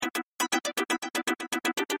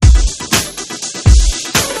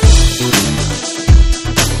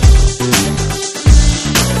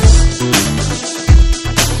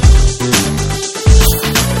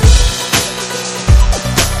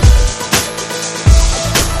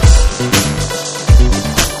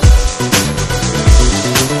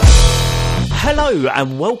Hello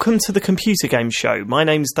and welcome to the Computer Game Show. My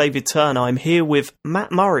name's David Turner. I'm here with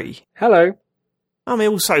Matt Murray. Hello. I'm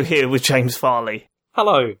also here with James Farley.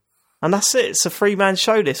 Hello. And that's it. It's a three-man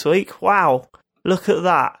show this week. Wow. Look at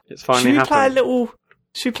that. It's finally happened.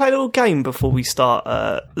 Should we play a little game before we start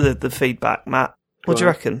the feedback, Matt? What do you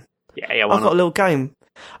reckon? Yeah, I've got a little game.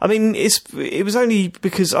 I mean, it was only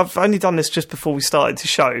because I've only done this just before we started the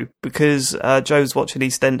show because Joe was watching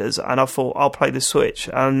EastEnders and I thought I'll play the Switch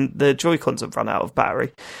and the Joy-Cons have run out of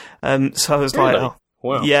battery. So I was really? like, oh,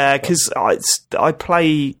 wow. Yeah, because I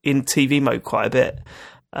play in TV mode quite a bit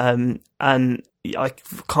and I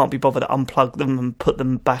can't be bothered to unplug them and put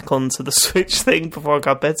them back onto the Switch thing before I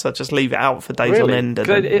go to bed, so I just leave it out for days on end.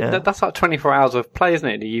 And that's like 24 hours of play, isn't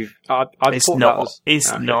it? It's not.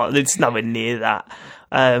 It's nowhere near that.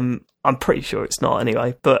 I'm pretty sure it's not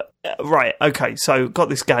anyway. But, right, okay, so got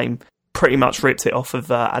this game, pretty much ripped it off of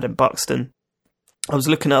Adam Buxton. I was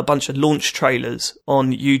looking at a bunch of launch trailers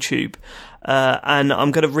on YouTube, and I'm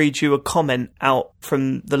going to read you a comment out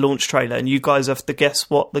from the launch trailer, and you guys have to guess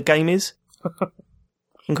what the game is.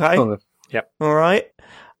 Okay? Yep. All right.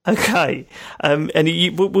 Okay. And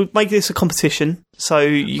we'll make this a competition, so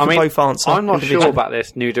you can both answer. I'm not sure about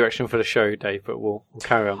this new direction for the show, Dave, but we'll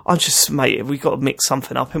carry on. I'm just, mate, we've got to mix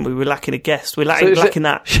something up, and we're lacking a guest. We're lacking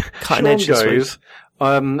that cutting edge this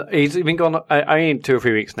week. He's been gone only 2 or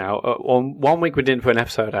 3 weeks now. On 1 week we didn't put an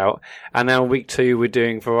episode out, and now week 2 we're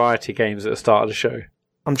doing variety games at the start of the show.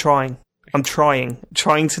 I'm trying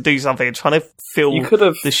to do something. Trying to fill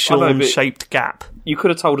the Sean-shaped gap. You could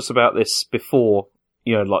have told us about this before,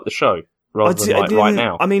 like the show, rather than right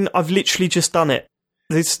now. I mean, I've literally just done it.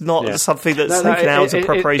 It's not something that's taken hours of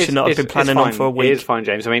preparation that I've been planning on for a week. It is fine,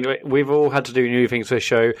 James. I mean, we've all had to do new things for the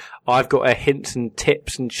show. I've got a hints and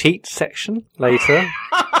tips and cheats section later.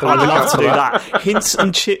 I'd love to do that. Hints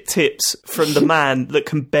and tips from the man that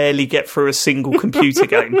can barely get through a single computer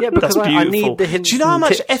game. Yeah, because that's beautiful. I need the hints. Do you know how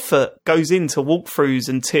much tips? effort goes into walkthroughs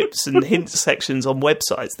and tips and hint sections on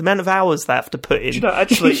websites? The amount of hours they have to put in. Do you know,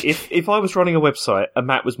 actually, if I was running a website and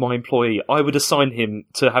Matt was my employee, I would assign him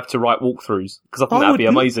to have to write walkthroughs because I think that'd be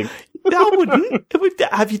amazing. No, I wouldn't.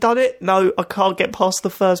 Have you done it? No, I can't get past the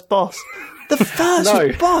first boss. The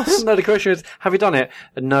first boss? No, the question is, have you done it?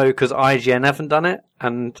 No, because IGN haven't done it,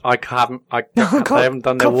 and they haven't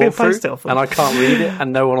done their walkthrough, and I can't read it,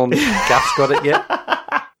 and no one on Gas got it yet.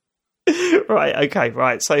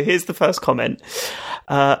 Right, so here's the first comment.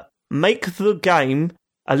 Make the game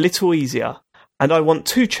a little easier, and I want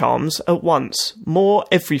 2 charms at once. More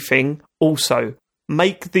everything, also.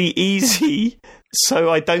 Make the easy so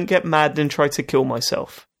I don't get mad and try to kill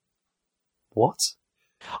myself. What?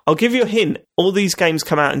 I'll give you a hint. All these games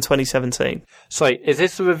come out in 2017. So, is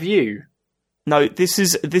this a review? No, this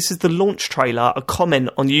is the launch trailer, a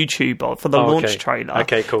comment on YouTube for the launch trailer.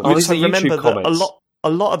 Okay, cool. These are remember YouTube comments. That a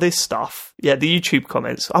lot of this stuff, the YouTube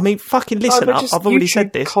comments. I mean, fucking listen up. I've already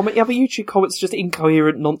said this. But YouTube comments are just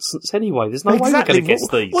incoherent nonsense anyway. There's no way we're going to guess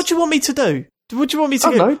these. What do you want me to do? What do you want me to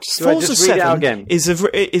do? No, Forza 7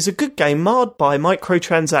 is a good game marred by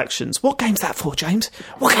microtransactions. What game's that for, James?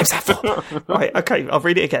 What game's that for? Right, okay, I'll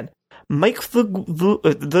read it again. Make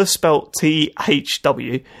the spelt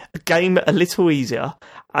THW game a little easier,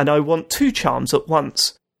 and I want 2 charms at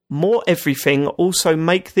once. More everything, also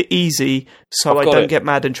make the easy so I don't get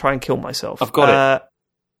mad and try and kill myself. I've got it.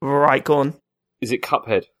 Right, go on. Is it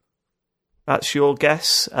Cuphead? That's your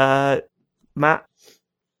guess, Matt?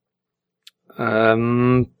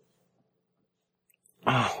 Well,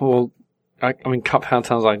 I mean, Cuphead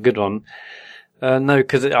sounds like a good one. No,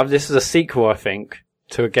 because this is a sequel, I think,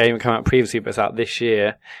 to a game that came out previously, but it's out this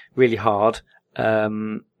year. Really hard. I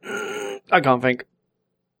can't think.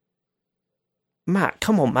 Matt,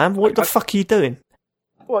 come on, man. What the fuck are you doing?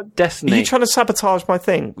 What, Destiny? Are you trying to sabotage my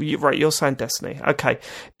thing? You're saying Destiny. Okay.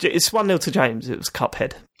 It's 1-0 to James. It was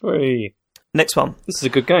Cuphead. Hey. Next one. This is a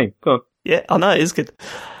good game. Go on. Yeah, I know, it is good.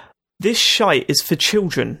 This shite is for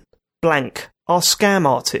children. Blank. Are scam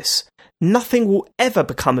artists. Nothing will ever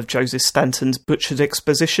become of Joseph Stanton's Butchered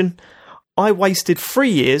Exposition. I wasted 3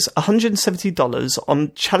 years, $170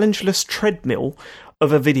 on challengeless treadmill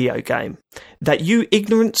of a video game that you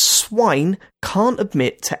ignorant swine can't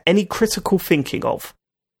admit to any critical thinking of.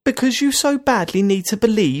 Because you so badly need to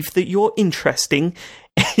believe that you're interesting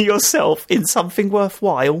yourself in something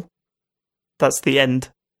worthwhile. That's the end.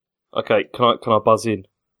 Okay, can I buzz in?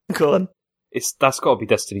 Go on. That's got to be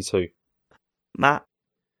Destiny 2. Matt?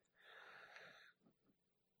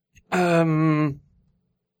 Hang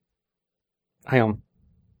on. I'm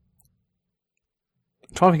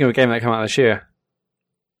trying to think of a game that came out this year.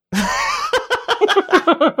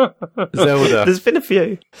 Zelda. There's been a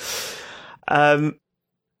few.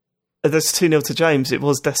 There's 2-0 to James. It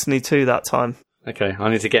was Destiny 2 that time. Okay, I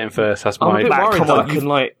need to get in first. That's I'm a my... bit worried come that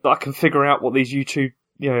on, I can figure out what these YouTube,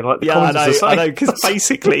 the Yeah, commenters are saying. I know, because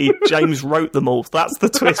basically James wrote them all. That's the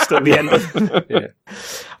twist at the end. Yeah.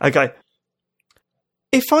 Okay.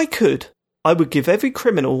 If I could, I would give every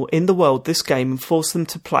criminal in the world this game and force them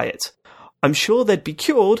to play it. I'm sure they'd be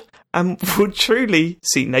cured and would truly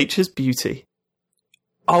see nature's beauty.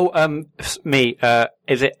 Oh, me.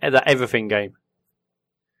 Is it that everything game?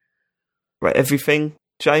 Right, everything,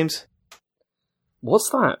 James? What's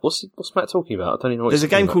that? What's Matt talking about? I don't even know what There's a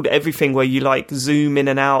he's talking game called Everything where you zoom in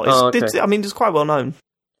and out. Okay. It's quite well known.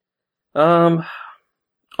 about.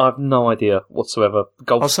 I have no idea whatsoever.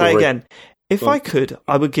 Golf I'll Story. say again. If I could,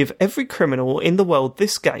 I would give every criminal in the world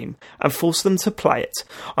this game and force them to play it.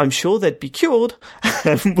 I'm sure they'd be cured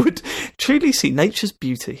and would truly see nature's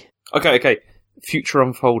beauty. Okay. Future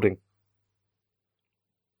unfolding.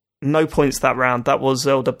 No points that round. That was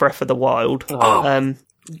Zelda Breath of the Wild. Oh.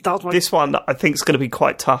 This one I think is going to be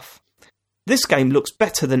quite tough. This game looks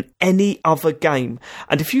better than any other game.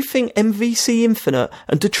 And if you think MVC Infinite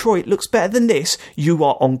and Detroit looks better than this, you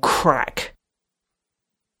are on crack.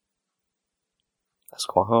 That's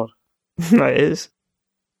quite hard. No, it is.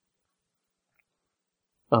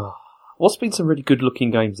 Oh. What's been some really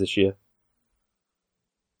good-looking games this year?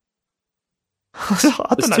 I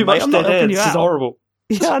don't There's know, too mate. much I'm not dead air. helping you This is out. horrible.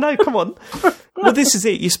 Yeah, I know. Come on. Well, this is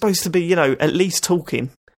it. You're supposed to be, at least talking.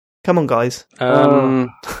 Come on, guys.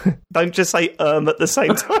 Don't just say at the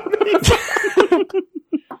same time.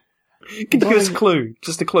 Can you give us a clue?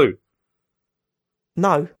 Just a clue.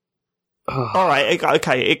 No. Oh. All right.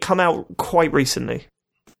 Okay. It come out quite recently.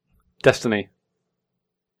 Destiny.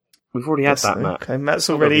 We've already had that, Matt. Okay, Matt's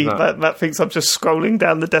I'll already. go with that. Matt thinks I'm just scrolling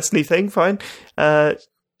down the Destiny thing. Fine.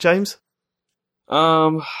 James?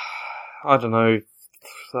 I don't know.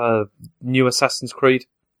 New Assassin's Creed.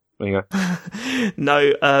 There you go.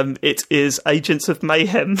 No, it is Agents of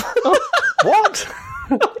Mayhem. What?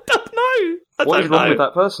 I don't know. What is wrong with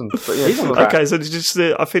that person? But yeah, He's on well, track. Okay, so it's just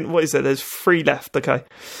I think what is there? There's 3 left. Okay.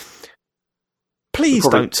 Please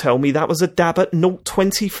Probably- don't tell me that was a dab at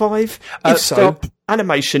 0.25. If so, Stop.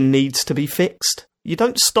 animation needs to be fixed. You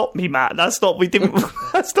don't stop me, Matt. That's not. We didn't.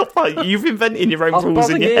 That's not fine. You've invented your own I'll rules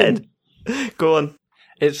in bother your you. head. Go on,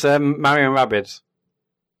 It's Mario and Rabbids.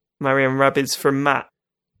 Marion Rabbids from Matt.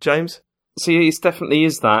 James. see, it definitely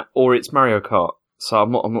is that, or it's Mario Kart. So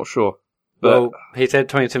I'm not sure. But Well, he said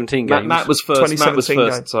 2017 games. Matt was first. Matt was 2017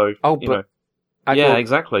 first. game. So Oh, you but know. I Yeah, thought-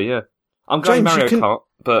 exactly. Yeah, I'm going James, you Mario can- Kart,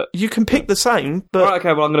 but You can pick the same, but right,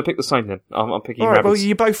 okay. Well, I'm going to pick the same then. I'm picking. all right. Well, Rabbids.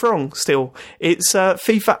 you're both wrong. Still, it's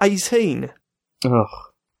FIFA 18. Ugh.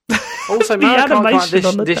 Also, The Mario Kart came out animation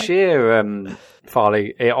on the this year,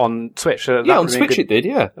 Farley, on Switch. That Yeah, on would've been Switch good. it did.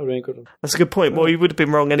 Yeah. That would've been good. That's a good point. Well, you would have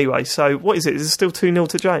been wrong anyway. So, what is it? Is it still 2-0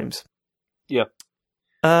 to James? Yeah.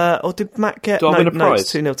 Or did Matt get? Do I win a No, prize?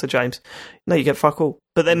 it's 2-0 to James. No, you get fuck all.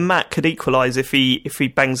 But then Matt could equalise if he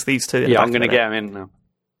bangs these two. In the Yeah, back I'm going to of the get net. him in now.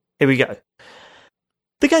 Here we go.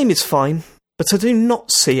 The game is fine, but I do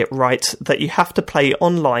not see it right that you have to play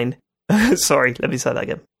online. Sorry, let me say that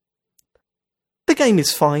again. The game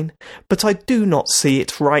is fine, but I do not see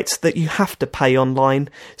it right that you have to pay online,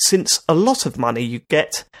 since a lot of money you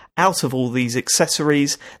get out of all these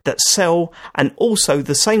accessories that sell, and also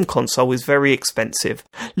the same console is very expensive.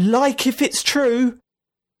 Like if it's true.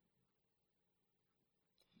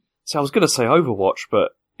 So I was going to say Overwatch,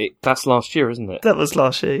 but that's last year, isn't it? That was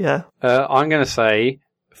last year, yeah. I'm going to say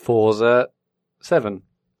Forza 7.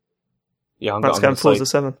 Yeah, That's going Forza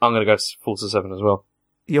 7. I'm going to go Forza 7 as well.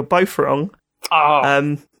 You're both wrong.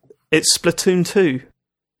 Oh, It's Splatoon 2.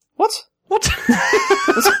 what? What?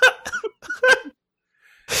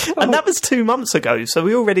 And that was 2 months ago, so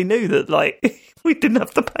we already knew that, we didn't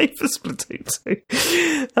have to pay for Splatoon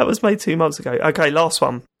 2. That was made 2 months ago. Okay, last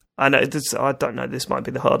one. I don't know, this might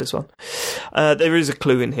be the hardest one. There is a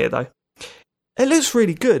clue in here, though. It looks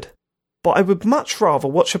really good, but I would much rather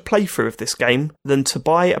watch a playthrough of this game than to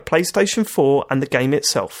buy a PlayStation 4 and the game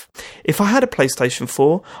itself. If I had a PlayStation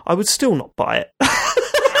 4, I would still not buy it.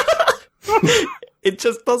 It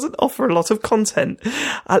just doesn't offer a lot of content.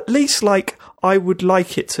 At least like I would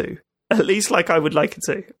like it to.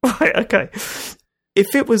 Right, okay.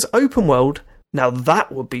 If it was open world, now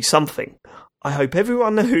that would be something. I hope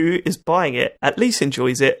everyone who is buying it at least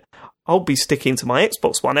enjoys it. I'll be sticking to my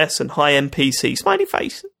Xbox One S and high-end PC. Smiley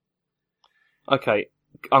face. Okay,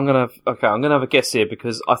 I'm gonna have a guess here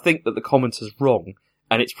because I think that the commenter's wrong,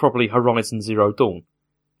 and it's probably Horizon Zero Dawn.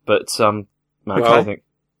 But Matt, what do you think?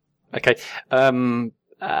 Okay.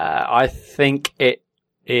 I think it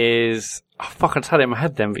is. Oh, fuck! I had it in my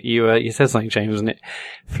head then, but you said something, James, and it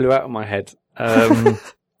flew out of my head.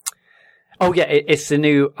 Oh yeah, it's the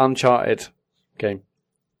new Uncharted game.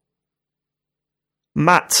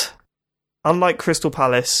 Matt, unlike Crystal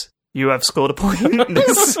Palace, you have scored a point.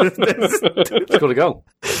 It's got a goal.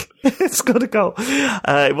 It's got a goal.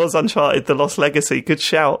 It was Uncharted, The Lost Legacy. Good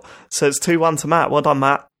shout. So it's 2-1 to Matt. Well done,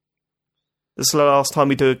 Matt. This is the last time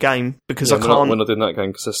we do a game because I can't. We're not doing that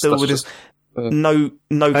game because deal with just, no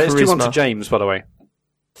charisma. It's 2-1 to James, by the way.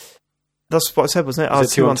 That's what I said, wasn't it?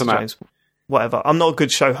 It's 2-1 to Matt. James. Whatever. I'm not a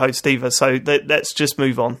good show host either, so let's just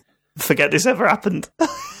move on. Forget this ever happened.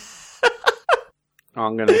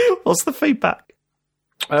 I'm gonna. What's the feedback?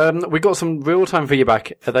 We got some real-time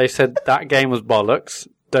feedback. They said that game was bollocks.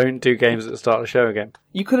 Don't do games at the start of the show again.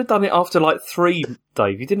 You could have done it after like 3,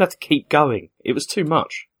 Dave. You didn't have to keep going. It was too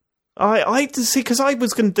much. I see, because I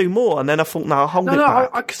was going to do more, and then I thought, no, I'll hold it back.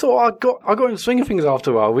 I thought I got in the swing of things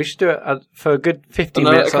after a while. We should do it for a good 15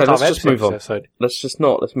 minutes. Okay, let's just move on. Let's just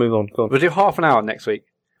not. Let's move on. Go on. We'll do half an hour next week.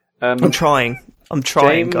 I'm trying,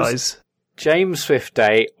 guys. James Swift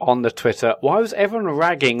Day on the Twitter. Why was everyone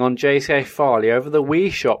ragging on JCA Farley over the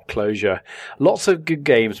Wii shop closure? Lots of good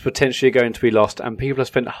games potentially going to be lost, and people have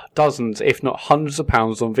spent dozens, if not hundreds of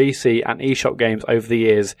pounds on VC and eShop games over the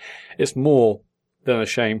years. It's more than a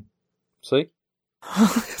shame. See?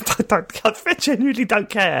 I genuinely don't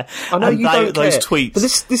care. I know you don't care. Those tweets. But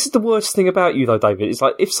this is the worst thing about you, though, David. It's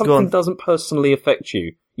like, if something doesn't personally affect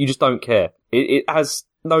you, you just don't care. It has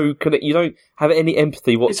no connect. You don't have any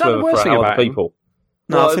empathy whatsoever for other people.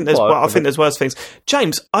 No, I think there's worse things.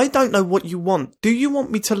 James, I don't know what you want. Do you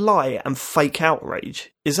want me to lie and fake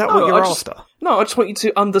outrage? Is that what you're after? No, I just want you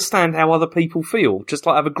to understand how other people feel. Just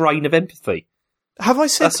like have a grain of empathy. Have I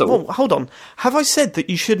said... Well, hold on. Have I said that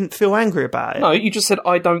you shouldn't feel angry about it? No, you just said,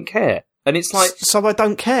 I don't care. And it's like... So I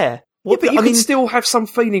don't care? But you can still have some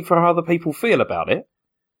feeling for how other people feel about it.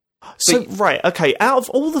 So, right, okay, out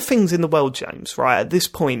of all the things in the world, James, right, at this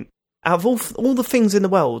point, out of all the things in the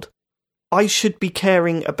world, I should be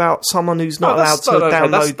caring about someone who's not allowed to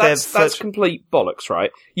download their... That's complete bollocks,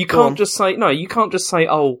 right? You can't just say... No, you can't just say,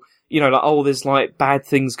 there's like bad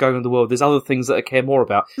things going on in the world. There's other things that I care more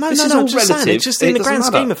about. No, just relative. It's just in the grand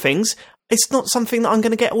scheme of things, it's not something that I'm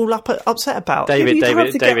going to get all upset about.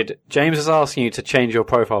 David, James is asking you to change your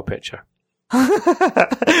profile picture.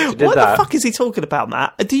 What the fuck is he talking about,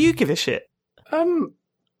 Matt? Do you give a shit?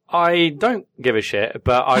 I don't give a shit,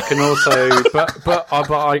 but I can also,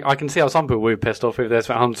 I can see how some people would be pissed off if they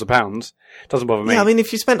spent hundreds of pounds. Doesn't bother me. Yeah, I mean,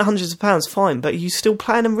 if you spent hundreds of pounds, fine, but are you still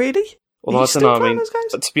playing them, really? Well, I don't know. I mean,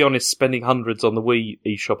 to be honest, spending hundreds on the Wii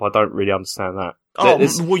eShop, I don't really understand that.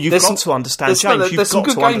 You've got to understand, James. You've got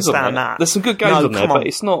to understand that. There's some good games on there, but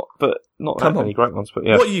it's not that many great ones. But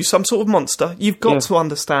yeah, what are you, some sort of monster? You've got to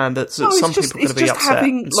understand that some people are going to be upset. It's just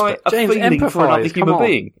having like a James, feeling for another human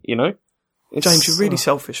being, you know. James, you're really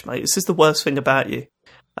selfish, mate. This is the worst thing about you.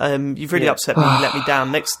 You've really upset me. You let me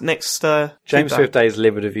down. Next. James Swift Day is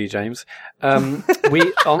livid of you, James.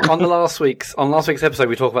 We on last week's episode,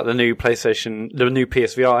 we talked about the new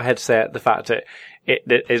PSVR headset. The fact that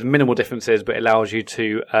there's minimal differences, but it allows you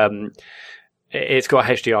to. It's got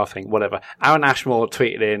a HDR thing, whatever. Aaron Ashmore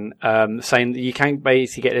tweeted in saying that you can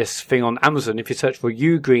basically get this thing on Amazon if you search for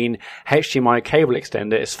Ugreen HDMI cable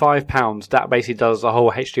extender. It's £5. That basically does the whole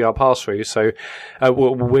HDR pass through. So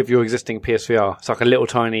with your existing PSVR, it's like a little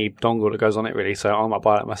tiny dongle that goes on it, really. So I might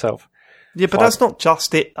buy that myself. Yeah, but that's not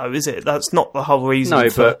just it, though, is it? That's not the whole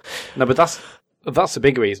reason. But that's the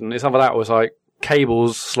big reason. It's either that was like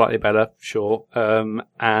cables slightly better, sure, and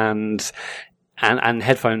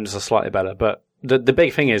headphones are slightly better, but the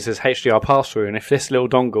big thing is HDR pass-through, and if this little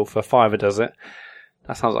dongle for £5 does it,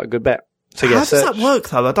 that sounds like a good bet. So how does that work,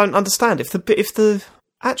 though? I don't understand. If the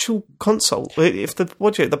actual console, if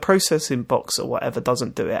the processing box or whatever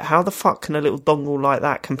doesn't do it, how the fuck can a little dongle like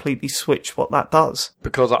that completely switch what that does?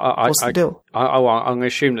 Because what's the deal? I'm going to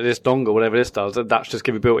assume that this dongle, whatever this does, that's just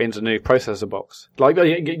going to be built into the new processor box. Like,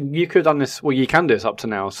 you could have done this, well, you can do this up to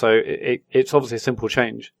now, so it's obviously a simple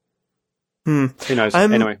change. Who knows?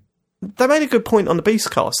 Anyway, they made a good point on the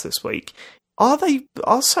Beastcast this week. Are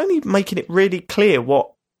Sony making it really clear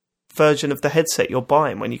what version of the headset you're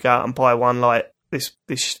buying when you go out and buy one like this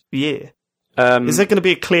year? Is there going to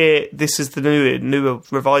be a clear? This is the newer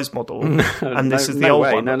revised model, and this is the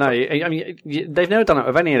old one. No. I mean, they've never done it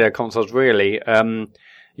with any of their consoles, really.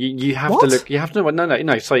 You have to look. You have to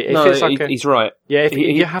no. Sorry, it's like he's right. Yeah,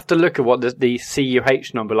 you have to look at what the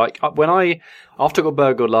CUH number. Like when after I got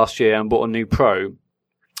burgled last year and bought a new Pro,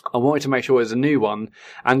 I wanted to make sure it was a new one.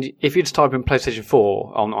 And if you just type in PlayStation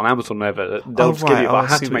 4 on Amazon or whatever, they'll just give you. But I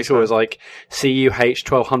had to make sure it was like CUH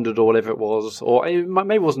 1200 or whatever it was, or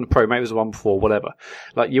maybe it wasn't the Pro, maybe it was the one before, whatever.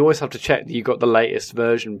 Like you always have to check that you got the latest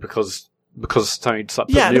version because because Sony decided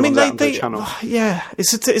to Yeah, put new I mean, ones out on the channel. yeah,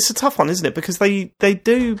 it's a tough one, isn't it? Because they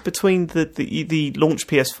do between the launch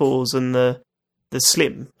PS4s and the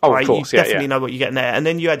Slim. Oh, right? of course, you yeah, definitely yeah. know what you're getting there, and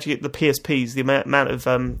then you add the PSPs, the amount of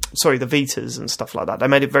the Vitas and stuff like that. They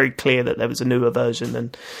made it very clear that there was a newer version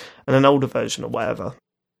and an older version or whatever.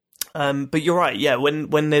 But you're right, yeah.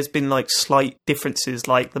 When there's been like slight differences,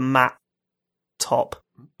 like the matte top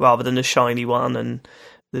rather than the shiny one, and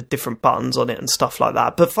the different buttons on it and stuff like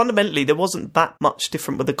that. But fundamentally, there wasn't that much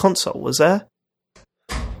different with the console, was there?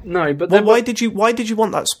 No, but why did you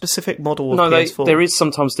want that specific model of PS4? There is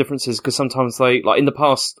sometimes differences because sometimes they, like in the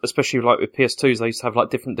past, especially like with PS2s, they used to have like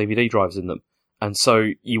different DVD drives in them, and so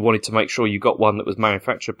you wanted to make sure you got one that was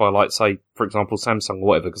manufactured by, like, say, for example, Samsung or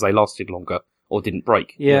whatever, because they lasted longer or didn't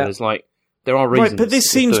break. Yeah, there's like there are reasons. Right, but this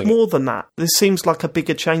seems more than that. This seems like a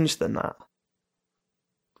bigger change than that.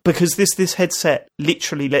 Because this headset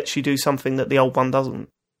literally lets you do something that the old one doesn't.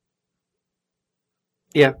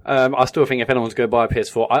 Yeah, I still think if anyone's going to buy a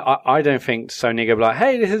PS4, I don't think Sony are going to be like,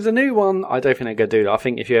 hey, this is a new one. I don't think they're going to do that. I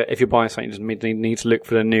think if you're buying something, you just need to look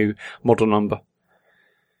for the new model number.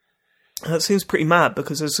 That seems pretty mad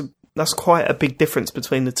because that's quite a big difference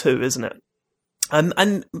between the two, isn't it?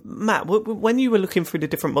 And Matt, when you were looking through the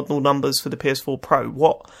different model numbers for the PS4 Pro,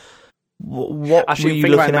 what actually, were you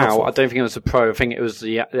think looking right out now, for? I don't think it was the Pro. I think it was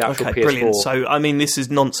the actual PS4. Brilliant. So, I mean, this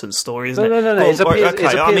is nonsense story, isn't it? No. It's a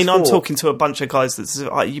PS4. I mean, I'm talking to a bunch of guys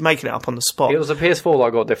you're making it up on the spot. It was a PS4 that I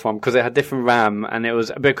got different because it had different RAM, and it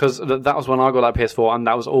was because that was when I got that PS4, and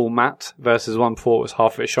that was all matte versus one before it was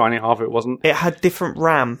half of it shiny, half of it wasn't. It had different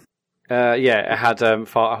RAM. Yeah, it had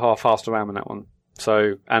faster RAM in that one.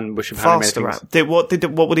 So, and we should have faster RAM. What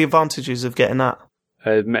were the advantages of getting that?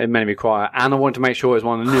 It made me quiet, and I wanted to make sure it was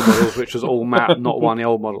one of the new models, which was all matte, not one of the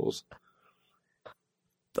old models.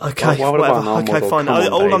 Okay, whatever. Okay, fine.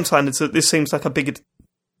 All Dave. I'm saying is that this seems like a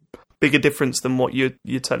bigger difference than what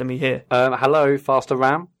you're telling me here. Hello, faster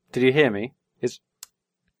RAM. Did you hear me?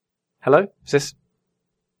 Hello? Is this?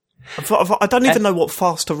 I don't even know what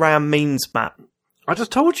faster RAM means, Matt. I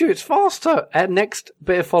just told you it's faster. Next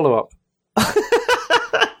bit of follow-up.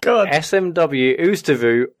 God. SMW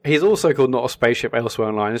Ustavu. He's also called Not a Spaceship Elsewhere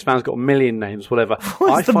Online. This man's got a million names, whatever.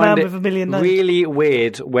 What's the man with a million names? Really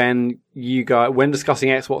weird when discussing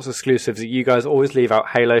Xbox exclusives that you guys always leave out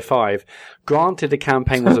Halo 5. Granted, the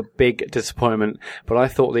campaign was a big disappointment, but I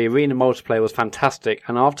thought the arena multiplayer was fantastic,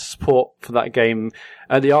 and after support for that game,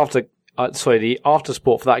 the after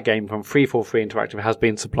support for that game from 343 Interactive has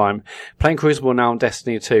been sublime. Playing Crucible now on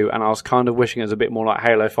Destiny 2, and I was kind of wishing it was a bit more like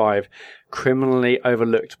Halo 5, criminally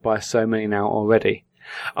overlooked by so many now already.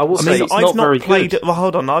 I will say it's not very good. Well,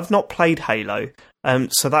 hold on, I've not played Halo,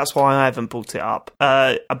 so that's why I haven't brought it up.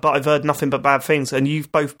 But I've heard nothing but bad things, and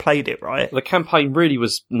you've both played it, right? The campaign really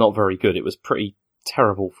was not very good. It was pretty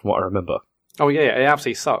terrible from what I remember. Oh yeah, it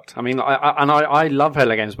absolutely sucked. I mean, I love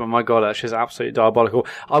Halo games, but my god, that's just absolutely diabolical.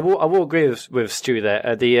 I will agree with Stu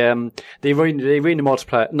there. The arena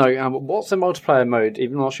multiplayer. No, what's the multiplayer mode?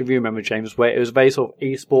 Even not sure if you remember, James, where it was very sort of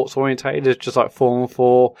esports orientated. It's just like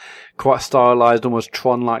 4-on-4, quite stylized, almost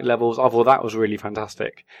Tron-like levels. I thought that was really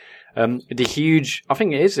fantastic. The huge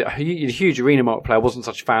arena multiplayer I wasn't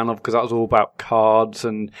such a fan of because that was all about cards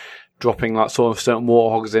and dropping like sort of certain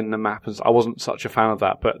warthogs in the map, and I wasn't such a fan of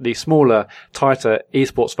that. But the smaller, tighter,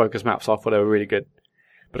 esports focused maps, I thoud they were really good.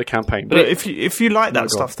 But a campaign. But if you like that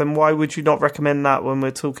stuff, then why would you not recommend that when we're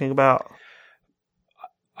talking about?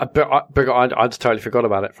 I just totally forgot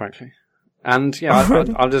about it, frankly. And yeah,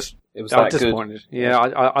 I'm just It was that disappointed. good. Yeah,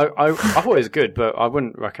 I thought it was good, but I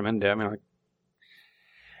wouldn't recommend it. I mean,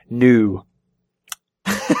 new.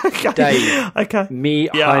 Dave. Okay.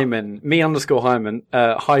 Hyman. Me_Hyman.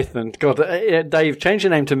 Hyphen. God, Dave, change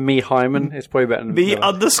your name to Me Hyman. It's probably better than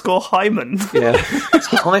Me_Hyman. Yeah. It's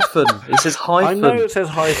hyphen. It says hyphen. I know it says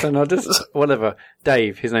hyphen. Whatever.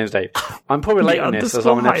 Dave. His name's Dave. I'm probably late on this as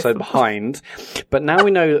I'm an episode behind. But now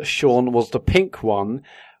we know that Sean was the pink one.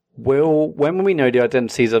 When we know the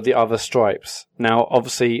identities of the other stripes? Now,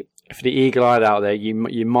 obviously, for the eagle-eyed out there,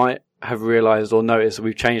 you might have realised or noticed that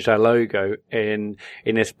we've changed our logo in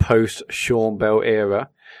this post Sean Bell era.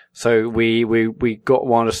 So we got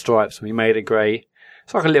one of the stripes and we made it grey.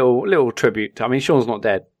 It's like a little tribute. I mean, Sean's not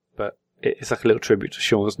dead, but it's like a little tribute to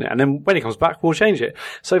Sean, isn't it? And then when he comes back, we'll change it.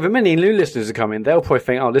 So for many new listeners who come in, they'll probably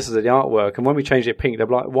think, oh, this is the artwork. And when we change it pink, they'll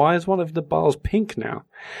be like, why is one of the bars pink now?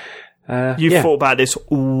 You've thought about this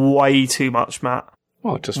way too much, Matt.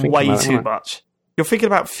 Well, just think way too much. You're thinking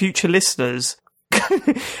about future listeners.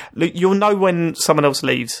 Look, you'll know when someone else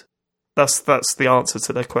leaves. That's the answer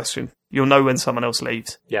to their question. You'll know when someone else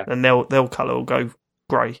leaves. Yeah. And their colour will go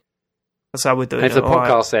grey. That's how we're doing it. If the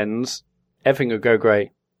podcast ends, everything will go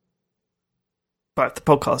grey. But if the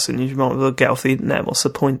podcasting, you might as well get off the internet. What's the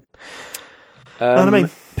point? You know what I mean?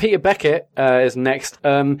 Peter Beckett is next.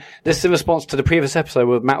 This is in response to the previous episode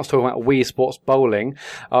where Matt was talking about Wii Sports Bowling.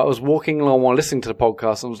 I was walking along while listening to the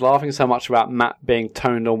podcast and was laughing so much about Matt being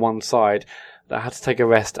toned on one side that I had to take a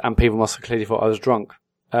rest, and people must have clearly thought I was drunk.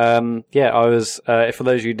 I was, for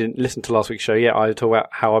those of you who didn't listen to last week's show, I talked about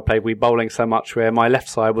how I played Wii Bowling so much where my left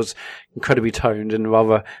side was incredibly toned and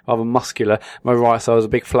rather muscular. My right side was a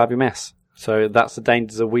big flabby mess. So that's the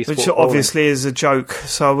dangers of Wii Sports Which obviously is a joke,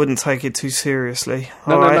 so I wouldn't take it too seriously.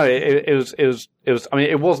 No. It was. I mean,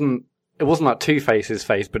 it wasn't like Two-Face's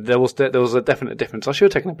face, but there was a definite difference. I should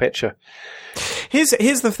have taken a picture. Here's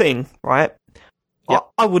the thing, right? Yep.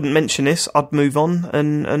 I wouldn't mention this. I'd move on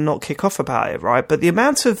and not kick off about it, right? But the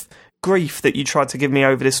amount of grief that you tried to give me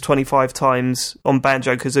over this 25 times on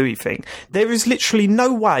Banjo-Kazooie thing, there is literally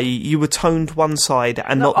no way you were toned one side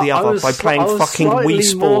and not the other by playing fucking Wii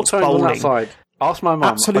Sports Bowling. On that side. Ask my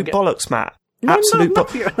mum. Absolute bollocks, Matt. No, Absolute no,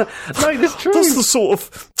 it's true. That's the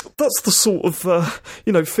sort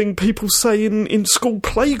of thing people say in school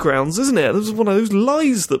playgrounds, isn't it? This is one of those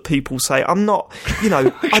lies that people say. I'm not,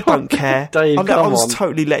 I don't care. Dave, I was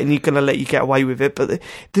totally going to let you get away with it, but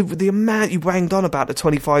the amount you banged on about the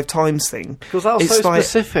 25 times thing, because that was so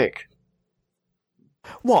specific.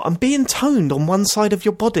 What? And being toned on one side of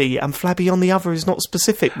your body and flabby on the other is not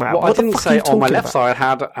specific, Matt. Well, I didn't say on my left side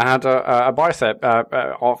I had a bicep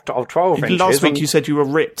of 12 inches. Last week you said you were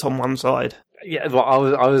ripped on one side. Yeah, well,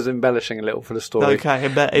 I was embellishing a little for the story. Okay,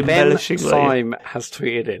 embellishing. Ben Syme has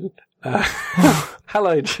tweeted in.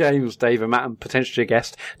 Hello, James, Dave, and Matt, and potentially a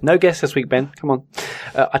guest. No guest this week, Ben. Come on.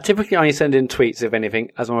 I typically only send in tweets, if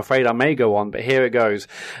anything, as I'm afraid I may go on, but here it goes.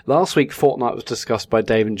 Last week, Fortnite was discussed by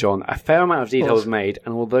Dave and John. A fair amount of detail was made,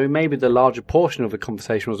 and although maybe the larger portion of the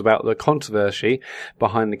conversation was about the controversy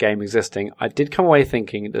behind the game existing, I did come away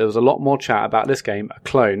thinking there was a lot more chat about this game, a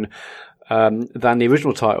clone, than the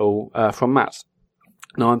original title from Matt's.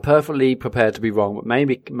 Now, I'm perfectly prepared to be wrong, but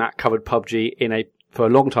maybe Matt covered PUBG for a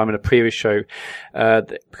long time in a previous show,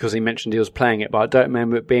 because he mentioned he was playing it, but I don't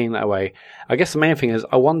remember it being that way. I guess the main thing is,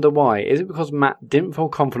 I wonder why. Is it because Matt didn't feel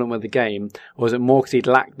confident with the game, or is it more because he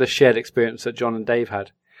lacked the shared experience that John and Dave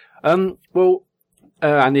had? And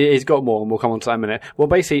he's got more, and we'll come on to that in a minute. Well,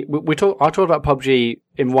 basically, I talked about PUBG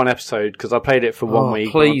in one episode, because I played it for 1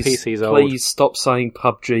 week. Please, my PC's old. Please stop saying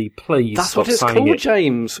PUBG. Please That's stop what it's saying called, it.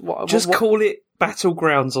 James. Just call it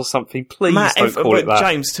Battlegrounds or something. Please Matt, don't call it that.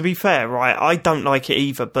 James, to be fair, right, I don't like it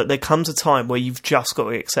either, but there comes a time where you've just got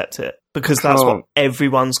to accept it, because that's what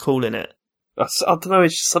everyone's calling it. I don't know,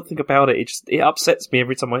 it's just something about it. It upsets me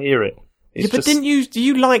every time I hear it. But didn't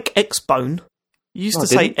you like X-Bone? You used to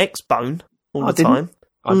say X-Bone all the time.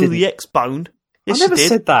 The X-Bone. Yes, I never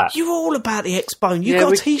said that. You were all about the X-Bone. You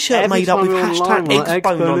got a T-shirt made up with hashtag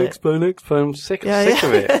X-Bone on it. X-Bone. I'm sick of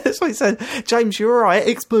it. That's what he said. James, you're alright.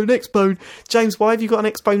 X-Bone. James, why have you got an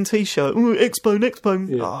X-Bone T-shirt? Ooh, X-Bone.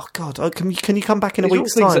 Yeah. Oh, God. Can you come back in a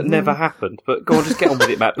week's time? Things that never happened, but go on, just get on with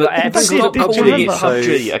it, Matt. Stop calling it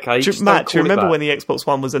PUBG, okay? Matt, do you remember when the Xbox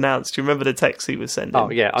One was announced? Do you remember the text he was sending? Oh,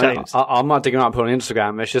 yeah. James? I'm not digging up on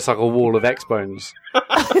Instagram. It's just like a wall of X-Bones.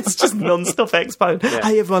 It's just non-stop X-Bone. Yeah.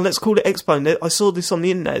 Hey, everyone, let's call it X-Bone. I saw this on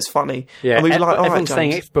the internet. It's funny. Yeah, and we were like, all right, everyone's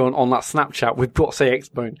saying X-Bone on that Snapchat. We've got to say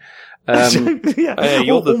X-Bone. You're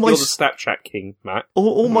the Snapchat king, Matt.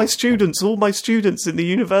 All my students in the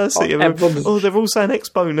university, they're all saying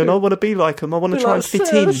X-Bone, and I want to be like them. I want to try and fit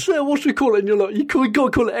in. Sir, what should we call it? And you're like, we got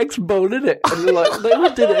to call it X-Bone, innit? And you're like, they all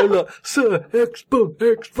did it. And you're like, Sir, X-Bone,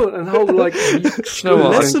 and the whole like.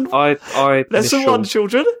 Lesson 1,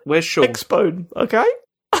 children. Where's Sean? X-Bone, okay?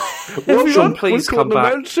 Sean, please come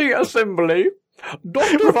back. Emergency assembly.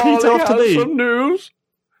 Dr. Repeat after me. Some news.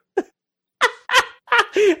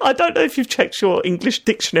 I don't know if you've checked your English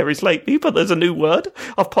dictionaries lately, but there's a new word.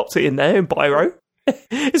 I've popped it in there in Biro.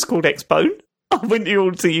 It's called X-Bone. I want you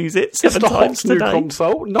all to use it 7 times today. It's the new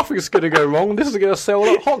console. Nothing's going to go wrong. This is going to sell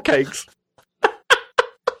like hotcakes.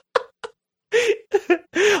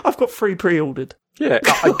 I've got 3 pre-ordered. Yeah,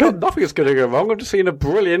 nothing's going to go wrong. I've just seen a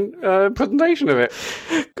brilliant presentation of it.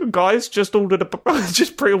 Guys, just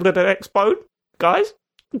pre-ordered an X-Bone. Guys?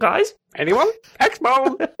 Anyone?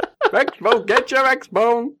 X-Bone! X-Bone, get your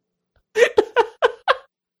X-Bone!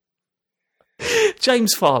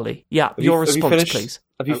 James Farley. Yeah, your response, please.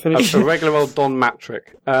 Have you finished? A regular old Don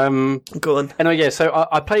Matrick. Go on. Anyway, yeah, so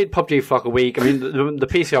I played PUBG for like a week. I mean, the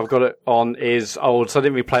PC I've got it on is old, so I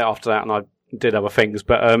didn't really play it after that, and I did other things.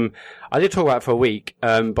 But I did talk about it for a week,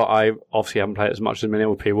 but I obviously haven't played it as much as many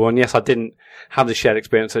other people. And yes, I didn't have the shared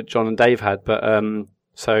experience that John and Dave had, but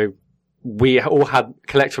so we all had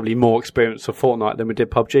collectively more experience of Fortnite than we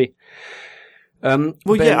did PUBG. Well,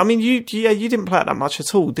 Ben, yeah, I mean, you didn't play it that much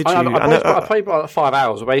at all, did you? I played about 5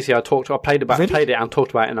 hours. Basically, I played Really? it and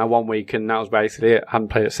talked about it in that 1 week, and that was basically it. I haven't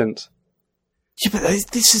played it since. Yeah, but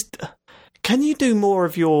this is... Can you do more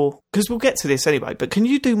of your... Because we'll get to this anyway, but can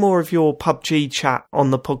you do more of your PUBG chat on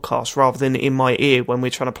the podcast rather than in my ear when we're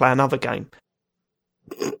trying to play another game?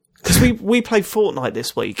 Because we played Fortnite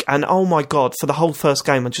this week, and oh my god, for the whole first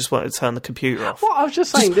game, I just wanted to turn the computer off. Well, I was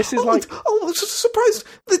just saying, this is like... Oh, I was just surprised.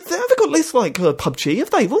 They haven't got this like PUBG, have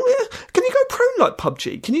they? Well, yeah. Can you go pro like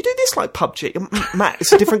PUBG? Can you do this like PUBG? Matt,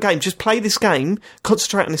 it's a different game. Just play this game,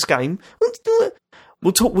 concentrate on this game.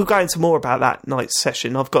 We'll go into more about that night's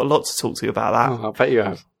session. I've got a lot to talk to you about that. Oh, I bet you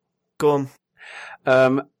have. Go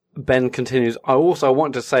on. Ben continues, I also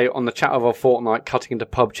want to say on the chat of our Fortnite cutting into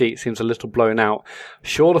PUBG, it seems a little blown out.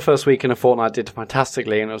 Sure, the first weekend of Fortnite did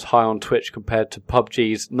fantastically and it was high on Twitch compared to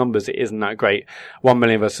PUBG's numbers. It isn't that great. 1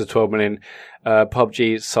 million versus 12 million.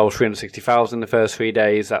 PUBG sold 360,000 in the first 3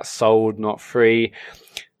 days. That's sold, not free.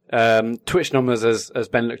 Twitch numbers, as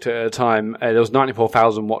Ben looked at the time, there was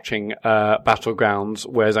 94,000 watching Battlegrounds,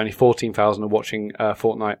 whereas only 14,000 are watching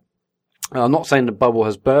Fortnite. I'm not saying the bubble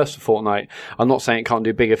has burst for Fortnite. I'm not saying it can't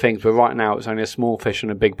do bigger things, but right now it's only a small fish in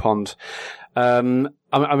a big pond. I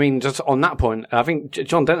mean, just on that point, I think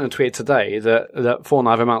John Denton tweeted today that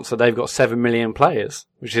Fortnite have announced that they've got 7 million players,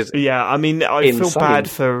 which is yeah. I mean, I insane. feel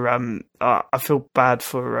bad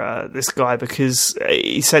for this guy because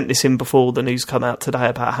he sent this in before the news come out today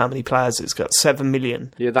about how many players it's got. 7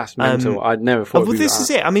 million. Yeah, that's mental. I'd never thought. Well, this is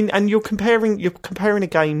it. I mean, and you're comparing a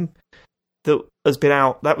game that has been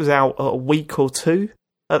out, that was out a week or two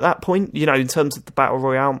at that point, you know, in terms of the Battle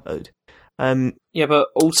Royale mode. Yeah, but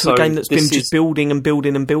also... a game that's been just building and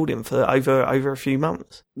building and building for over a few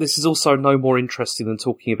months. This is also no more interesting than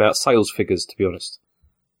talking about sales figures, to be honest.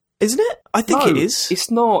 Isn't it? I think it is. It's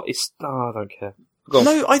not. I don't care.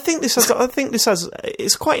 No, I think this has,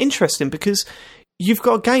 it's quite interesting because you've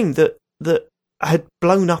got a game that had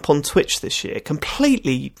blown up on Twitch this year,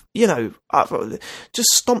 completely, you know, just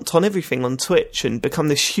stomped on everything on Twitch and become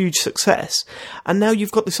this huge success. And now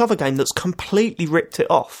you've got this other game that's completely ripped it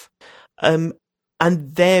off. And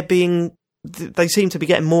they seem to be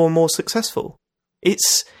getting more and more successful.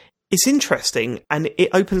 It's interesting, and it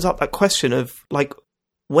opens up that question of, like,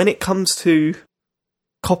 when it comes to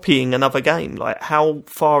copying another game, like, how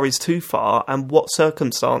far is too far, and what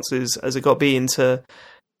circumstances has it got to be in to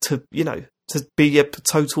you know, to be a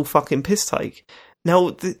total fucking piss take. Now,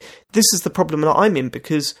 this is the problem that I'm in,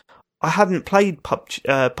 because I hadn't played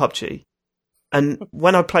PUBG, and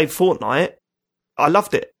when I played Fortnite, I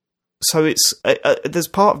loved it. So it's there's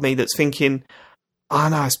part of me that's thinking, I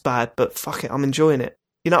know it's bad, but fuck it, I'm enjoying it.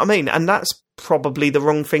 You know what I mean? And that's probably the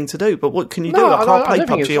wrong thing to do. But what can you do? I can't play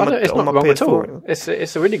PUBG on my PS4.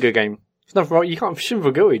 It's a really good game. It's not wrong. You shouldn't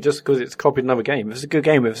feel guilty just because it's copied another game. If it's a good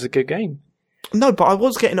game, it's a good game. No, but I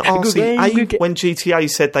was getting arsey when GTA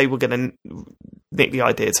said they were going to nick the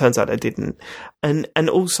idea. It turns out they didn't. And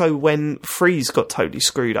also when Freeze got totally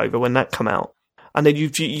screwed over when that came out. And then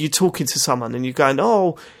you're talking to someone and you're going,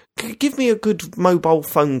 oh, give me a good mobile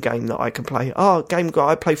phone game that I can play. Oh, game guy,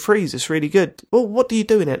 I play Freeze. It's really good. Well, what do you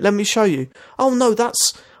do in it? Let me show you. Oh, no,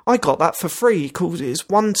 I got that for free. It's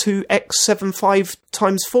 12x75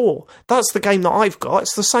 times 4. That's the game that I've got.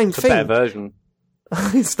 It's the same thing. It's a better version.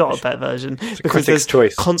 It's not a better version because there's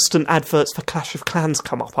constant adverts for Clash of Clans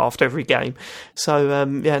come up after every game. So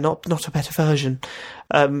yeah, not a better version.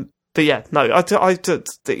 But yeah, no, I get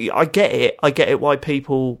it. I get it why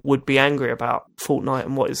people would be angry about Fortnite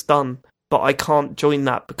and what it's done, but I can't join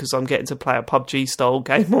that because I'm getting to play a PUBG style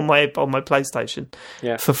game on my PlayStation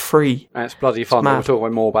for free. And it's bloody fun. We'll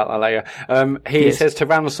talk more about that later. He says, to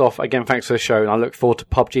round us off, again, thanks for the show, and I look forward to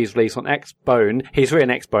PUBG's release on Xbone. He's written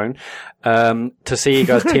Xbone, to see you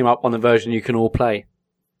guys team up on the version you can all play.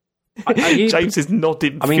 James is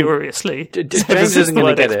nodding furiously. James isn't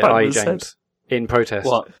going to get it, are you, James? In protest.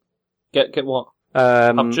 What? Get what?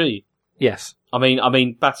 PUBG? Yes. I mean,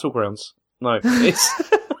 Battlegrounds. No, it's...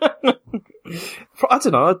 I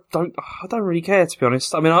don't know. I don't really care, to be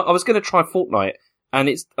honest. I mean, I was going to try Fortnite, and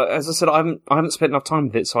it's as I said, I haven't spent enough time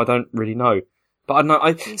with it, so I don't really know. But I know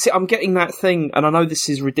I'm getting that thing, and I know this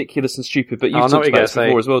is ridiculous and stupid, but you've talked about it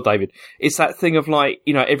before as well, David. It's that thing of, like,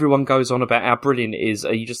 you know, everyone goes on about how brilliant it is,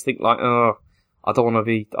 and you just think like, oh, I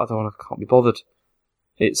can't be bothered.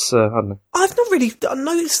 It's I don't know. I've not really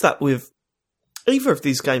noticed that with either of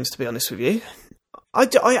these games, to be honest with you.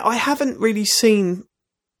 I haven't really seen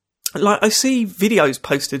like, I see videos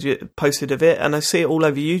posted of it, and I see it all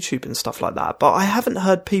over YouTube and stuff like that, but I haven't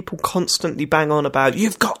heard people constantly bang on about,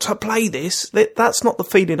 you've got to play this. That's not the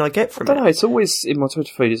feeling I get from I don't it. know, it's always, in my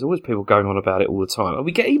Twitter feed, there's always people going on about it all the time. And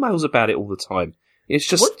we get emails about it all the time. It's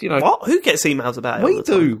just, What? What? Who gets emails about it? We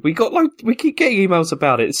do. We keep getting emails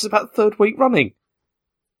about it. This is about the third week running.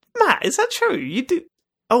 Matt, is that true? You do?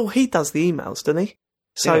 Oh, he does the emails, doesn't he?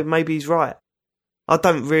 So maybe he's right. I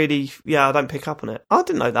don't pick up on it. I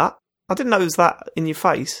didn't know that. I didn't know it was that in your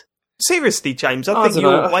face. Seriously, James, I think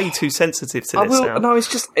you're way too sensitive to this now. No, it's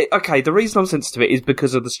just... okay, the reason I'm sensitive to it is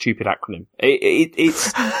because of the stupid acronym. It's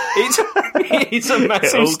a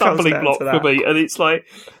massive stumbling block for me, and it's like...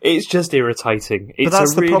 It's just irritating. But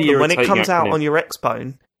that's the really problem. When it comes acronym. out on your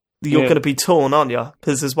Xbone, you're going to be torn, aren't you?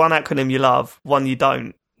 Because there's one acronym you love, one you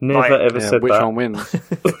don't. Never ever said which that. one wins?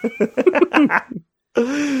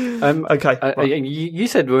 Okay. You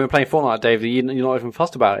said when we were playing Fortnite, Dave, that you're not even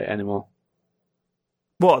fussed about it anymore.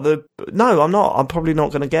 What? No, I'm not. I'm probably not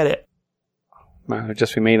going to get it. No,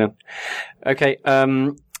 just be meaning. Okay.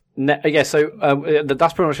 So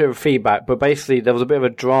that's pretty much the feedback. But basically, there was a bit of a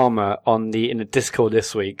drama in the Discord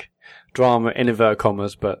this week. Drama in inverted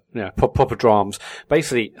commas, but proper dramas.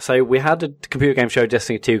 Basically, so we had a computer game show,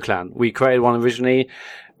 Destiny 2 clan. We created one originally.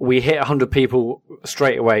 We hit 100 people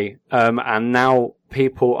straight away, and now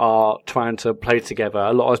people are trying to play together.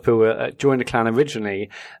 A lot of people joined the clan originally,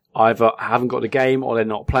 either haven't got the game or they're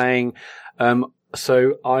not playing.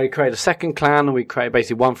 So I created a second clan, and we created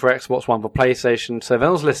basically one for Xbox, one for PlayStation. So if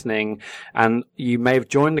anyone's listening and you may have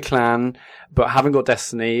joined the clan but haven't got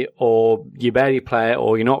Destiny, or you barely play it,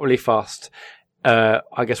 or you're not really fussed,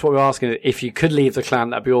 I guess what we're asking is if you could leave the clan,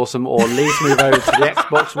 that'd be awesome, or at least move over to the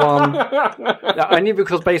Xbox one. Only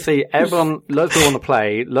because basically loads of people want to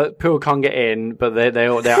play, people can't get in, but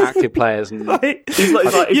they're active players. And it's like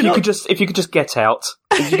if you could just get out.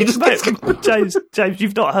 James,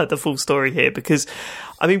 you've not heard the full story here, because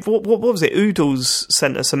I mean, what was it? Oodles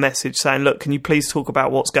sent us a message saying, "Look, can you please talk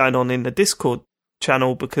about what's going on in the Discord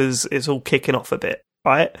channel, because it's all kicking off a bit."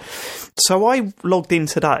 Right? So I logged in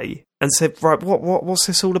today and said, right, what's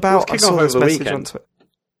this all about? I saw this message on Twitter.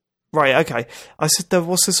 Right, okay. I said,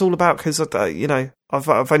 what's this all about? Because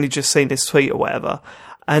I've only just seen this tweet or whatever.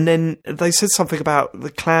 And then they said something about the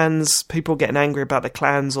clans, people getting angry about the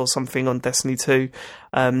clans or something on Destiny 2.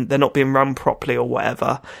 They're not being run properly or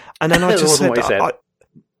whatever. And then I just said,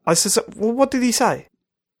 I said, well, what did he say?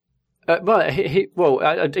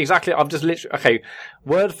 Exactly. I've just literally,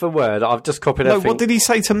 word for word, I've just copied everything. No, what did he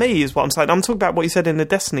say to me is what I'm saying. I'm talking about what he said in the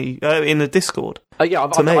Destiny, in the Discord.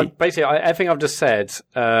 Basically, everything I've just said,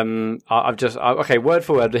 word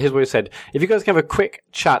for word, here's what he said. If you guys can have a quick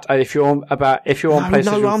chat, if you're on PlayStation.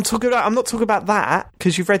 No, I'm not talking about that,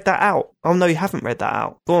 because you've read that out. Oh, no, you haven't read that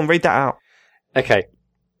out. Go on, read that out. Okay.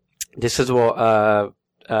 This is what,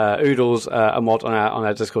 Oodles, a mod on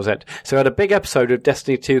our Discord said. So we had a big episode of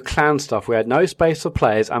Destiny 2 clan stuff. We had no space for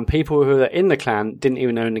players, and people who were in the clan didn't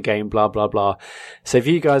even own the game, blah, blah, blah. So if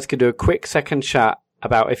you guys could do a quick second chat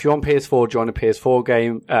about if you're on PS4, join a PS4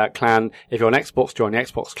 game, clan. If you're on Xbox, join the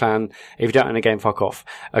Xbox clan. If you don't own the game, fuck off.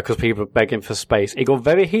 Because people are begging for space. It got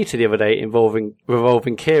very heated the other day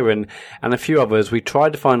revolving Kieran and a few others. We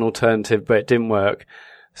tried to find an alternative, but it didn't work.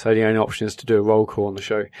 So the only option is to do a roll call on the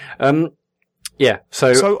show. Yeah,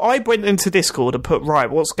 so I went into Discord and put, right,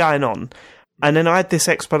 what's going on? And then I had this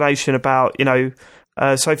explanation about,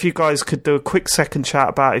 so if you guys could do a quick second chat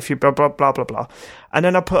about if you blah, blah, blah, blah, blah. And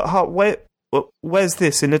then I put, where's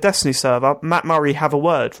this? In the Destiny server, Matt Murray, have a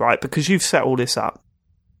word, right? Because you've set all this up.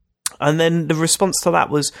 And then the response to that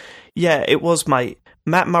was, yeah, it was, mate.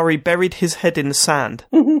 Matt Murray buried his head in the sand.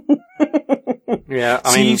 Yeah,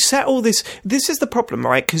 I mean, you set all this. This is the problem,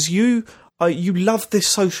 right? Because you love this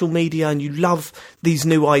social media and you love these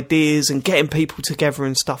new ideas and getting people together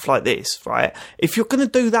and stuff like this, right? If you're going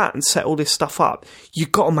to do that and set all this stuff up,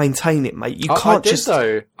 you've got to maintain it, mate. You can't just...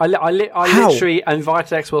 though. I literally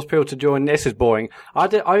invited Xbox people to join. This is boring. I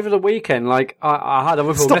did over the weekend. Like I had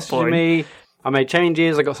other people messaging me. I made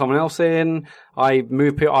changes. I got someone else in. I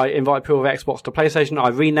invited people with Xbox to PlayStation. I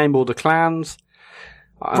renamed all the clans.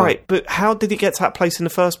 Right, but how did it get to that place in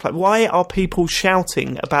the first place? Why are people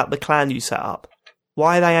shouting about the clan you set up?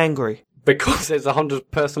 Why are they angry? Because there's a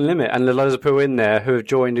 100-person limit and there's loads of people in there who have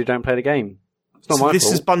joined who don't play the game. It's not my fault.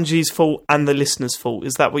 This is Bungie's fault and the listeners' fault.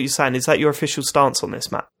 Is that what you're saying? Is that your official stance on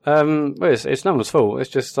this, Matt? It's no one's fault.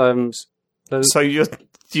 It's just... So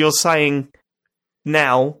you're saying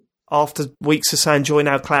now, after weeks of saying join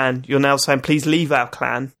our clan, you're now saying please leave our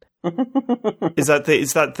clan? I'm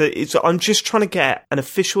just trying to get an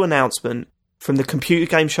official announcement from the computer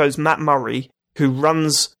game show's Matt Murray, who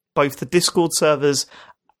runs both the Discord servers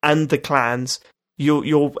and the clans.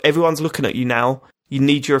 Everyone's looking at you now. You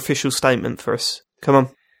need your official statement for us. Come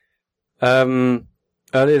on.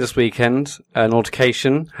 Earlier this weekend, an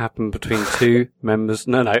altercation happened between two members.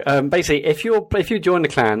 No. Basically, if you join the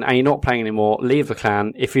clan and you're not playing anymore, leave the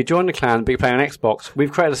clan. If you join the clan but you're playing on Xbox,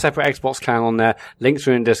 we've created a separate Xbox clan on there. Links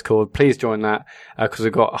are in Discord. Please join that because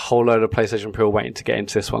we've got a whole load of PlayStation people waiting to get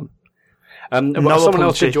into this one. Someone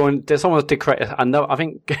else did join. Someone did create. I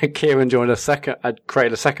think Kieran joined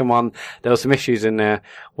created a second one. There were some issues in there.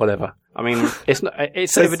 Whatever. I mean,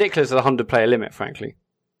 it's so ridiculous at the 100-player limit, frankly.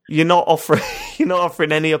 You're not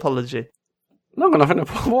offering any apology. No, nothing.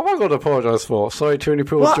 What have I got to apologise for? Sorry, too many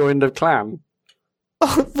people joined the clan.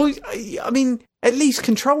 Oh, well, I mean, at least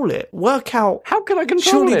control it. Work out. How can I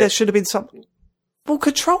control it? Surely there should have been some. Well,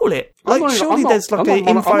 control it. Surely there's like an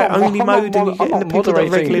invite-only mode and you get in the people that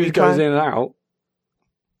regularly goes in and out.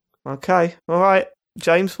 Okay, all right.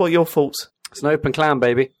 James, what are your thoughts? It's an open clan,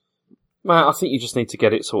 baby. Man, I think you just need to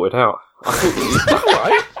get it sorted out. I thought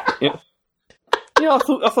right? Yeah. Yeah,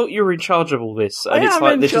 I thought you were in charge of all this. And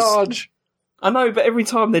I am in charge. I know, but every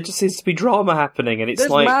time there just seems to be drama happening, and it's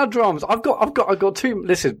There's like mad dramas. I've got two.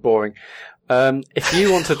 This is boring. If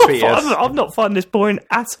you want to tweet us, I'm not finding this boring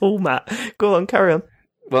at all, Matt. Go on, carry on.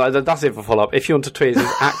 Well, that's it for follow up. If you want to tweet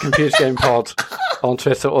us, at ComputerGamePod on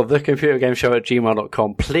Twitter or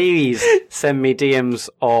thecomputergameshow@gmail.com. Please send me DMs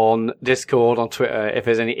on Discord, on Twitter, if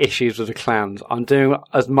there's any issues with the clans. I'm doing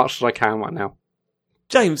as much as I can right now.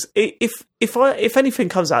 James, if anything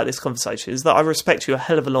comes out of this conversation is that I respect you a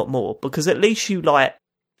hell of a lot more, because at least you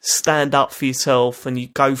stand up for yourself and you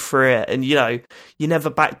go for it, and you never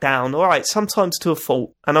back down. All right, sometimes to a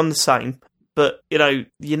fault, and I'm the same, but you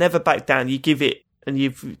never back down. You give it and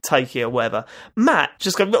you take it or whatever. Matt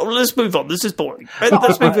just go, well, let's move on. This is boring.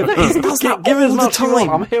 Let's move on. He does that all the time.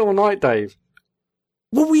 I'm here all night, Dave.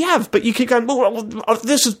 Well, we have, but you keep going, well,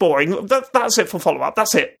 this is boring. That's it for follow up.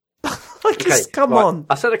 That's it. Come on.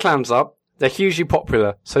 I set the clans up. They're hugely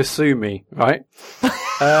popular, so sue me, right?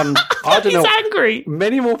 I don't know. He's angry.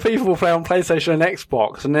 Many more people will play on PlayStation and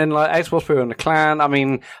Xbox, and then Xbox people in the clan. I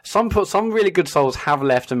mean, some really good souls have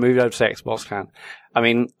left and moved over to Xbox clan. I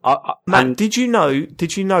mean, Matt, did you know that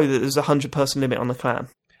there's a 100-person limit on the clan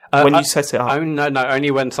when you set it up? Oh, no,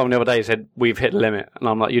 only when someone the other day said we've hit the limit, and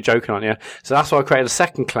I'm like, you're joking, aren't you? So that's why I created a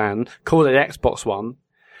second clan, called it the Xbox one.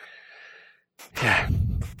 Yeah.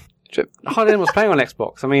 Hardly anyone's playing on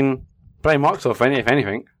Xbox. I mean, blame Microsoft if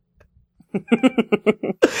anything.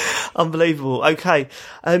 Unbelievable. Okay.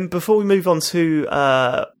 Before we move on to,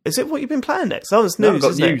 is it what you've been playing next? Oh, it's news,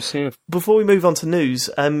 isn't it? Yeah. Before we move on to news,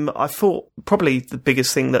 I thought probably the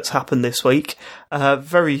biggest thing that's happened this week,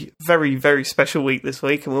 very, very, very special week this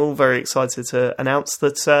week, and we're all very excited to announce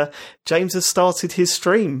that James has started his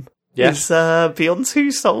stream. Yes. His Beyond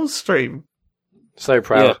Two Souls stream. So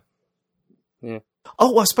proud. Yeah.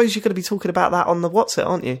 Oh, I suppose you're going to be talking about that on the What's It,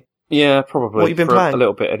 aren't you? Yeah, probably. What you've been playing? A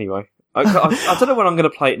little bit anyway. I don't know when I'm going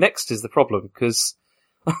to play it next is the problem, because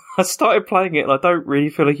I started playing it and I don't really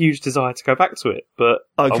feel a huge desire to go back to it, but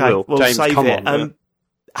okay, I will. We'll James, save come it. on, yeah.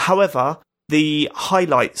 However, the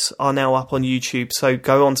highlights are now up on YouTube, so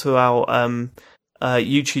go onto our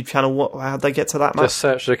YouTube channel. How'd they get to that, Matt? Just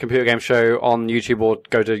search The Computer Game Show on YouTube or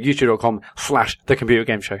go to youtube.com/The Computer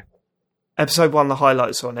Game Show. Episode 1, the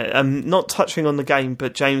highlights are on it. Not touching on the game,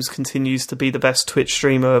 but James continues to be the best Twitch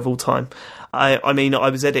streamer of all time. I mean, I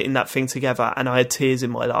was editing that thing together and I had tears in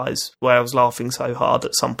my eyes where I was laughing so hard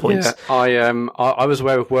at some points. Yeah, I was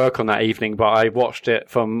away with work on that evening, but I watched it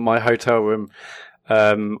from my hotel room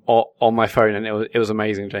on my phone, and it was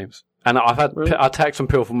amazing, James. And I've had I text some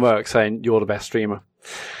people from work saying you're the best streamer.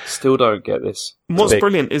 Still don't get this. What's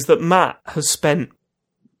brilliant is that Matt has spent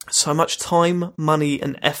so much time, money,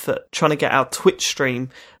 and effort trying to get our Twitch stream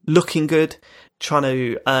looking good, trying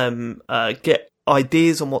to get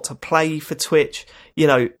ideas on what to play for Twitch.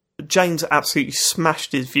 James absolutely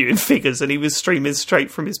smashed his viewing figures, and he was streaming straight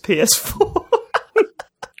from his PS4.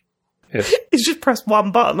 Yes. He's just pressed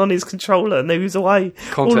one button on his controller and he was away.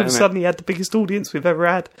 All of a sudden he had the biggest audience we've ever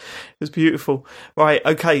had. It was beautiful. Right,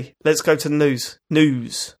 okay, let's go to the news.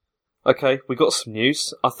 News. Okay, we got some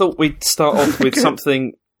news. I thought we'd start off with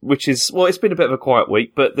something which is, well, it's been a bit of a quiet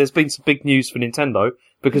week, but there's been some big news for Nintendo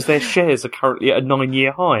because their shares are currently at a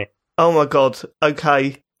 9-year high. Oh my god,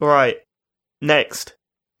 okay, right. Next.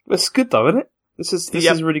 That's good though, isn't it? This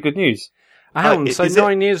is really good news. So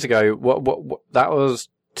 9 years ago, what that was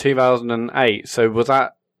 2008, so was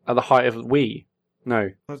that at the height of Wii? No.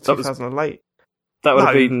 2008. That would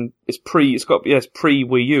have been, it's pre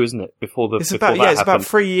Wii U, isn't it? It's about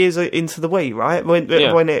 3 years into the Wii, right? When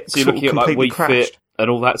it so sort of completely crashed. and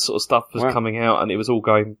all that sort of stuff was coming out, and it was all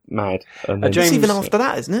going mad. And then, It's even after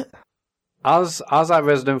that, isn't it? As our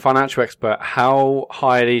resident financial expert, how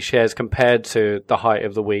high are these shares compared to the height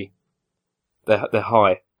of the Wii? they're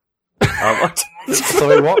high.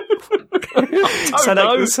 Sorry, what?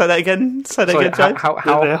 Say that again, James. They're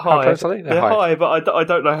high. They're high, but I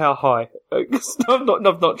don't know how high. I've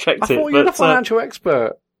not checked it. I thought you were a financial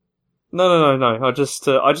expert. No. I just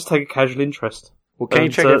take a casual interest. Well, can you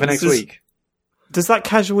check it for next week? Does that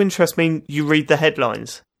casual interest mean you read the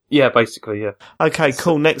headlines? Yeah, basically, yeah. Okay,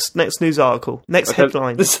 cool. Next news article. Next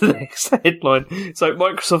headline. This is the next headline. So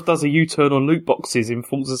Microsoft does a U-turn on loot boxes in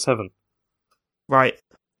Forza 7. Right.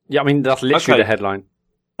 Yeah, I mean, that's literally the headline.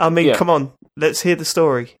 I mean, come on. Let's hear the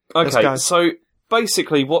story. Okay, so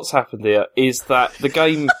basically what's happened here is that the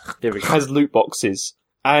game has loot boxes.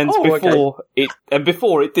 And before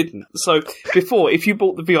it didn't. So before, if you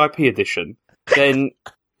bought the VIP edition, then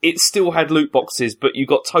it still had loot boxes, but you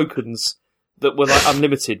got tokens that were like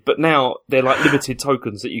unlimited. But now they're like limited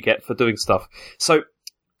tokens that you get for doing stuff. So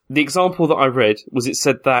the example that I read was it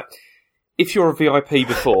said that if you're a VIP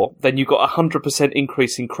before, then you got 100%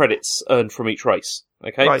 increase in credits earned from each race.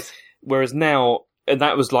 Okay, right. Whereas now. And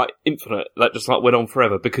that was like infinite. That just like went on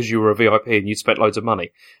forever because you were a VIP and you spent loads of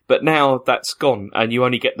money. But now that's gone and you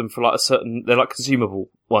only get them for like they're like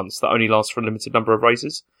consumable ones that only last for a limited number of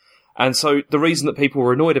races. And so the reason that people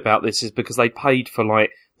were annoyed about this is because they paid for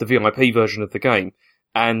like the VIP version of the game.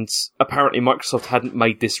 And apparently Microsoft hadn't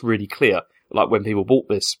made this really clear, like when people bought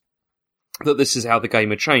this, that this is how the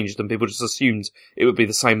game had changed and people just assumed it would be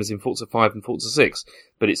the same as in Forza 5 and Forza 6.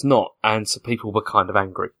 But it's not. And so people were kind of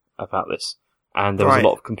angry about this. And there was a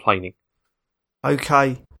lot of complaining.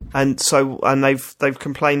 Okay, and they've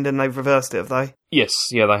complained and they've reversed it, have they? Yes,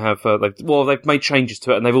 yeah, they have. They've made changes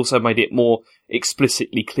to it, and they've also made it more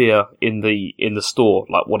explicitly clear in the store,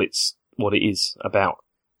 like what it is about.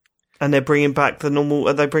 And they're bringing back the normal.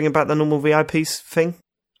 Are they bringing back the normal VIPs thing?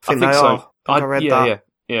 I think so. I read that.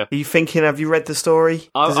 Yeah. Are you thinking? Have you read the story?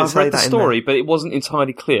 I've read the story, but it wasn't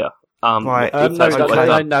entirely clear. Right.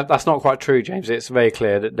 No, that's not quite true, James. It's very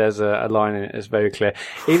clear that there's a line in it. It's very clear.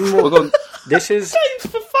 Even more, this is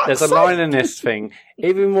James, for fuck's there's a sake. line in this thing.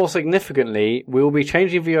 Even more significantly, we will be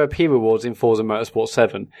changing VIP rewards in Forza Motorsport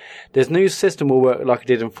 7. This new system will work like it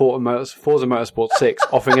did in Forza Motorsport 6,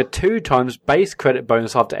 offering a 2 times base credit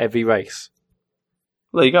bonus after every race.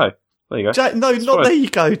 There you go. There you go. There you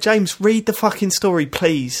go, James. Read the fucking story,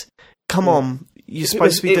 please. Come on. You're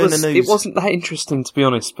supposed to be doing the news. It wasn't that interesting, to be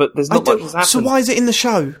honest, but there's not much has happened. So why is it in the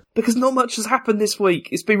show? Because not much has happened this week.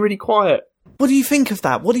 It's been really quiet. What do you think of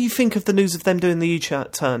that? What do you think of the news of them doing the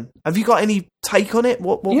U-turn? Have you got any take on it?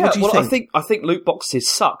 What do you think? I think loot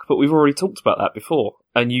boxes suck, but we've already talked about that before,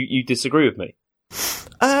 and you disagree with me.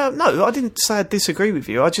 No, I didn't say I disagree with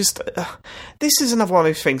you. I just... this is another one of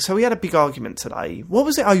those things. So we had a big argument today. What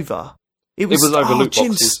was it over? It was over loot Jim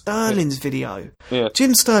boxes. Sterling's video. Yeah.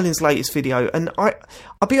 Jim Sterling's latest video. And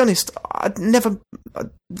I'll be honest, I've never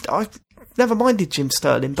minded Jim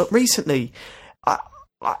Sterling, but recently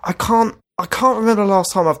I can't remember the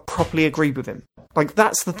last time I've properly agreed with him. Like,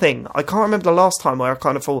 that's the thing. I can't remember the last time where I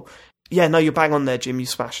kind of thought, yeah, no, you're bang on there, Jim, you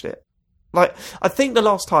smashed it. Like, I think the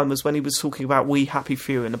last time was when he was talking about We Happy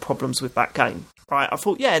Few and the problems with that game. Right? I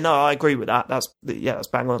thought, yeah, no, I agree with that. That's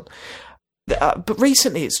bang on. But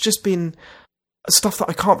recently it's just been stuff that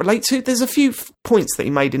I can't relate to. There's a few points that he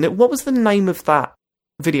made in it. What was the name of that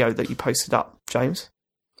video that you posted up, James?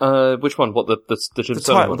 Which one? What, the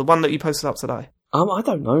title, one? The one that you posted up today. I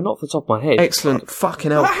don't know, not off the top of my head. Excellent.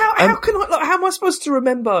 Fucking hell. How am I supposed to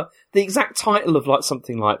remember the exact title of like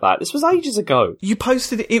something like that? This was ages ago. You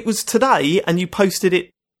posted it. It was today, and you posted it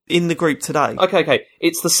in the group today. Okay.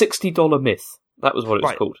 It's the $60 myth. That was what it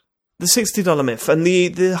was called. The $60 myth. And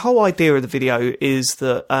the whole idea of the video is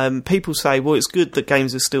that people say, well, it's good that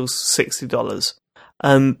games are still $60.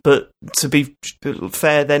 But to be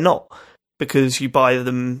fair, they're not. Because you buy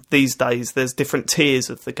them these days, there's different tiers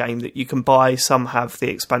of the game that you can buy. Some have the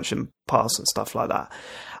expansion pass and stuff like that.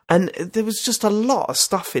 And there was just a lot of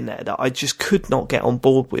stuff in there that I just could not get on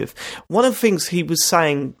board with. One of the things he was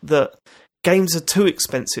saying that games are too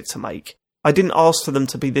expensive to make. I didn't ask for them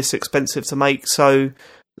to be this expensive to make, so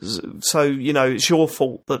you know, it's your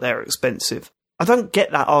fault that they're expensive. I don't get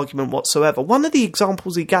that argument whatsoever. One of the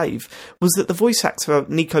examples he gave was that the voice actor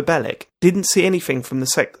Nico Bellic didn't see anything from the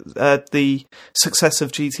success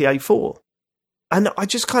of GTA 4. And I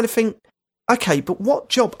just kind of think, okay, but what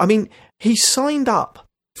job? I mean, he signed up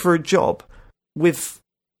for a job with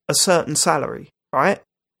a certain salary, right?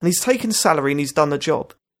 And he's taken salary and he's done the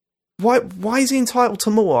job. Why is he entitled to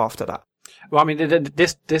more after that? Well, I mean,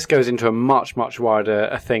 this goes into a much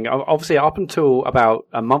wider thing. Obviously, up until about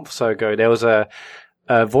a month or so ago, there was a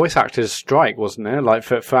voice actors strike, wasn't there? Like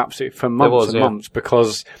for months and months,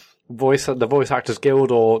 because the Voice Actors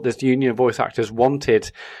Guild or this union of voice actors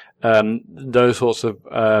wanted those sorts of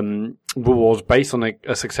rewards based on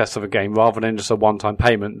a success of a game rather than just a one-time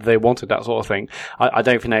payment. They wanted that sort of thing. I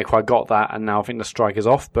don't think they quite got that, and now I think the strike is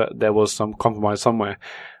off, but there was some compromise somewhere.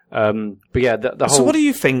 But yeah, the whole... So what do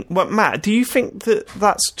you think? Matt, do you think that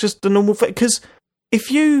that's just the normal thing? Because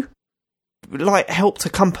if you, like, helped a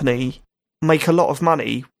company make a lot of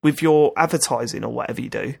money with your advertising or whatever you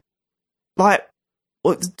do, like,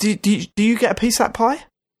 do you get a piece of that pie?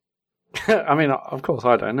 I mean, of course,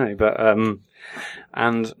 I don't know, but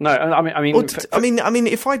and no, I mean,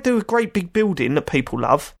 if I do a great big building that people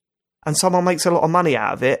love, and someone makes a lot of money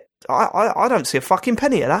out of it, I don't see a fucking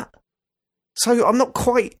penny of that. So I'm not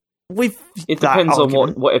quite with. It depends on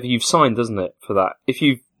whatever you've signed, doesn't it? For that, if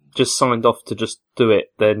you've just signed off to just do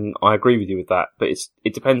it, then I agree with you with that. But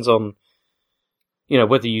it depends on, you know,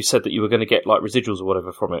 whether you said that you were going to get like residuals or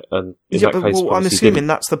whatever from it, and in that case, well, I'm assuming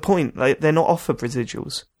that's the point. They're not offered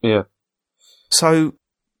residuals. Yeah. So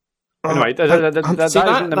anyway, that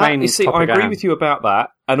isn't the main topic. I agree with you about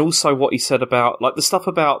that, and also what he said about like the stuff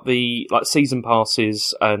about the like season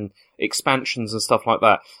passes and expansions and stuff like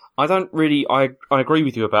that. I don't really. I agree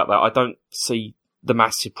with you about that. I don't see the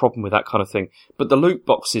massive problem with that kind of thing. But the loot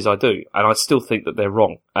boxes, I do, and I still think that they're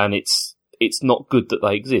wrong, and it's not good that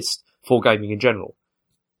they exist for gaming in general.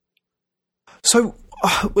 So,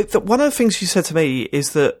 one of the things you said to me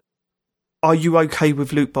is that, are you okay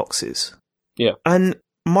with loot boxes? Yeah. And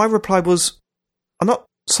my reply was, I'm not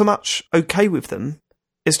so much okay with them,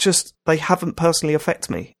 it's just they haven't personally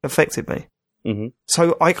affected me. Mm-hmm.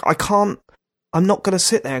 So I can't, I'm not going to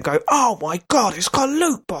sit there and go, oh my God, it's got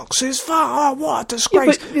loot boxes, what a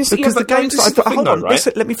disgrace. Because the games that I've... Hold on,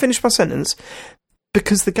 listen, let me finish my sentence.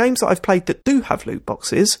 Because the games that I've played that do have loot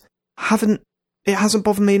boxes, it hasn't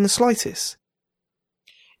bothered me in the slightest.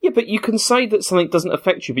 Yeah, but you can say that something doesn't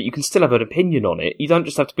affect you, but you can still have an opinion on it. You don't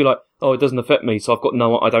just have to be like, "Oh, it doesn't affect me, so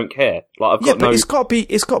I don't care." Like, it's got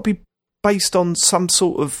to be based on some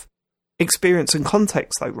sort of experience and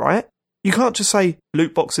context, though, right? You can't just say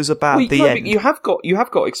loot boxes are bad. The end. But you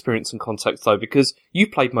have got experience and context though, because you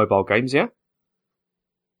played mobile games, yeah.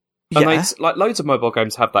 And like loads of mobile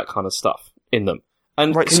games have that kind of stuff in them.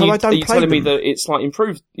 And right, so I don't play them. Are you telling me that it's like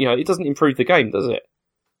improved? You know, it doesn't improve the game, does it?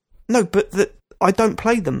 No, but I don't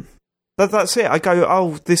play them. That's it. I go,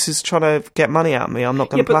 oh, this is trying to get money out of me. I'm not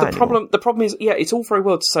going to play it anymore. The problem is, yeah, it's all very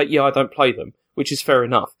well to say, yeah, I don't play them, which is fair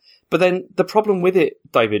enough. But then the problem with it,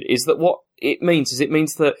 David, is that what it means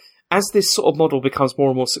that as this sort of model becomes more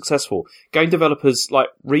and more successful, game developers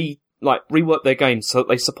rework their games so that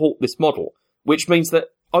they support this model, which means that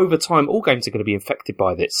over time all games are going to be infected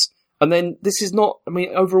by this. And then this is not, I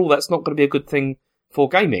mean, overall that's not going to be a good thing for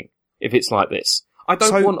gaming if it's like this. I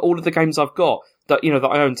don't want all of the games I've got that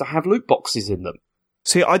I own to have loot boxes in them.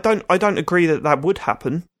 See, I don't agree that would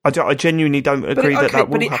happen. I genuinely don't agree that will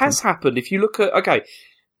happen. But it has happened. If you look at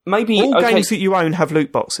maybe all games that you own have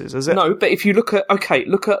loot boxes, is it? No, but if you look at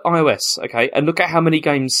iOS, and look at how many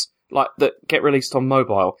games like that get released on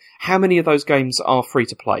mobile, how many of those games are free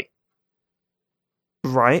to play?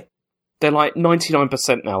 Right. They're like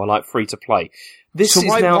 99% now are like free to play.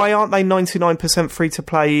 Why aren't they 99% free to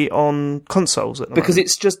play on consoles at the because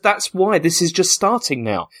moment? That's why this is just starting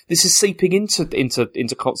now. This is seeping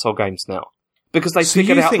into console games now because they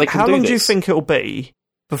figured out they can do this. How long do you think it'll be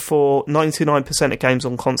before 99% of games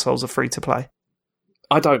on consoles are free to play?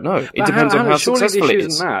 I don't know. It depends on how successful it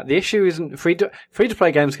is. The issue isn't that. The issue isn't free to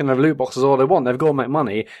play games can have loot boxes all they want. They've got to make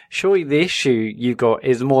money. Surely the issue you've got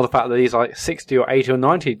is more the fact that these like 60 or 80 or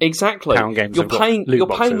 90 pound games you're paying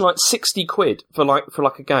like 60 quid for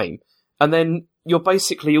a game, and then you're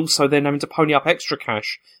basically also then having to pony up extra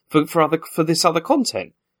cash for this other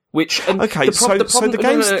content. Which Let me finish.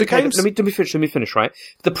 Right,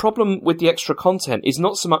 the problem with the extra content is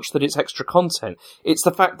not so much that it's extra content; it's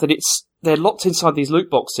the fact that they're locked inside these loot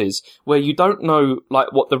boxes where you don't know like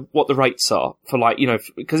what the rates are for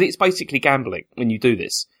because it's basically gambling when you do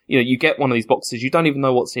this. You get one of these boxes, you don't even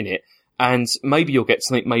know what's in it, and maybe you'll get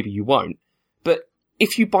something, maybe you won't. But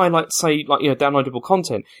if you buy downloadable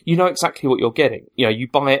content, you know exactly what you're getting. You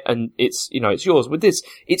buy it and it's yours. With this,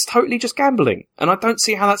 it's totally just gambling, and I don't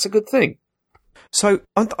see how that's a good thing. So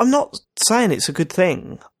I'm not saying it's a good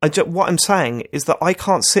thing. What I'm saying is that I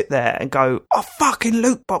can't sit there and go, oh, fucking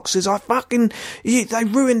loot boxes, they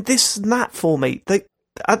ruined this and that for me.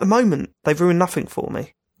 At the moment, they've ruined nothing for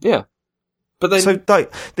me. Yeah. But then... So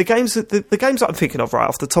the games that I'm thinking of right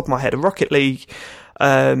off the top of my head are Rocket League,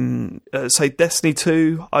 say Destiny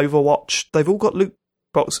 2, Overwatch, they've all got loot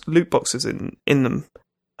boxes in them,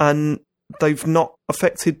 and they've not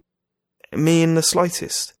affected me in the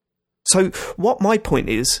slightest. So what my point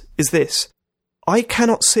is this: I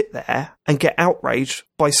cannot sit there and get outraged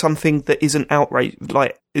by something that isn't outraged,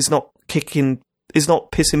 like is not pissing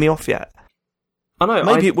me off yet. I know.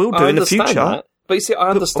 Maybe it will do in the future. That. But you see, I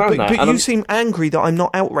understand that. But you seem angry that I'm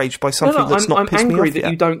not outraged by something that's not pissed me off. I'm angry that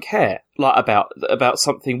you don't care, like about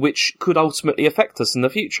something which could ultimately affect us in the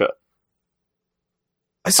future.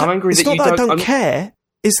 I'm angry that you don't. It's not that I don't care.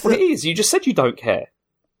 Well, it is. You just said you don't care.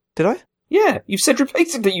 Did I? Yeah, you've said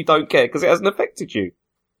repeatedly you don't care because it hasn't affected you.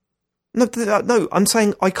 No, I'm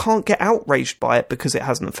saying I can't get outraged by it because it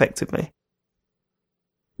hasn't affected me.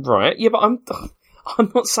 Right, yeah, but I'm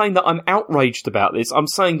not saying that I'm outraged about this. I'm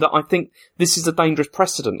saying that I think this is a dangerous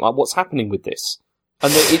precedent, like what's happening with this.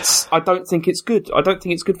 And that I don't think it's good. I don't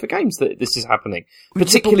think it's good for games that this is happening.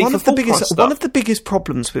 Particularly for full price stuff. One of the biggest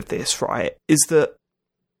problems with this, right, is that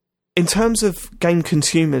in terms of game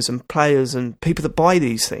consumers and players and people that buy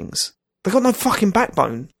these things, they've got no fucking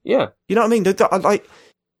backbone. Yeah. You know what I mean? Like,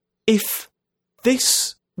 if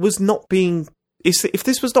this was not if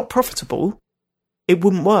this was not profitable, it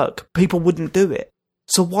wouldn't work. People wouldn't do it.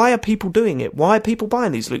 So why are people doing it? Why are people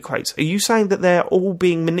buying these loot crates? Are you saying that they're all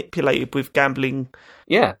being manipulated with gambling?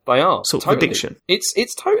 Yeah, they are. Sort of addiction.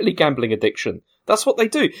 It's totally gambling addiction. That's what they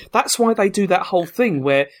do. That's why they do that whole thing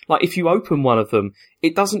where, like, if you open one of them,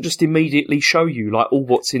 it doesn't just immediately show you, like, all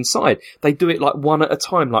what's inside. They do it, like, one at a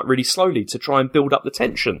time, like, really slowly to try and build up the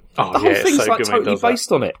tension. Oh, the whole thing's, like, totally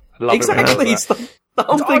based on it. Exactly. The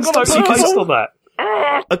whole thing's totally based on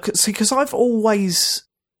that. See, because I've always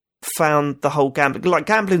found the whole gambling... Like,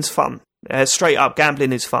 gambling's fun. Straight up,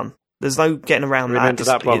 gambling is fun. There's no getting around that.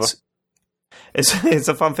 It's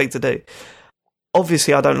a fun thing to do.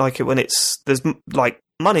 Obviously, I don't like it when there's like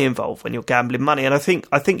money involved when you're gambling money, and I think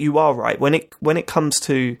you are right when it comes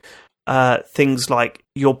to things like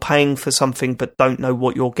you're paying for something but don't know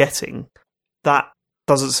what you're getting. That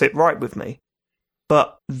doesn't sit right with me.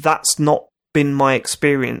 But that's not been my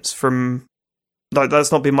experience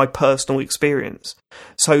that's not been my personal experience.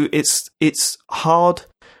 So it's hard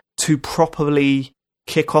to properly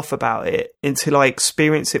kick off about it until I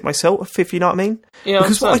experience it myself, if you know what I mean. Yeah,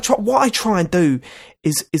 because what I try and do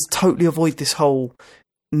is totally avoid this whole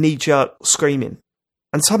knee-jerk screaming.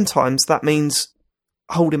 And sometimes that means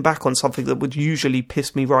holding back on something that would usually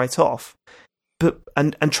piss me right off, but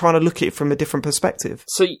and trying to look at it from a different perspective.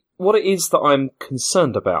 So what it is that I'm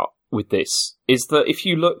concerned about with this is that if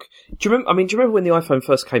you look... Do you remember when the iPhone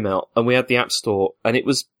first came out and we had the App Store and it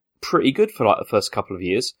was pretty good for like the first couple of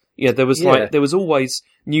years? Yeah, there was always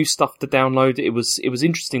new stuff to download. It was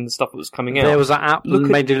interesting, the stuff that was coming out. There was an app that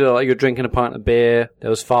made you look like you're drinking a pint of beer. There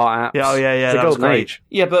was fart apps. Yeah, that was great.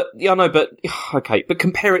 Yeah, but okay, but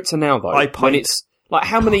compare it to now though. When it's like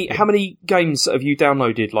how many games have you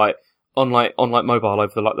downloaded like on mobile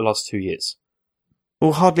over the last 2 years?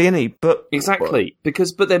 Well, hardly any, but exactly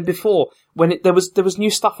but then before when there was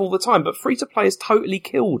new stuff all the time, but free to play has totally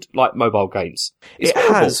killed like mobile games.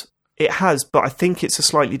 It has, but I think it's a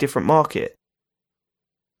slightly different market.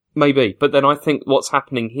 Maybe, but then I think what's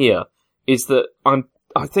happening here is that I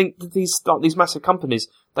think that these massive companies,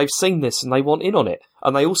 they've seen this and they want in on it,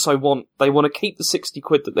 and they also want to keep the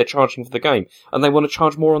 £60 that they're charging for the game, and they want to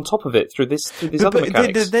charge more on top of it through these other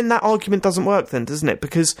mechanics. Then that argument doesn't work, then, doesn't it?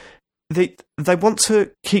 Because they want to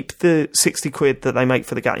keep the £60 that they make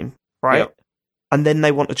for the game, right? Yep. And then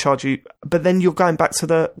they want to charge you, but then you're going back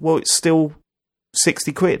to it's still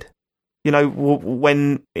 £60. You know,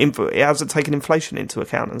 when it hasn't taken inflation into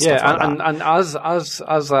account and stuff like that. And as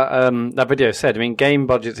that video said, I mean, game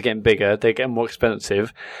budgets are getting bigger, they're getting more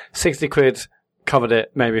expensive. £60 covered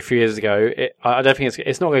it maybe a few years ago. I don't think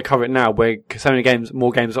it's not going to cover it now, where so many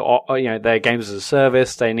more games are, they're games as a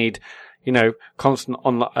service. They need, constant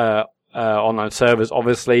online servers,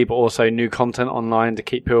 obviously, but also new content online to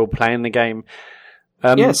keep people playing the game.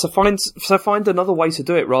 So find another way to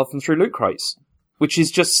do it rather than through loot crates. Which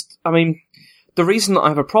is just, the reason that I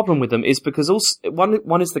have a problem with them is because also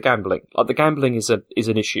one is the gambling. Like the gambling is an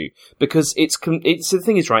issue because it's the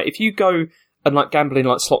thing is, right, if you go and like gamble in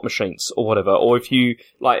like slot machines or whatever, or if you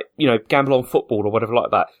like gamble on football or whatever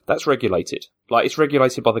like that, that's regulated. Like it's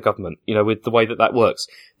regulated by the government, with the way that works.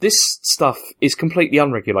 This stuff is completely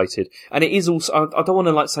unregulated, and it is also. I don't want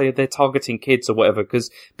to like say they're targeting kids or whatever,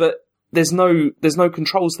 but there's no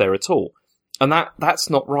controls there at all, and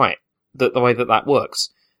that's not right. The way that works.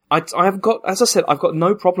 I've got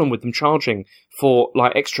no problem with them charging for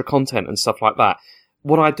like extra content and stuff like that.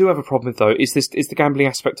 What I do have a problem with though is the gambling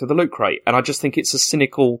aspect of the loot crate, and I just think it's a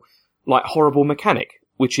cynical like horrible mechanic,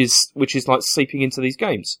 which is like seeping into these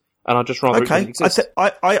games. And I just rather it didn't exist.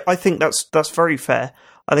 I think that's very fair.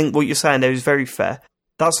 I think what you're saying there is very fair.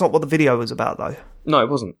 That's not what the video was about, though. No, it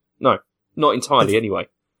wasn't. No, not entirely. Anyway,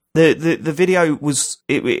 the video was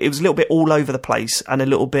it was a little bit all over the place and a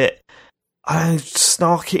little bit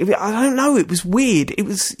snarky. I don't know. It was weird. It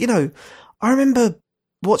was, I remember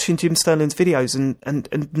watching Jim Sterling's videos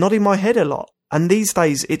and nodding my head a lot. And these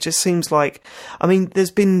days, it just seems like,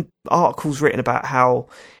 there's been articles written about how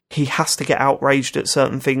he has to get outraged at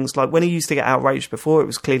certain things. Like when he used to get outraged before, it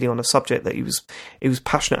was clearly on a subject that he was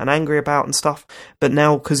passionate and angry about and stuff. But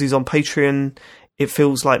now, because he's on Patreon, it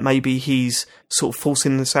feels like maybe he's sort of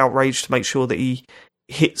forcing this outrage to make sure that he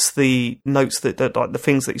hits the notes that like the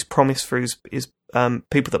things that he's promised for his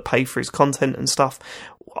people that pay for his content and stuff.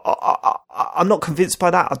 I'm not convinced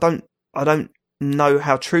by that. I don't know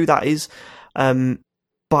how true that is.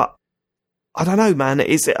 But I don't know, man.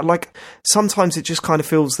 Is it like sometimes it just kind of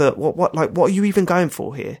feels that what are you even going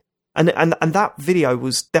for here? And that video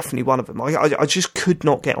was definitely one of them. I just could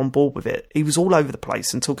not get on board with it. He was all over the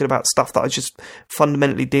place and talking about stuff that I just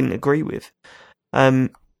fundamentally didn't agree with.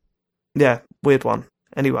 Yeah, weird one.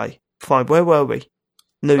 Anyway, fine. Where were we?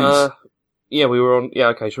 News. Yeah, we were on. Yeah,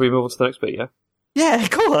 okay. Shall we move on to the next bit? Yeah. Yeah,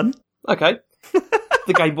 go on. Okay.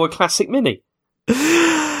 The Game Boy Classic Mini.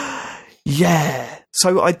 Yeah.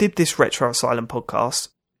 So I did this Retro Asylum podcast,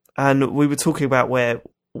 and we were talking about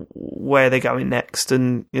where they're going next,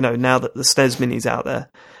 and now that the SNES Mini's out there,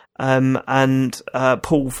 and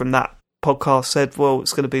Paul from that podcast said, "Well,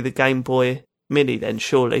 it's going to be the Game Boy Mini then,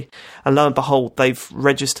 surely." And lo and behold, they've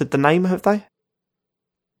registered the name, have they?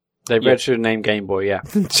 They've registered the name Game Boy, yeah.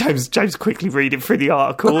 James quickly reading through the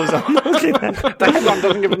article as I'm looking at it. The headline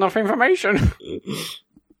doesn't give enough information.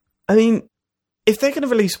 If they're going to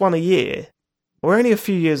release one a year, we're only a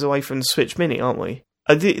few years away from the Switch Mini, aren't we?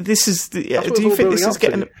 Do you think this is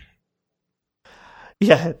getting...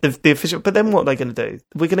 Yeah, the official... But then what are they going to do?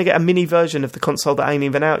 We're going to get a mini version of the console that ain't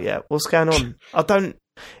even out yet. What's going on? I don't...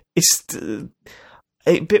 It's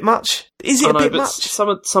a bit much. Is it a bit much?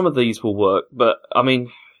 Some of these will work, but, do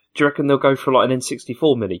you reckon they'll go for like an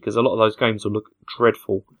N64 Mini? Because a lot of those games will look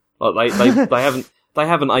dreadful. Like they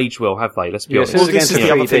haven't aged well, have they? Let's be honest. Well, this is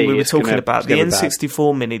the other thing we were talking about. The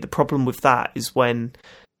N64 Mini, the problem with that is when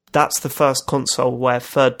that's the first console where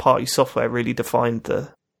third-party software really defined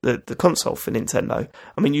the console for Nintendo.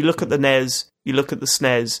 You look at the NES, you look at the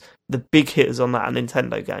SNES, the big hitters on that are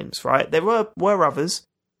Nintendo games, right? There were others,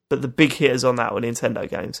 but the big hitters on that were Nintendo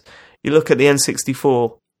games. You look at the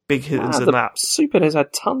N64, big hitters on that. Super NES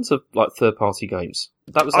had tons of like third-party games.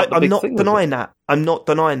 That was I'm not denying that. I'm not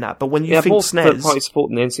denying that. But when you think more SNES, third-party support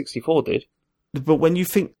than the N64 did. But when you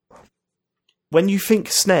think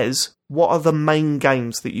SNES, what are the main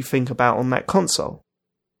games that you think about on that console?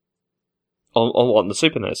 On the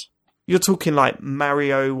Super NES? You're talking like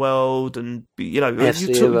Mario World, and you're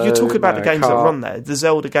talking about the games that are on there, the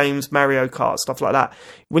Zelda games, Mario Kart, stuff like that.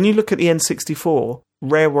 When you look at the N64,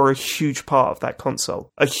 Rare were a huge part of that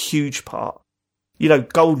console, a huge part.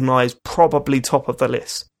 GoldenEye is probably top of the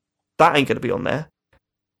list. That ain't going to be on there.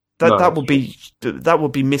 That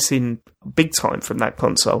would be missing big time from that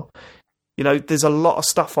console. There's a lot of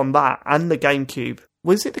stuff on that and the GameCube.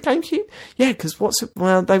 Was it the GameCube? Yeah, because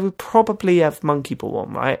they would probably have Monkey Ball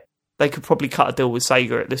on, right? They could probably cut a deal with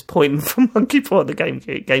Sega at this point for Monkey Ball on the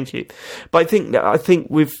GameCube. But I think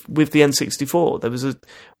with the N64, there was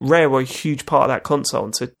Rare were a huge part of that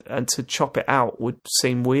console, and to chop it out would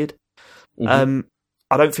seem weird. Mm-hmm.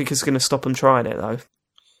 I don't think it's going to stop them trying it, though.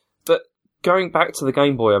 But going back to the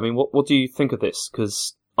Game Boy, what do you think of this?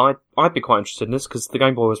 Because I'd be quite interested in this, because the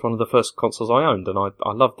Game Boy was one of the first consoles I owned, and I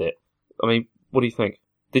loved it. What do you think?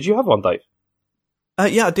 Did you have one, Dave?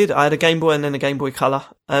 Yeah, I did. I had a Game Boy and then a Game Boy Color.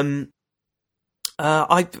 I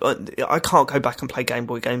can't go back and play Game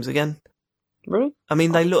Boy games again. Really?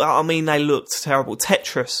 They looked terrible.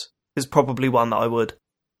 Tetris is probably one that I would,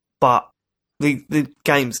 but the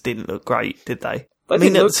games didn't look great, did they? They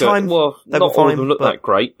didn't look good. Well, not all of them looked that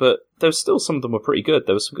great, but there was still some of them were pretty good.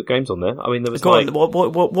 There were some good games on there. There was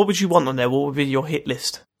what would you want on there? What would be your hit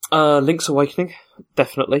list? Link's Awakening,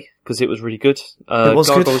 definitely, because it was really good. It was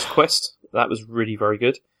Gargoyle's good. Quest, that was really very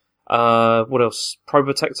good. What else? Pro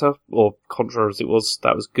Protector, or Contra as it was,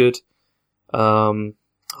 that was good.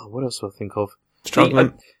 What else do I think of?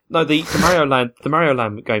 Struggling. The Mario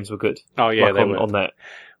Land games were good. Oh yeah, they were on that,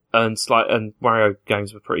 and Mario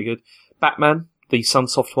games were pretty good. Batman, the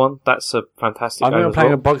Sunsoft one, that's a fantastic game. I remember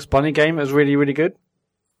playing a Bugs Bunny game. It was really, really good.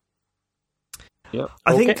 Yeah,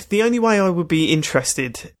 I think the only way I would be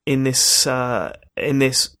interested in this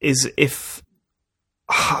is if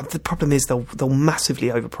The problem is they'll massively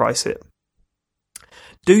overprice it.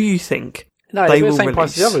 Do you think No, they they're will the same price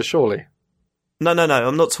as the release? others, surely. No.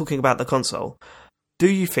 I'm not talking about the console. Do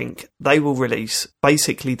you think they will release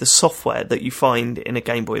basically the software that you find in a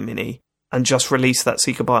Game Boy Mini and just release that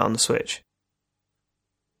so you can buy it on the Switch?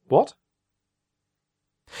 What?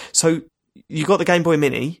 So you got the Game Boy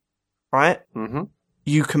Mini, right? Mm-hmm.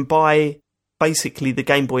 You can buy basically the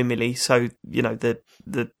Game Boy Mini, so you know the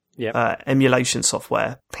emulation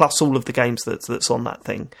software plus all of the games that's on that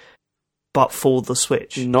thing, but for the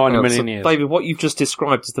Switch. Not in a million years. David, what you've just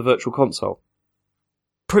described is the Virtual Console.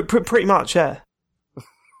 Pretty much, yeah.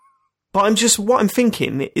 But what I'm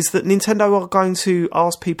thinking is that Nintendo are going to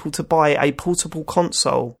ask people to buy a portable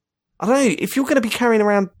console. I don't know, if you're going to be carrying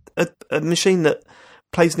around a machine that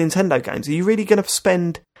plays Nintendo games, are you really going to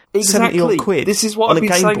spend 70 odd quid? This is what on I've a been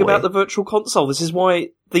Game saying Boy? about the Virtual Console. This is why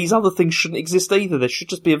these other things shouldn't exist either. There should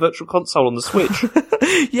just be a Virtual Console on the Switch.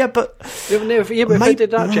 Yeah, but But if they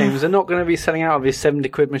did that, James, they're not going to be selling out of these 70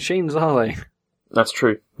 quid machines, are they? That's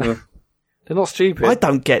true. Yeah. They're not stupid. I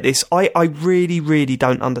don't get this. I really, really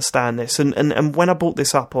don't understand this. And when I brought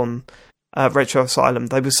this up on Retro Asylum,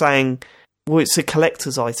 they were saying, well, it's a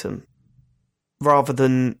collector's item rather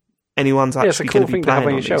than anyone's actually going to be playing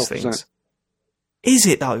on these things. Is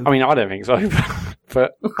it though? I mean, I don't think so.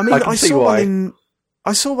 But I mean, I see saw why.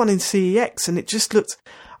 I saw one in CEX, and it just looked.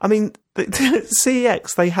 I mean,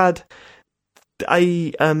 CEX, they had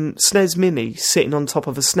a SNES Mini sitting on top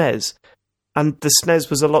of a SNES, and the SNES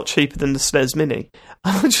was a lot cheaper than the SNES Mini.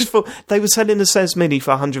 I just thought they were selling the SNES Mini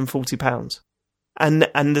for £140, and the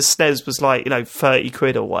SNES was like 30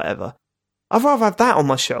 quid or whatever. I'd rather have that on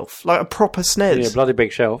my shelf, like a proper SNES. Yeah, bloody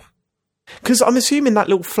big shelf. Because I'm assuming that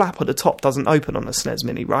little flap at the top doesn't open on a SNES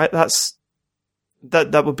Mini, right?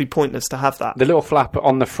 That would be pointless to have that. The little flap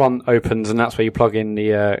on the front opens, and that's where you plug in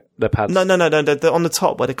the pads. No. On the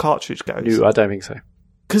top where the cartridge goes. No, I don't think so.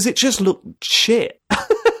 Because it just looked shit.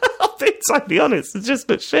 I'll be totally honest. It just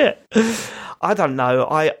looked shit. I don't know.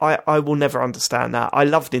 I will never understand that. I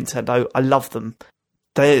love Nintendo. I love them.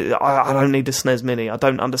 I don't need a SNES Mini. I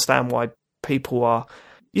don't understand why people are...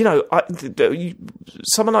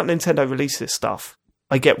 someone like Nintendo releases stuff.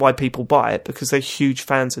 I get why people buy it because they're huge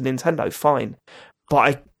fans of Nintendo. Fine.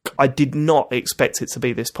 But I did not expect it to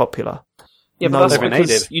be this popular. Yeah, but No that's way.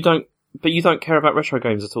 because you don't care about retro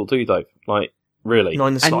games at all, do you, though? Like, really? Not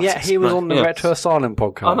in the And yet slightest, he was no. on the Yeah. Retro Asylum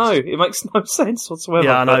podcast. I know, it makes no sense whatsoever.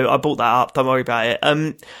 Yeah, I know. I brought that up. Don't worry about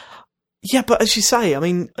it. Yeah, but as you say, I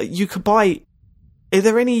mean, you could buy... Are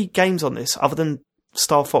there any games on this other than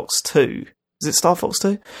Star Fox 2? Is it Star Fox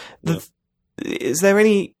 2? Yeah. Is there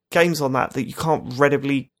any games on that you can't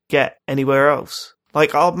readily get anywhere else?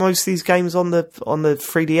 Like, are most of these games on the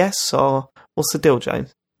 3DS, or what's the deal,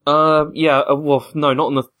 James? Well, no, not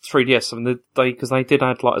on the 3DS. I mean, because they did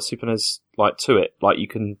add like a Super NES to it. Like you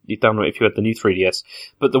download it if you had the new 3DS.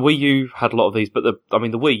 But the Wii U had a lot of these. But the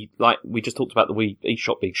Wii, like we just talked about the Wii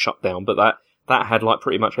eShop being shut down, but that had like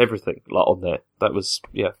pretty much everything on there. That was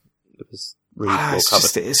it was really well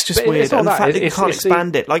covered. It's just But weird. it's not And the that. fact that you It's- can't it's the-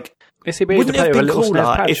 expand it, like, It's the ability wouldn't to it play have with a been little SNES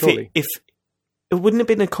cooler pad, surely. if it wouldn't have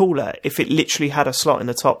been cooler if it literally had a slot in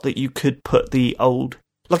the top that you could put the old...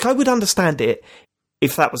 Like, I would understand it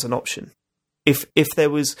if that was an option. If there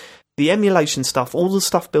was the emulation stuff, all the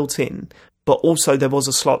stuff built in, but also there was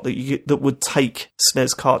a slot that would take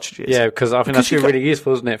SNES cartridges. Yeah, because I think that's you really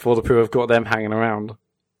useful, isn't it, for all the people who've got them hanging around.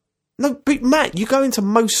 No, but Matt, you go into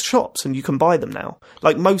most shops and you can buy them now.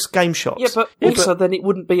 Like most game shops. Yeah, but also then it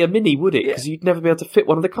wouldn't be a mini, would it? Because you'd never be able to fit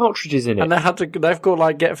one of the cartridges in it. And they've got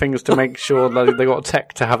like get things to make sure that they've got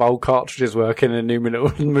tech to have old cartridges work in their new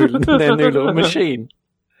little machine.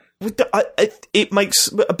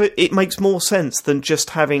 It makes more sense than just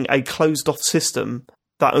having a closed off system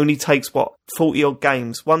that only takes 40 odd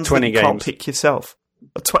games. Ones 20 that you games. can't pick yourself.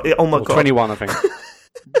 Oh my god, 21, I think.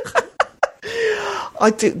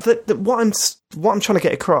 What I'm trying to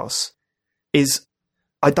get across is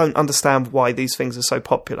I don't understand why these things are so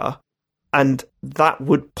popular, and that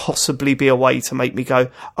would possibly be a way to make me go,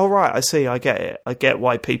 oh right, I see, I get it. I get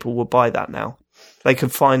why people would buy that now. They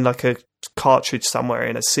could find like a cartridge somewhere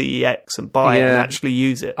in a CEX and buy it and actually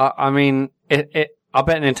use it. I mean, I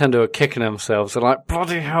bet Nintendo are kicking themselves. They're like,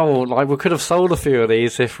 bloody hell, like we could have sold a few of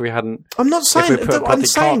these if we hadn't... I'm not saying that. I'm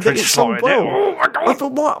saying that it's sold well. Oh my God. I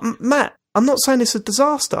thought, what, Matt? I'm not saying it's a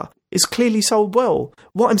disaster. It's clearly sold well.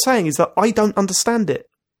 What I'm saying is that I don't understand it.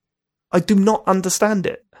 I do not understand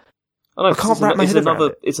it. I can't wrap my head around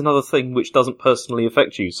it. It's another thing which doesn't personally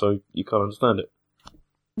affect you, so you can't understand it.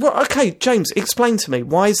 Well, okay, James, explain to me,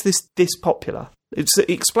 why is this popular?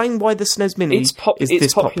 Explain why the SNES Mini is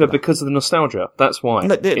this popular because of the nostalgia. That's why.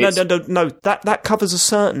 No. That covers a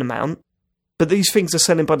certain amount, but these things are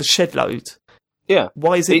selling by the shed load. Yeah.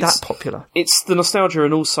 Why is it that popular? It's the nostalgia,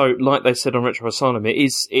 and also, like they said on Retro Asylum, it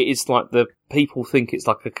is like the people think it's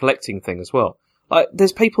like a collecting thing as well. Like,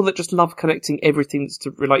 there's people that just love collecting everything that's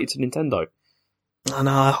related to Nintendo. I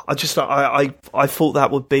know. I thought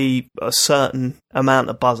that would be a certain amount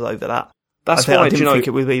of buzz over that. That's I why, didn't think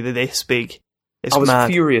it would be this big. I was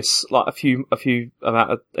furious, like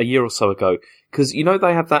about a year or so ago, because you know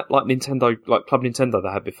they had that like Nintendo, like Club Nintendo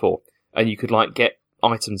they had before, and you could like get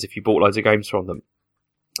items if you bought loads of games from them,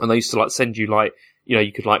 and they used to like send you like, you know,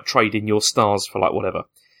 you could like trade in your stars for like whatever,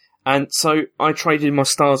 and so I traded in my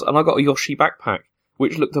stars and I got a Yoshi backpack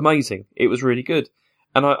which looked amazing. It was really good,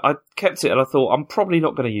 and I kept it and I thought I'm probably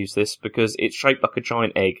not going to use this because it's shaped like a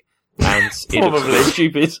giant egg. And it looks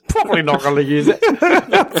stupid. Probably not going to use it.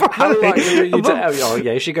 How likely are you to? Oh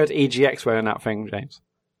yeah, you should go to EGX wearing that thing, James.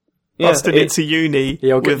 Yeah, busted into uni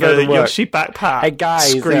with a Yoshi backpack. Hey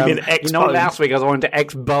guys, screaming X. You know, last week I was on to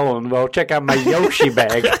X Bone. Well, check out my Yoshi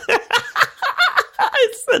bag.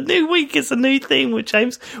 It's a new week. It's a new thing with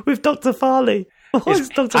James with Dr. Farley. Why is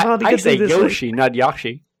Dr. Farley? I say Yoshi, not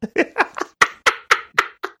Yoshi.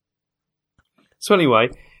 So anyway.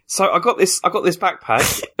 So I got this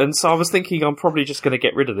backpack, and so I was thinking I'm probably just going to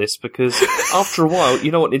get rid of this because after a while,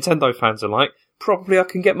 you know what Nintendo fans are like. Probably I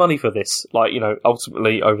can get money for this, like, you know,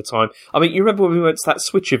 ultimately over time. I mean, you remember when we went to that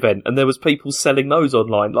Switch event and there was people selling those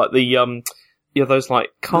online, like the those like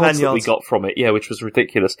cards that we got from it, yeah, which was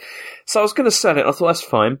ridiculous. So I was going to sell it. I thought that's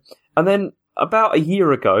fine, and then about a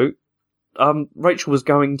year ago, Rachel was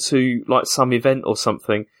going to like some event or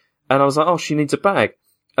something, and I was like, oh, she needs a bag.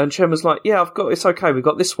 And Chen was like, yeah, it's okay, we've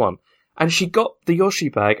got this one. And she got the Yoshi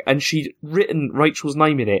bag, and she'd written Rachel's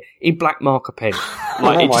name in it, in black marker pen.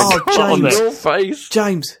 Like, James, your face.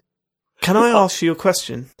 James, can I ask you a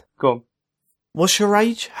question? Go on. What's your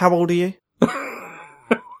age? How old are you?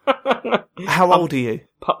 How old are you?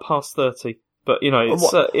 Past 30. But, you know,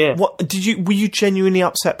 it's, yeah. Were you genuinely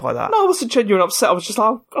upset by that? No, I wasn't genuinely upset. I was just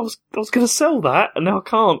like, I was going to sell that, and now I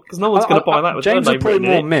can't, because no one's going to buy that with James her is name probably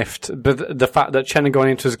written in more miffed, but the fact that Chen had gone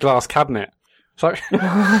into his glass cabinet. It's like,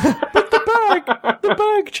 but the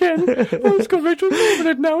bag, Chen. Oh, it's got Rachel's name in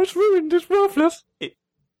it now. It's ruined. It's worthless.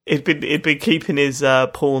 It'd been keeping his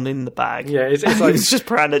porn in the bag. Yeah, it's like it's just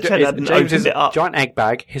proud that Chen hadn't James' opened it up. Giant egg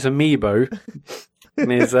bag, his amiibo,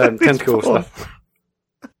 and his tentacle stuff.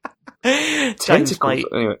 James, mate,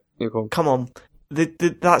 anyway, come on.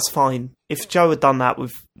 That's fine. If Joe had done that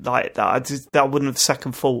with like that, that wouldn't have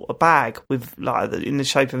second thought. A bag with like in the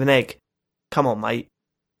shape of an egg. Come on, mate.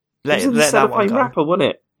 Let that one go. Wrapper, wasn't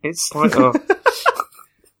it? It's like,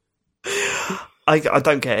 I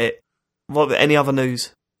don't get it. What? Any other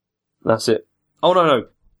news? That's it. Oh no!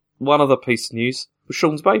 One other piece of news was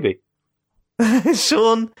Sean's baby.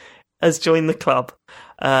 Sean has joined the club,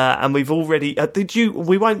 and we've already.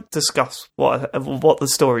 We won't discuss what the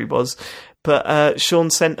story was, but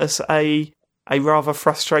Sean sent us a rather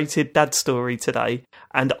frustrated dad story today,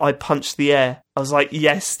 and I punched the air. I was like,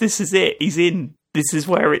 "Yes, this is it. He's in. This is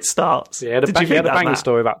where it starts." Yeah, he had a banging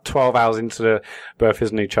story about 12 hours into the birth of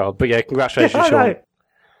his new child. But yeah, congratulations, Sean.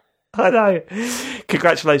 I know.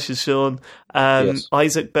 Congratulations, Sean. Yes.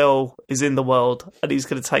 Isaac Bell is in the world, and he's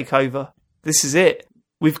going to take over. This is it.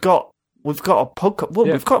 We've got a podcast. Well,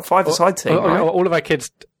 we've got a five-a-side team. Right? All of our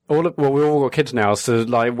kids. We've all got kids now. So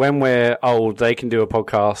like, when we're old, they can do a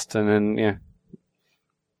podcast, and then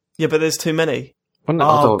Yeah, but there's too many.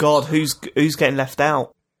 God, who's getting left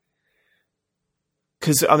out?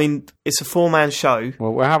 Because I mean, it's a 4-man show.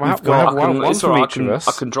 Well, we'll have one from each of us.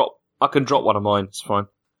 I can drop one of mine. It's fine.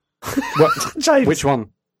 James. Which one?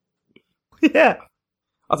 Yeah.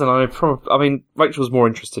 I don't know. I mean, Rachel's more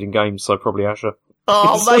interested in games, so probably Asher.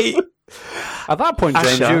 Oh, mate. At that point,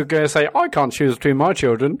 James, Asher. you were going to say, "I can't choose between my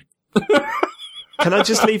children." Can I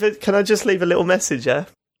just leave a little message? Yeah.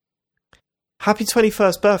 Happy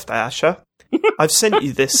 21st birthday, Asher. I've sent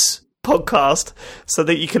you this podcast so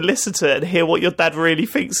that you can listen to it and hear what your dad really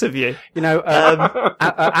thinks of you. You know,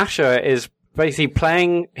 Asher is basically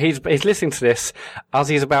playing. He's listening to this as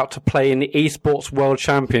he's about to play in the esports world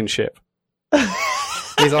championship.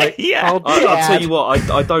 He's like, yeah. I'll tell you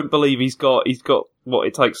what. I don't believe he's got what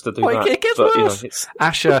it takes to do that. It gets worse.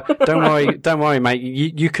 Asher, don't worry, mate.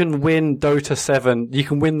 You can win Dota 7. You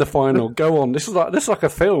can win the final. Go on. This is like a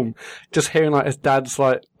film. Just hearing like his dad's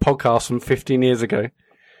like podcast from 15 years ago.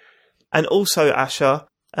 And also, Asher,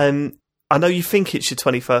 I know you think it's your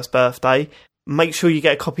 21st birthday. make sure you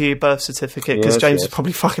get a copy of your birth certificate, because James has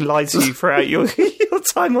probably fucking lied to you throughout your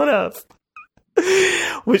time on Earth.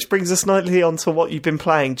 Which brings us nicely on to what you've been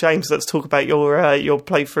playing. James, let's talk about your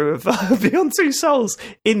playthrough of Beyond Two Souls,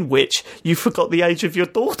 in which you forgot the age of your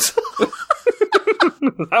daughter.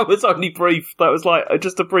 That was only brief. That was like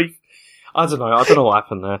just a brief... I don't know what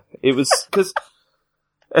happened there. It was because...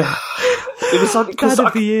 it was something... Dad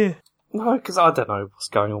of the year. No, because I don't know what's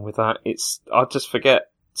going on with that. I just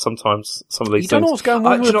forget sometimes some of these things. You don't know what's going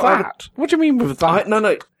on with that? What do you mean with that?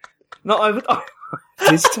 No,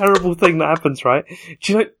 this terrible thing that happens, right?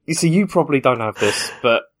 Do you know? You see, you probably don't have this,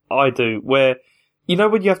 but I do. Where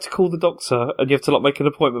when you have to call the doctor and you have to make an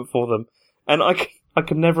appointment for them, and I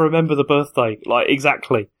can never remember the birthday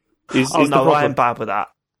exactly. I am bad with that.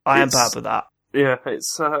 I am bad with that. Yeah,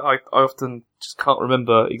 it's I often just can't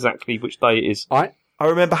remember exactly which day it is. I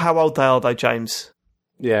remember how old they are, though, James.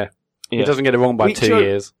 Yeah. He doesn't get it wrong by 2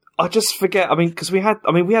 years. I just forget. Because we had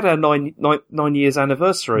our 9 years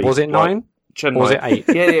anniversary. Was it 9? Or was it 8?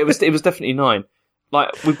 Yeah, it was definitely 9.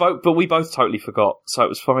 We both totally forgot, so it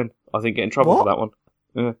was fine. I didn't get in trouble for that one.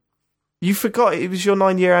 Yeah. You forgot it was your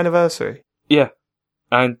 9-year anniversary? Yeah.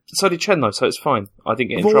 And so did Chen, though, so it's fine. I didn't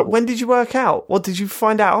get in trouble. When did you work out? What did you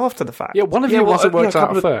find out after the fact? Yeah, one of you wasn't worked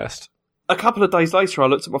out first. A couple of days later, I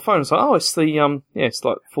looked at my phone and was like, "Oh, it's the it's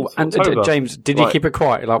like 4th of October." James, did you keep it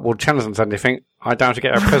quiet? Chen hasn't said anything. I doubt to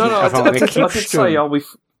get a present.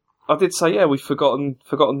 I did say, we've forgotten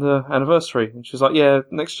the anniversary, and she was like, "Yeah,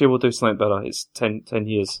 next year we'll do something better. It's 10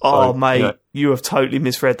 years." Oh, so, mate, you have totally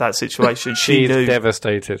misread that situation. She's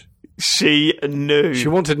devastated. She knew. She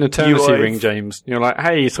wanted an eternity ring, James. You're like,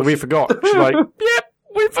 "Hey, so we forgot." She's like, "Yep,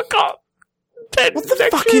 we forgot." What the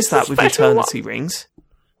fuck is that with eternity rings?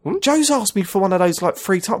 Joe's asked me for one of those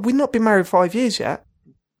 3 times. We've not been married 5 years yet.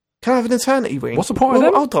 Can I have an eternity ring? What's the point of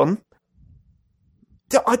them? Hold on.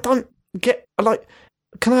 I don't get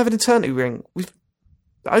can I have an eternity ring? We've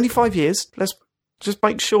only 5 years. Let's just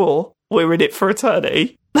make sure we're in it for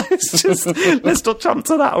eternity. Let's not jump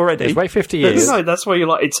to that already. Let's wait 50 years. No, that's where you're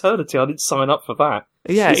like, eternity. I didn't sign up for that.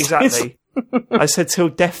 Yeah, exactly. I said till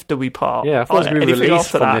death do we part. Yeah, I thought it was released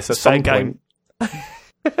from this at some point.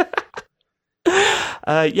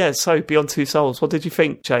 So Beyond Two Souls, what did you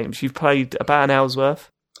think, James? You've played about an hour's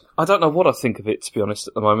worth. I don't know what I think of it, to be honest,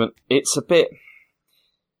 at the moment. It's a bit...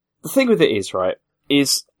 The thing with it is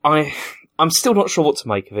I'm still not sure what to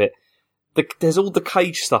make of it. There's all the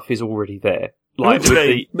cage stuff is already there.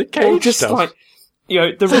 The cage stuff?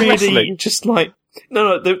 The really... Just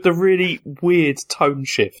the really weird tone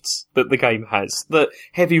shifts that the game has. That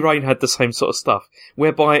Heavy Rain had the same sort of stuff,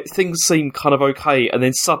 whereby things seem kind of okay, and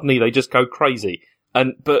then suddenly they just go crazy.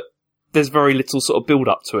 But there's very little sort of build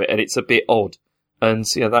up to it, and it's a bit odd. And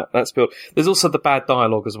that's built. There's also the bad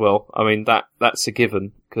dialogue as well. I mean, that's a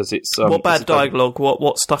given because it's. What bad dialogue?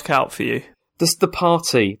 What stuck out for you? The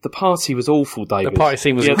party. The party was awful, David. The party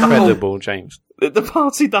scene was incredible, James. The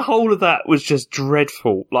party, the whole of that was just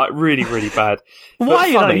dreadful. Really, really bad.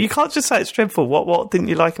 Why? Though? You can't just say it's dreadful. What didn't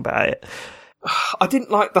you like about it? I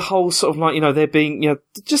didn't like the whole sort of there being,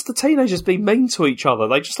 just the teenagers being mean to each other.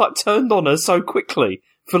 They just turned on her so quickly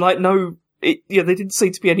for there didn't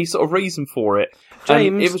seem to be any sort of reason for it.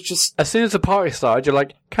 James, it was just... As soon as the party started, you're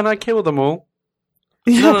like, can I kill them all?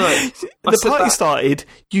 No. The party started,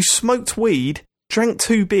 you smoked weed, drank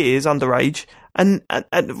 2 beers underage, and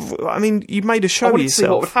I mean, you made a show of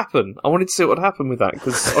yourself. I wanted to see what would happen with that,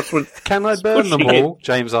 because Can I burn them all?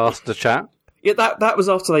 James asked the chat. Yeah, that was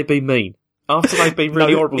after they'd been mean. After they'd been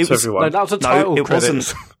really horrible to everyone. No, that was the title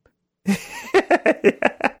credits.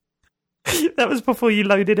 That was before you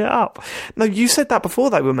loaded it up. No, you said that before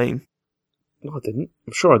they were mean. No, I didn't.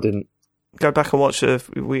 I'm sure I didn't. Go back and watch it.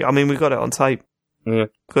 We got it on tape. Yeah.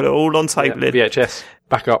 Got it all on tape, Lid. VHS.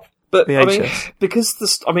 Back up. But,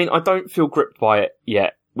 VHS. I don't feel gripped by it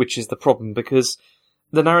yet, which is the problem, because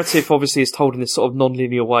the narrative obviously is told in this sort of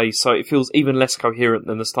non-linear way, so it feels even less coherent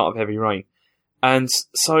than the start of Heavy Rain. And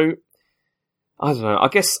so, I don't know, I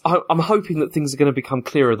guess I'm hoping that things are going to become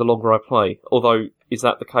clearer the longer I play, although, is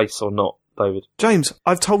that the case or not, David? James,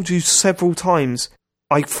 I've told you several times,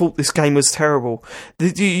 I thought this game was terrible.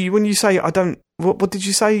 When you say, what did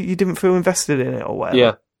you say? You didn't feel invested in it or whatever?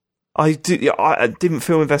 Yeah. I didn't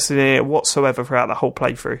feel invested in it whatsoever throughout the whole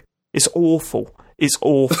playthrough. It's awful.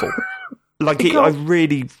 I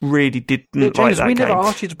really, really didn't like that game. We never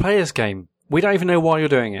asked you to play this game. We don't even know why you're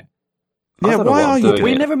doing it. Yeah, why are you doing it?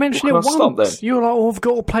 We never mentioned it once. You were like, I've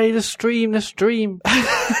got to play the stream.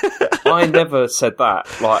 I never said that,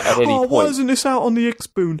 at any point. Why isn't this out on the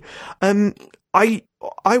X-Boon?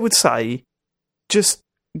 I would say, just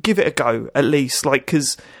give it a go, at least,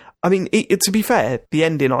 because I mean, to be fair, the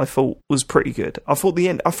ending I thought was pretty good. I thought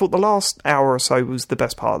the last hour or so was the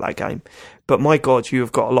best part of that game. But my God, you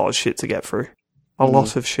have got a lot of shit to get through. A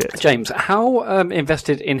lot of shit. James, how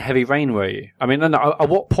invested in Heavy Rain were you? I mean, at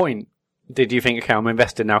what point did you think, okay, I'm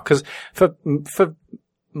invested now? Because for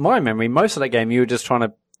my memory, most of that game, you were just trying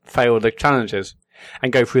to fail the challenges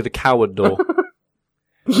and go through the coward door.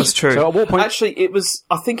 That's true. So at what point? Actually,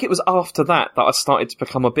 I think it was after that I started to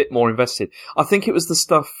become a bit more invested. I think it was the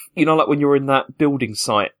stuff, like when you're in that building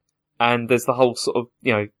site and there's the whole sort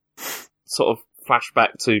of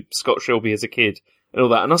flashback to Scott Shelby as a kid and all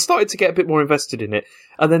that. And I started to get a bit more invested in it.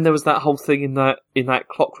 And then there was that whole thing in that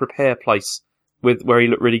clock repair place where he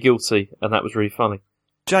looked really guilty, and that was really funny.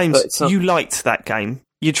 James, you liked that game.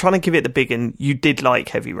 You're trying to give it the big one. You did like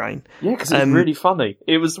Heavy Rain. Yeah, because it was really funny.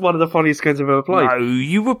 It was one of the funniest games I've ever played. No,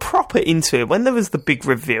 you were proper into it. When there was the big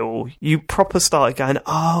reveal, you proper started going,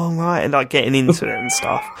 oh, right, and like getting into it and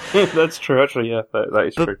stuff. That's true, actually, yeah. That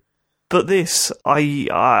is true. But this,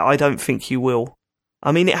 I don't think you will.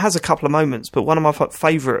 I mean, it has a couple of moments, but one of my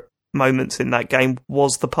favourite moments in that game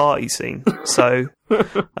was the party scene. So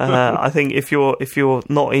I think if you're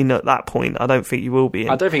not in at that point, I don't think you will be in.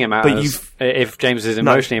 I don't think it matters if James is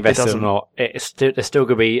emotionally invested or not. There's still going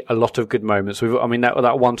to be a lot of good moments.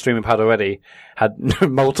 That one streaming pad already had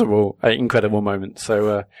multiple incredible moments.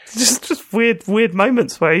 So just weird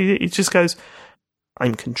moments where he just goes,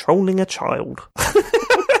 "I'm controlling a child."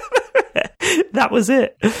 That was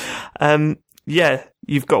it. Yeah,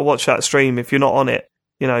 you've got to watch that stream. If you're not on it,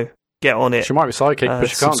 get on it. She might be psychic, but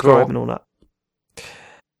she can't subscribe draw. And all that.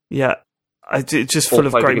 Yeah, it's just full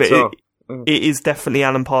of great. It is definitely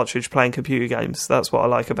Alan Partridge playing computer games. That's what I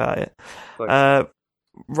like about it.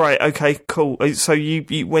 Right. Okay. Cool. So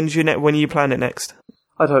when are you playing it next?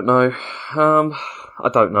 I don't know. I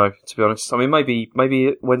don't know, to be honest. I mean, maybe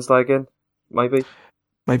Wednesday again.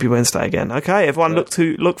 Maybe Wednesday again. Okay. Everyone,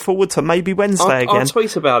 look forward to maybe Wednesday again. I'll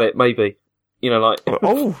tweet about it. Maybe.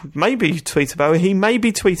 Maybe tweet about it. He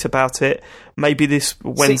maybe tweet about it. Maybe this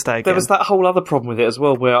Wednesday again. There was that whole other problem with it as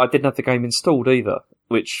well, where I didn't have the game installed either,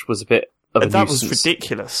 which was a bit of a nuisance. That was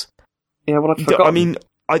ridiculous. Yeah, well, I'd forgotten. I mean,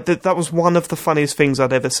 that was one of the funniest things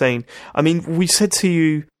I'd ever seen. I mean, we said to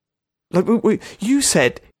you,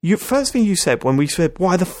 first thing you said when we said,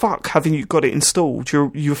 why the fuck haven't you got it installed?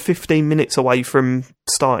 You're 15 minutes away from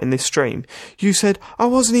starting this stream. You said, I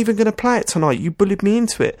wasn't even going to play it tonight. You bullied me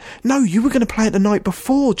into it. No, you were going to play it the night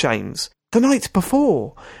before, James. The night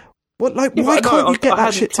before. What? Why can't you get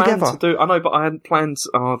that shit together? I know, but I hadn't planned.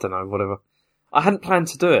 I don't know, whatever. I hadn't planned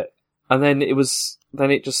to do it, and then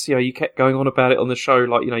it just you kept going on about it on the show,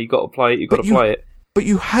 you got to play it. But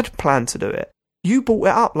you had planned to do it. You brought it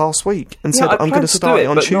up last week and said, I'm going to start it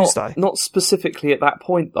on Tuesday. Not specifically at that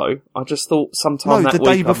point, though. I just thought sometime that week the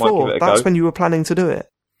day before. I might give it a go. That's when you were planning to do it.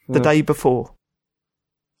 The day before.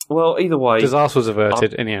 Well, either way... Disaster was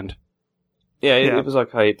averted in the end. Yeah, it was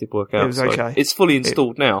okay. It did work out. It was okay. It's fully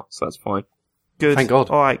installed now, so that's fine. Good. Thank God.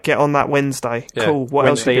 All right, get on that Wednesday. Yeah. Cool. What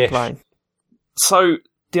else have you been playing? So,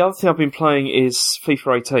 the other thing I've been playing is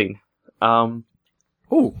FIFA 18. Oh,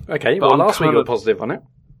 okay. Well, last week you were positive on it.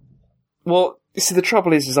 Well... See, the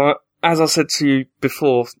trouble is as I said to you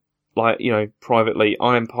before, privately,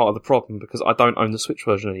 I am part of the problem because I don't own the Switch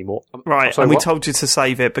version anymore. Right, and we told you to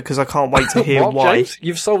save it because I can't wait to hear why. James?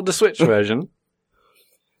 You've sold the Switch version?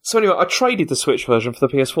 So anyway, I traded the Switch version for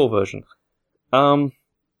the PS4 version.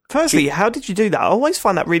 Firstly, how did you do that? I always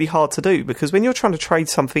find that really hard to do because when you're trying to trade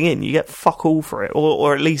something in, you get fuck all for it,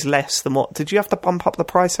 or at least less than what. Did you have to bump up the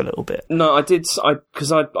price a little bit? No, I did.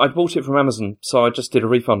 Because I bought it from Amazon, so I just did a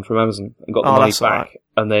refund from Amazon and got the money back, right.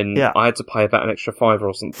 And then I had to pay about an extra $5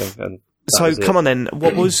 or something. And so come on then,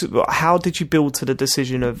 how did you build to the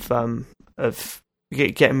decision of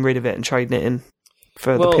getting rid of it and trading it in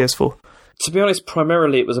for the PS4? To be honest,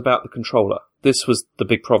 primarily it was about the controller. This was the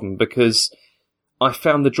big problem because I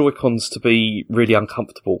found the Joy-Cons to be really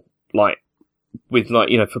uncomfortable, for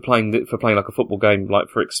playing like a football game,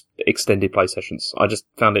 for extended play sessions. I just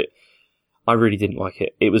found it, I really didn't like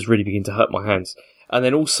it. It was really beginning to hurt my hands. And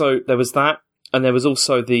then also, there was that, and there was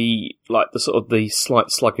also the slight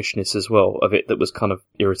sluggishness as well of it that was kind of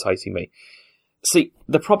irritating me. See,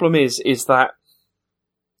 the problem is that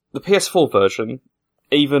the PS4 version,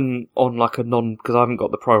 even on because I haven't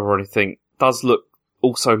got the Pro or anything, does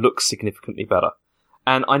also looks significantly better.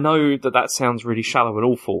 And I know that sounds really shallow and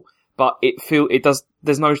awful, but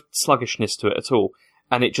there's no sluggishness to it at all.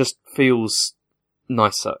 And it just feels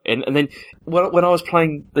nicer. And then when I was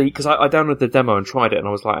playing because I downloaded the demo and tried it and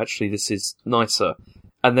I was like, actually, this is nicer.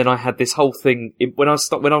 And then I had this whole thing, when I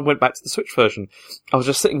went back to the Switch version, I was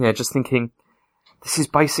just sitting there just thinking, this is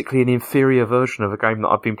basically an inferior version of a game that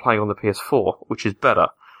I've been playing on the PS4, which is better.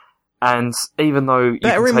 And even though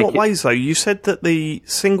better in what ways though? You said that the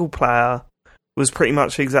single player was pretty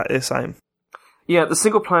much exactly the same. Yeah, the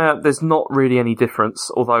single player, there's not really any difference,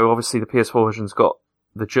 although obviously the PS4 version's got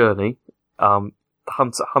the journey,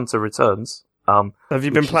 Hunter Returns. Have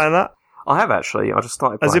you been playing that? I have actually. I just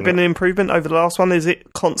started playing Has it been an improvement over the last one? Is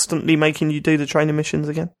it constantly making you do the training missions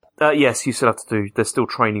again? Yes, you still have to do. There's still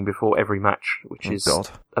training before every match, which is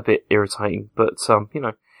a bit irritating. But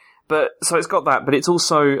But so it's got that, but it's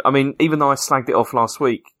also. I mean, even though I slagged it off last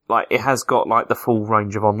week, like it has got like the full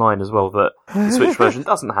range of online as well that the Switch version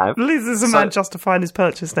doesn't have. Liz is a man justifying his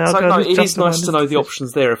purchase now. So no, it is nice to know the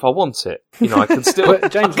options there if I want it. I can still.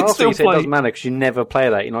 But James, last week you said it doesn't matter because you never play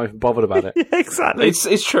that. You're not even bothered about it. Yeah, exactly.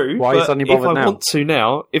 It's true. Why are you suddenly bothered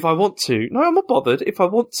now? If I want to, no, I'm not bothered. If I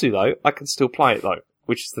want to though, I can still play it though.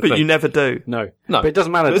 Which is the thing. But you never do. No. But it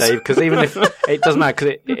doesn't matter, Dave, because even if it doesn't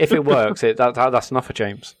matter, because if it works, that's enough for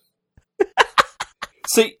James.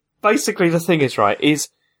 See, basically the thing is, right,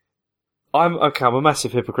 I'm a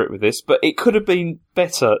massive hypocrite with this, but it could have been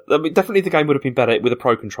better. I mean, definitely the game would have been better with a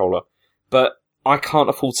Pro Controller, but I can't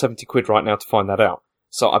afford £70 right now to find that out.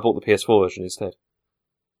 So I bought the PS4 version instead.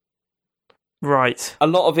 Right. A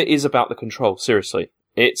lot of it is about the control, seriously.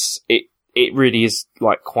 It really is,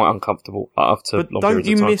 like, quite uncomfortable after long periods of time. But don't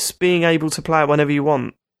you miss being able to play it whenever you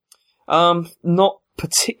want? Not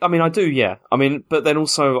I mean, I do, yeah. I mean, but then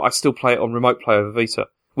also I still play it on Remote Play over Vita,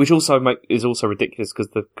 which also is also ridiculous because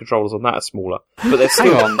the controllers on that are smaller. But they're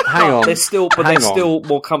still hang on. They're still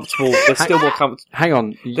more comfortable. They're still more comfortable. Hang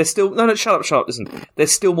on. They're still no. Shut up. Listen, they're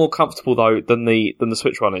still more comfortable though than the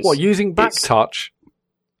Switch one is. What, using back touch?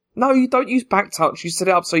 No, you don't use back touch. You set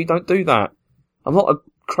it up so you don't do that. I'm not a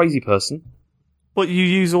crazy person. What, you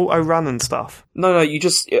use auto run and stuff? No,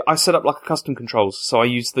 I set up like a custom controls, so I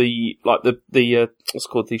use the what's it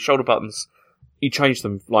called, the shoulder buttons. You change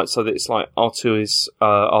them, like, so that it's like R2 is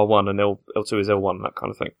R1 and L2 is L1, that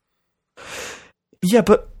kind of thing. Yeah,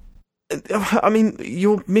 but, I mean,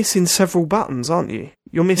 you're missing several buttons, aren't you?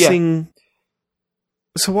 You're missing... Yeah.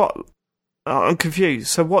 So what... I'm confused.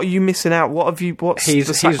 So what are you missing out?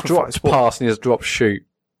 He's dropped pass and he's dropped shoot.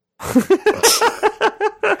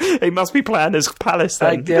 He must be playing as Palace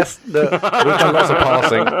then. Yes, we've done lots of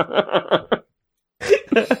passing.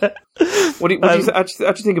 How do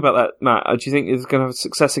you think about that, Matt? Do you think it's going to have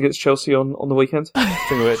success against Chelsea on the weekend? I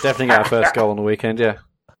think we'll definitely get our first goal on the weekend, yeah.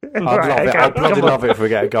 I'd love it. I'd bloody love it if we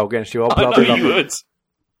get a goal against you. I'd bloody love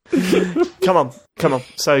it. Come on.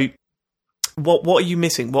 So, what are you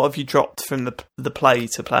missing? What have you dropped from the play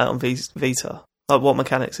to play it on Vita? Like, what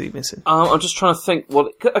mechanics are you missing? I'm just trying to think.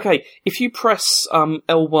 Okay, if you press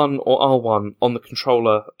L1 or R1 on the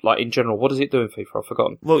controller, like in general, what does it do in FIFA? I've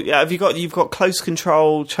forgotten. Well, yeah, you've got close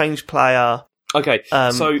control, change player. Okay,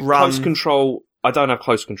 so run. Close control. I don't have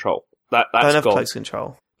close control. That's don't have gone. close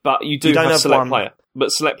control, but you do have select player. But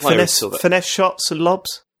select player is still there. Finesse shots and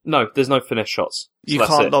lobs. No, there's no finesse shots. So you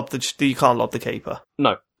can't lob the keeper.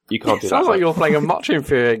 No. You can't do that. Sounds like you're playing a much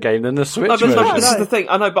inferior game than the Switch version. This is the thing.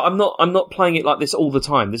 I know, but I'm not playing it like this all the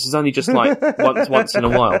time. This is only just like once in a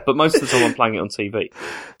while. But most of the time I'm playing it on TV.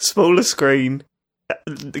 Smaller screen.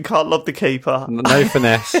 You can't lob the keeper. No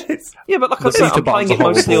finesse. Yeah, but like I said, I'm playing it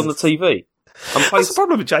mostly on the TV. That's the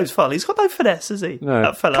problem with James Farley. He's got no finesse, has he? No.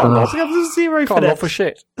 That fella. He has zero can't finesse. lob for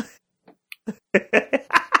shit.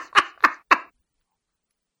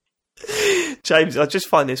 James, I just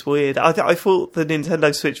find this weird. I thought the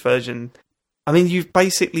Nintendo Switch version... I mean, you've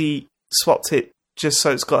basically swapped it just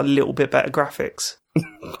so it's got a little bit better graphics.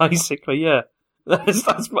 Basically, yeah. No, it's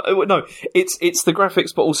the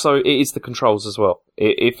graphics, but also it is the controls as well.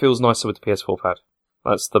 It feels nicer with the PS4 pad.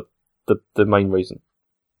 That's the main reason.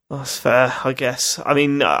 That's fair, I guess. I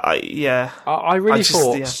mean, yeah. I really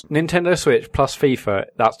thought Nintendo Switch plus FIFA,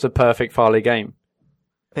 that's the perfect Farley game.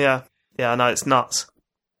 Yeah, I know, it's nuts.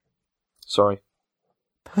 Sorry.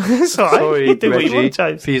 Sorry, you do what you want,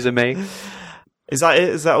 James. Fuse me. Is that it?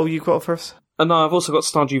 Is that all you've got for us? No, I've also got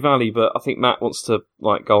Stardew Valley, but I think Matt wants to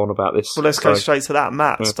go on about this. Well, let's go straight to that,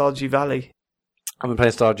 Matt. Yeah. Stardew Valley. I've been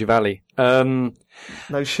playing Stardew Valley.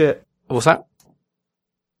 No shit. What's that?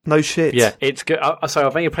 No shit. Yeah, it's good. So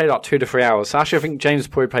I've only played like 2 to 3 hours. So actually, I think James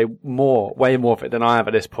probably played way more of it than I have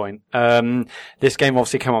at this point. This game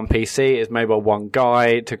obviously came on PC. It's made by one guy.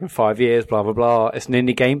 It took him 5 years. Blah blah blah. It's an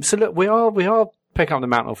indie game. So look, we are picking up the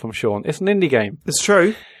mantle from Sean. It's an indie game. It's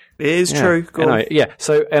true. It is true. Go on. Yeah.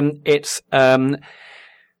 So it's I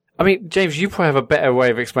mean, James, you probably have a better way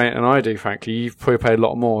of explaining it than I do. Frankly, you've probably played a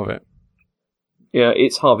lot more of it. Yeah,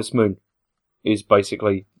 it's Harvest Moon. Is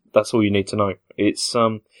basically. That's all you need to know. It's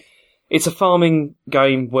It's a farming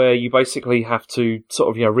game where you basically have to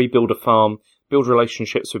sort of, rebuild a farm, build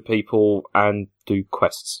relationships with people, and do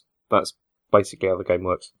quests. That's basically how the game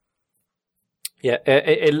works. Yeah,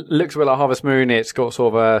 it looks a bit like Harvest Moon. It's got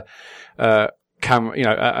sort of a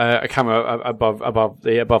camera, a camera above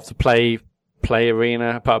the play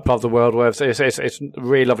arena, above the world. Where it's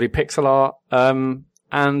really lovely pixel art.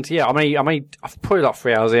 And yeah, I've probably like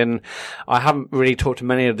 3 hours in. I haven't really talked to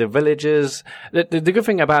many of the villagers. The good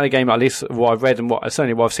thing about the game, at least what I've read and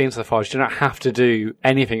certainly what I've seen so far, is you don't have to do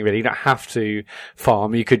anything really. You don't have to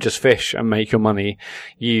farm. You could just fish and make your money.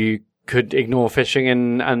 You could ignore fishing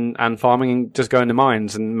and farming and just go into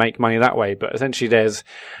mines and make money that way. But essentially there's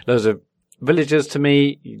loads of villagers to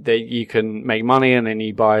meet that you can make money, and then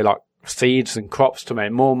you buy like seeds and crops to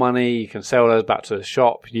make more money. You can sell those back to the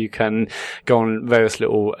shop. You can go on various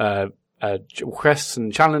little quests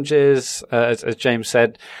and challenges. As James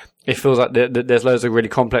said, it feels like there's loads of really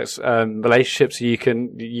complex relationships you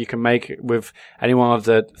can make with any one of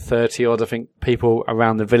the 30 odd, I think, people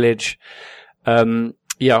around the village.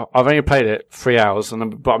 Yeah, I've only played it 3 hours,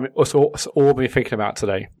 but it's all been thinking about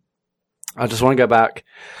today. I just want to go back,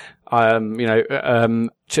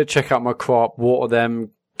 check out my crop, water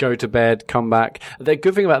them, go to bed, come back. The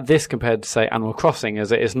good thing about this compared to, say, Animal Crossing is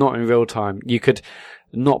that it's not in real time. You could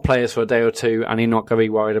not play this for a day or two and you're not going to be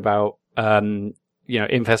worried about,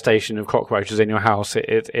 infestation of cockroaches in your house.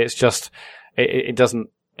 It's just, it doesn't,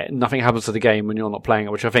 nothing happens to the game when you're not playing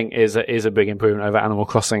it, which I think is a big improvement over Animal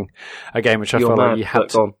Crossing, a game which I felt like you had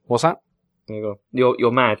to... What's that? There you go.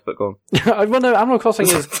 You're mad, but go on. Well, no, Animal Crossing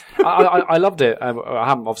is... I loved it. I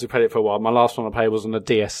haven't obviously played it for a while. My last one I played was on the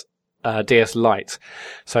DS Lite.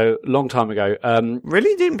 So, long time ago. Really?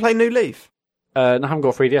 You didn't play New Leaf? No, I haven't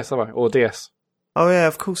got 3DS, have I? Or DS. Oh yeah,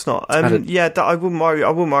 of course not. Yeah, I wouldn't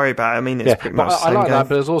worry about it. I mean, it's pretty much the same I like game. that,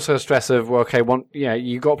 but there's also a stress of, well, okay,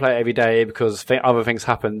 you got to play it every day because other things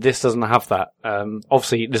happen. This doesn't have that.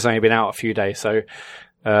 Obviously, this has only been out a few days, so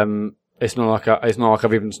it's not like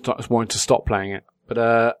I've even wanted to stop playing it.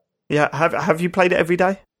 But yeah, have you played it every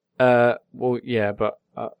day? Well, yeah, but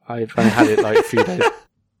I've only had it like a few days.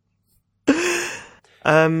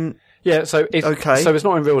 Yeah, so it's okay. So it's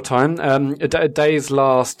not in real time. Days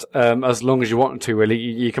last as long as you want them to. Really,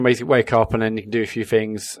 you can basically wake up and then you can do a few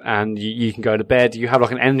things, and you can go to bed. You have like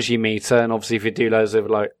an energy meter, and obviously, if you do loads of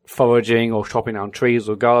like foraging or chopping down trees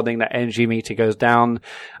or gardening, that energy meter goes down.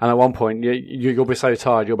 And at one point, you'll be so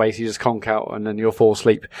tired, you'll basically just conk out, and then you'll fall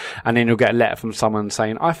asleep. And then you'll get a letter from someone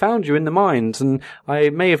saying, "I found you in the mines, and I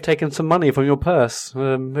may have taken some money from your purse."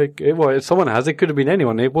 If someone has, it could have been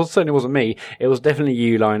anyone. Certainly wasn't me. It was definitely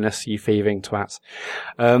you, Linus. You thieving twats.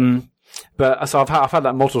 But so I've had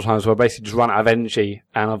that multiple times where I basically just run out of energy,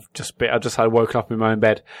 and I've just had woken up in my own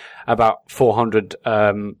bed about 400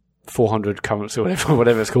 currency,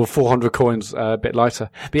 whatever it's called, 400 coins, a bit lighter.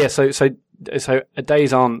 But yeah, so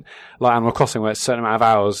days aren't like Animal Crossing where it's a certain amount of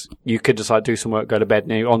hours. You could just like do some work, go to bed,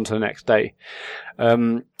 and you're on to the next day. A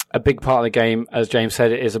big part of the game, as James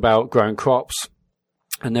said, it is about growing crops.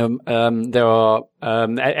 And there are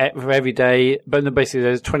for every day, but basically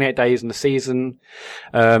there's 28 days in the season,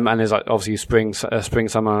 and there's like obviously spring,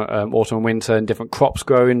 summer, autumn, and winter, and different crops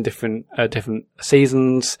grow in different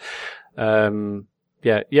seasons. You've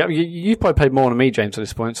probably played more than me, James, at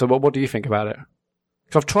this point. So what do you think about it?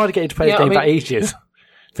 Because I've tried to get you to play the game for ages,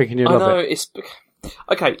 thinking you love it. It's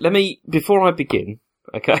okay. Before I begin.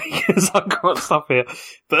 Okay, because I've got stuff here.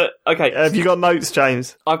 But, okay. Have you got notes,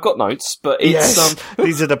 James? I've got notes, but it's... Yes,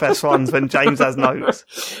 these are the best ones when James has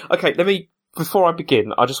notes. Okay, before I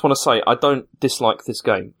begin, I just want to say I don't dislike this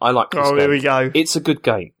game. I like this game. Oh, here we go. It's a good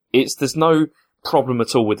game. There's no problem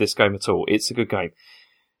at all with this game at all. It's a good game.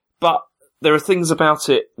 But there are things about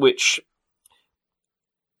it which...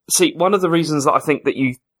 See, one of the reasons that I think that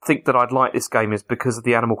you think that I'd like this game is because of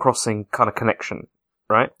the Animal Crossing kind of connection.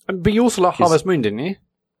 Right? But you also like Harvest Moon, didn't you?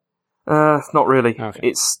 Not really. Okay.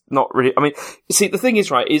 It's not really. I mean, see, the thing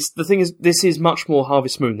is, this is much more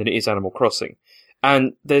Harvest Moon than it is Animal Crossing.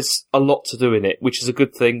 And there's a lot to do in it, which is a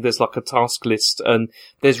good thing. There's like a task list, and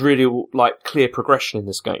there's really like clear progression in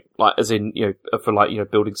this game. Like, as in, for like,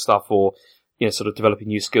 building stuff or, sort of developing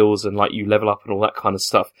new skills and like you level up and all that kind of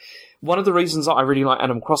stuff. One of the reasons that I really like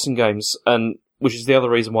Animal Crossing games, and which is the other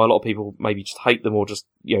reason why a lot of people maybe just hate them or just,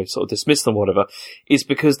 sort of dismiss them or whatever, is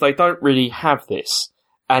because they don't really have this.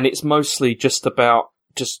 And it's mostly just about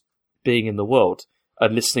just being in the world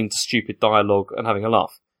and listening to stupid dialogue and having a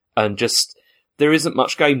laugh. And just, there isn't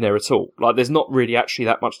much game there at all. Like, there's not really actually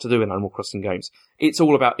that much to do in Animal Crossing games. It's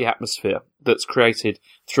all about the atmosphere that's created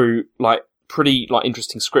through, like, pretty, like,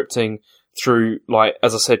 interesting scripting, through, like,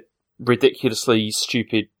 as I said, ridiculously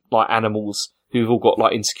stupid, like, animals who've all got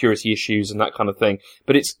like insecurity issues and that kind of thing.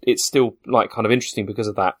 But it's still like kind of interesting because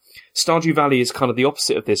of that. Stardew Valley is kind of the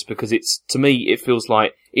opposite of this because to me, it feels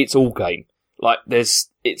like it's all game. Like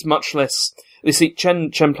it's much less. You see,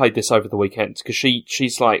 Chen played this over the weekend because she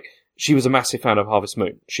was a massive fan of Harvest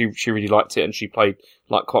Moon. She really liked it and she played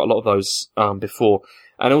like quite a lot of those before.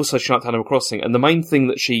 And also she liked Animal Crossing. And the main thing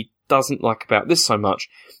that she doesn't like about this so much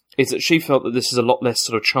is that she felt that this is a lot less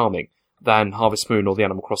sort of charming than Harvest Moon or the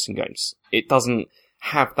Animal Crossing games. It doesn't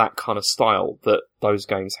have that kind of style that those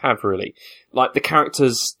games have, really. Like, the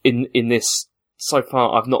characters in this, so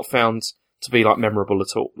far, I've not found to be, like, memorable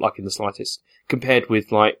at all, like, in the slightest, compared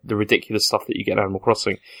with, like, the ridiculous stuff that you get in Animal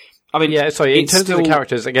Crossing. I mean, yeah, sorry, in terms of the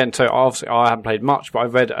characters, again, so obviously I haven't played much, but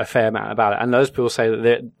I've read a fair amount about it, and those people say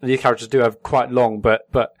that these characters do have quite long,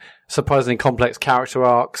 but surprisingly complex character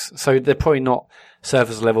arcs, so they're probably not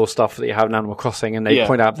surface level stuff that you have in Animal Crossing, and they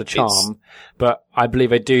point out the charm, but I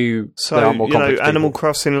believe they do. So, they are more complex Animal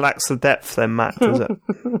Crossing lacks the depth then, Matt, does it?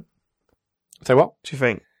 So what? Do you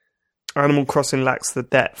think? Animal Crossing lacks the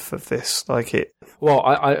depth of this, like it.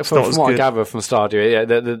 Well, from what I gather from Stardew,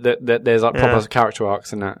 yeah, there's like proper character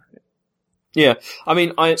arcs in that. Yeah, I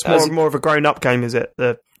mean, it's more of a grown-up game, is it?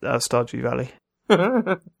 The Stardew Valley.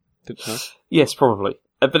 Yes, probably.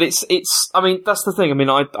 But it's. I mean, that's the thing. I mean,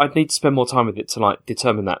 I'd need to spend more time with it to like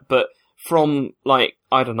determine that. But from like,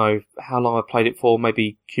 I don't know how long I've played it for,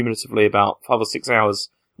 maybe cumulatively about 5 or 6 hours,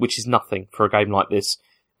 which is nothing for a game like this.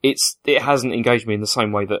 It hasn't engaged me in the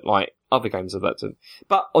same way that like other games have done.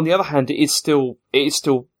 But on the other hand, it is still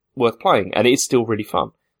worth playing, and it is still really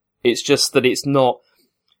fun. It's just that it's not.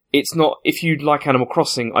 If you like Animal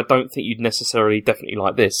Crossing, I don't think you'd necessarily definitely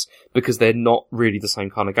like this, because they're not really the same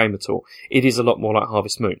kind of game at all. It is a lot more like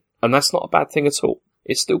Harvest Moon, and that's not a bad thing at all.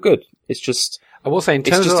 It's still good. It's just... I will say, in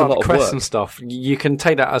terms of like quests and stuff, you can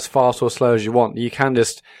take that as fast or slow as you want. You can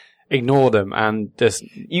just ignore them and just...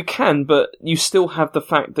 You can, but you still have the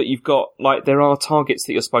fact that you've got, like, there are targets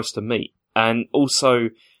that you're supposed to meet, and also...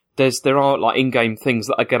 There are like in-game things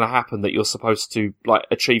that are going to happen that you're supposed to like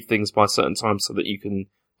achieve things by certain times so that you can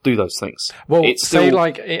do those things. Well, say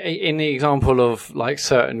like in the example of like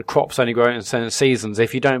certain crops only growing in certain seasons,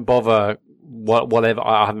 if you don't bother whatever,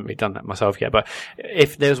 I haven't really done that myself yet, but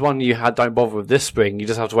if there's one you don't bother with this spring, you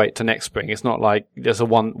just have to wait till next spring. It's not like there's a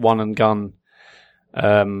one and gun.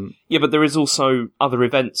 Yeah, but there is also other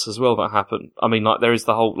events as well that happen. I mean, like there is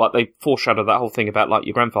the whole, like they foreshadow that whole thing about like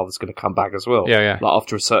your grandfather's going to come back as well. Yeah. Like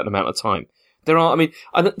after a certain amount of time. There are, I mean,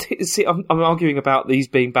 I'm arguing about these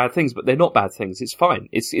being bad things, but they're not bad things. It's fine.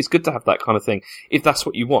 It's good to have that kind of thing if that's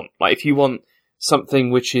what you want. Like if you want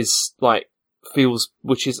something which is like I don't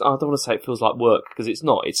want to say it feels like work because it's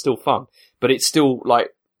not. It's still fun, but it's still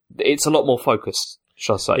like it's a lot more focused,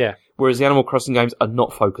 shall I say? Yeah. Whereas the Animal Crossing games are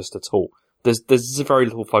not focused at all. There's very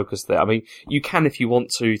little focus there. I mean, you can if you want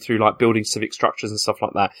to through like building civic structures and stuff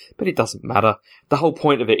like that, but it doesn't matter. The whole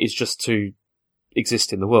point of it is just to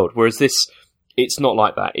exist in the world. Whereas this, it's not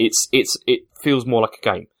like that. It feels more like a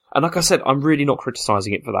game. And like I said, I'm really not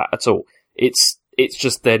criticising it for that at all. It's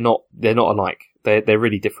just they're not alike. They're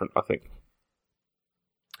really different, I think.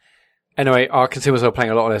 Anyway, I can see myself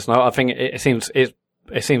playing a lot of this, and I think it seems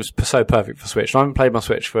so perfect for Switch. I haven't played my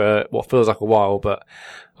Switch for what feels like a while, but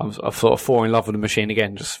I've sort of fallen in love with the machine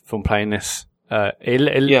again just from playing this.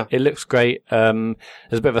 It looks great. There's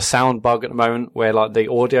a bit of a sound bug at the moment where like the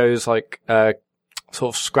audio's like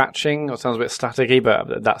sort of scratching or sounds a bit staticky,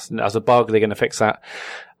 but that's a bug. They're going to fix that.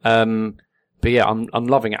 But yeah, I'm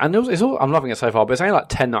loving it, and I'm loving it so far. But it's only like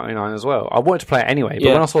 $10.99 as well. I wanted to play it anyway,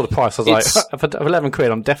 but when I saw the price, I was like, for 11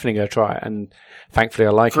 quid, I'm definitely going to try it. And thankfully,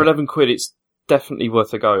 I like it. For 11 quid, it's definitely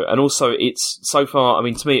worth a go. And also, it's so far. I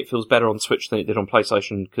mean, to me, it feels better on Switch than it did on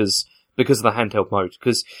PlayStation because of the handheld mode.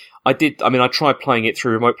 Because I tried playing it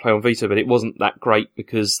through Remote Play on Vita, but it wasn't that great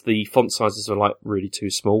because the font sizes were like really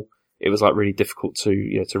too small. It was like really difficult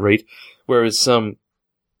to read. Whereas, on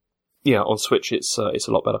Switch, it's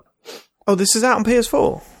a lot better. Oh, this is out on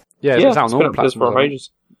PS4? Yeah, it's out on all platforms. For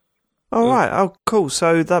ages. Oh, right. Oh, cool.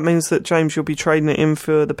 So that means that, James, you'll be trading it in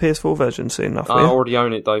for the PS4 version soon enough, I already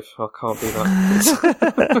own it, Dave. I can't do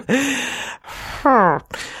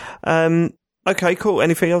that. Okay, cool.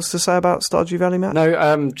 Anything else to say about Stardew Valley, Matt?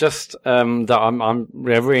 No, just that I'm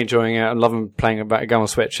really enjoying it. I'm loving playing it back again on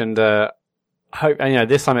Switch, and hope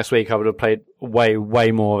this time next week I would have played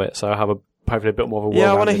way more of it, so I have hopefully a bit more of a world.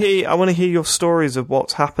 Yeah, I want to hear your stories of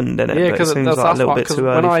what's happened in it. Yeah, because it seems like a little bit too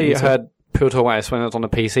early. When I heard people talk about this when it was on the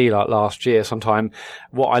PC like last year sometime,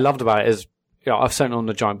 what I loved about it is I've sent on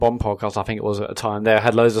the Giant Bomb podcast, I think it was at the time. They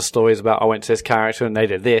had loads of stories about I went to this character and they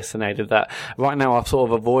did this and they did that. Right now, I've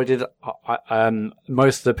sort of avoided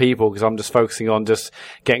most of the people because I'm just focusing on just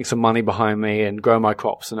getting some money behind me and growing my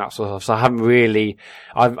crops and that sort of stuff. So I haven't really.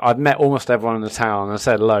 I've met almost everyone in the town and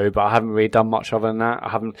said hello, but I haven't really done much other than that. I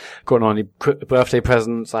haven't gotten on any birthday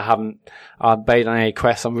presents. I haven't made any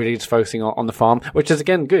quests. I'm really just focusing on the farm, which is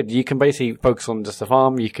again good. You can basically focus on just the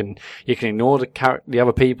farm. You can ignore the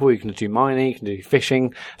other people. You can do mining. You can do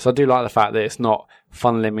fishing. So I do like the fact that it's not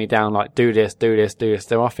funneling me down like do this.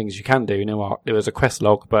 There are things you can do. You know, there was a quest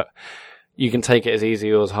log, but you can take it as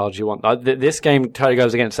easy or as hard as you want. This game totally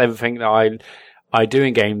goes against everything that I do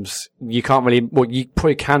in games. You can't really, well, you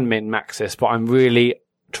probably can min-max this, but I'm really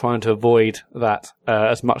trying to avoid that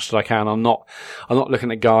as much as I can. I'm not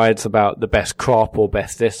looking at guides about the best crop or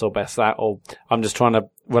best this or best that, or I'm just trying to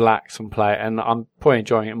relax and play it, and I'm probably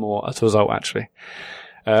enjoying it more as a result, actually.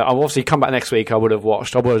 I'll obviously come back next week. I would have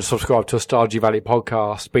subscribed to a Stardew Valley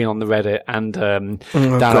podcast, been on the Reddit, and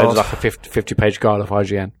downloaded like a 50-page guide of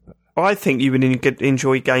IGN. I think you would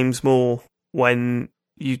enjoy games more when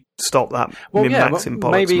you stop that min-maxing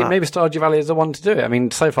bollocks, maybe Stardew Valley is the one to do it. I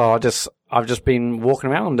mean, so far I've just been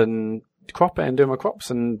walking around and cropping and doing my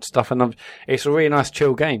crops and stuff, and it's a really nice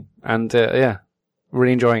chill game, and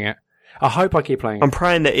really enjoying it. I hope I keep playing it. I'm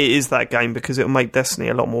praying that it is that game because it'll make Destiny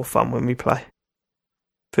a lot more fun when we play.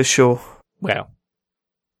 For sure. Well,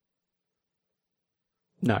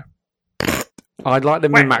 no. I'd like the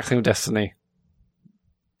min-maxing of Destiny.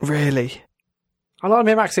 Really? I like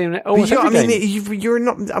min-maxing almost every game. You're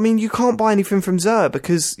not. I mean, you can't buy anything from Xur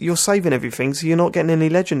because you're saving everything, so you're not getting any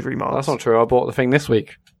legendary marks. That's not true. I bought the thing this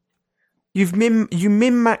week. You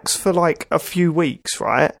min-max for like a few weeks,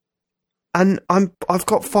 right? And I've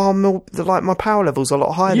got far more. Like my power level's a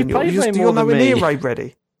lot higher than yours. You're nowhere near raid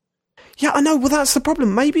ready. Yeah, I know. Well, that's the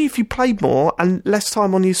problem. Maybe if you played more and less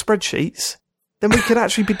time on your spreadsheets, then we could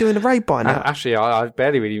actually be doing a raid by now. Actually, I've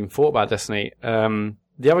barely really even thought about Destiny.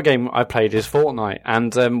 The other game I played is Fortnite,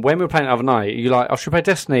 and when we were playing the other night, you're like, "I should play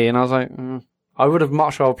Destiny," and I was like, "I would have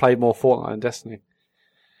much rather played more Fortnite than Destiny."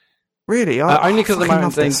 Really? Only because at the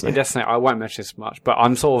moment in Destiny, I won't mention this much, but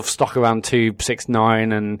I'm sort of stuck around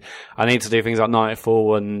 269, and I need to do things like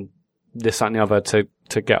Nightfall and this, that, and the other to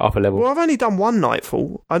get up a level. Well, I've only done one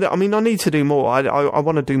Nightfall. I mean, I need to do more. I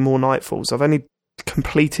want to do more Nightfalls. I've only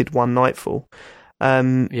completed one Nightfall.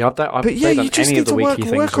 But you just need to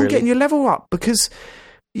work on getting your level up because,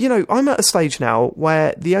 you know, I'm at a stage now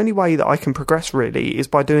where the only way that I can progress really is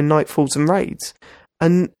by doing Nightfalls and raids.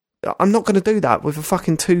 And I'm not going to do that with a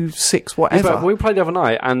fucking 2-6 whatever. Yeah, but we played the other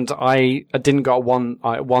night, and I didn't got one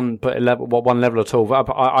level at all. But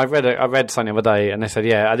I read something the other day, and they said,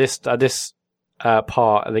 yeah, at this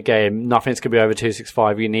part of the game, nothing's going to be over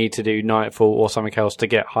 265. You need to do Nightfall or something else to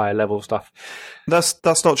get higher level stuff.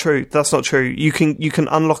 That's not true. That's not true. You can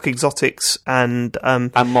unlock exotics and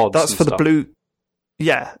mods. That's and for stuff. The blue.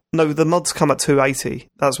 Yeah, no, the mods come at 280.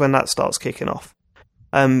 That's when that starts kicking off.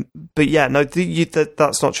 But yeah, no,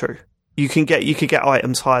 that's not true. You could get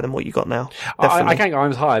items higher than what you got now. I can't get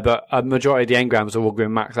items higher, but a majority of the engrams are all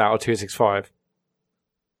going max out of 265.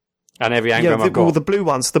 And every engram I've got. Well, the blue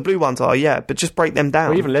ones are, yeah, but just break them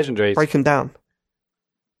down. Or even legendaries. Break them down.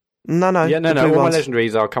 No. Yeah, no. All my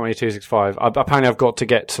legendaries are currently 265. Apparently, I've got to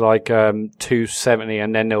get to like 270,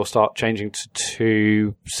 and then they'll start changing to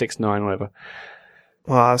 269, whatever.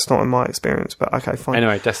 Well, that's not in my experience, but okay, fine.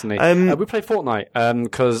 Anyway, Destiny. We played Fortnite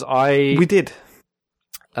because we did.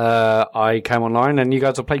 I came online, and you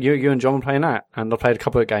guys are playing. You and John were playing that, and I played a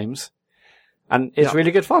couple of games, and it's really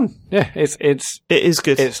good fun. Yeah, it is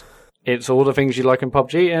good. It's all the things you like in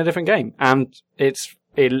PUBG in a different game, and it's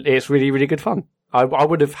really, really good fun. I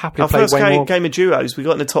would have happily played way more. Our first game of duos, we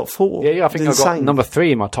got in the top 4. Yeah, I think I got number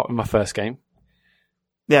 3 in my first game.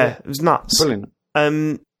 Yeah, it was nuts. Brilliant.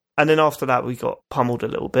 And then after that, we got pummeled a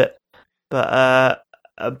little bit, but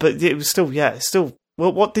it was still.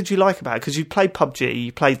 Well, what did you like about it? Because you played PUBG,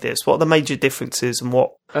 you played this. What are the major differences, and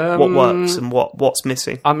what works and what's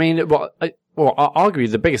missing? I mean,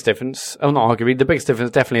 arguably the biggest difference. Oh, not arguably, the biggest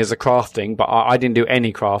difference definitely is the crafting. But I didn't do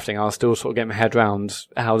any crafting. I was still sort of getting my head around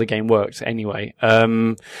how the game works anyway.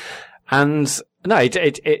 And no,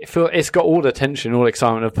 it's got all the attention, all the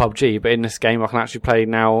excitement of PUBG, but in this game I can actually play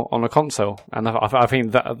now on a console, and I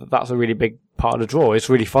think that's a really big part of the draw. It's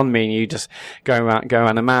really fun, me and you just go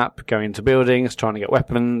around the map, going into buildings, trying to get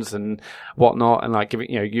weapons and whatnot, and like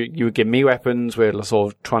you would give me weapons. We're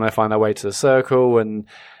sort of trying to find our way to the circle, and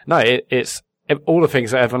no, it's all the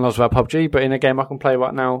things that everyone loves about PUBG, but in a game I can play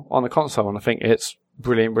right now on the console, and I think it's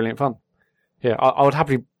brilliant fun. Yeah, I would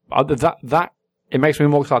happily that. It makes me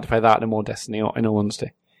more excited to play that than more Destiny, in all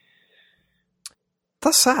honesty.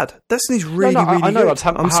 That's sad. Destiny's really, I really know, good.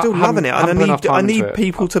 I'm still loving it, and I need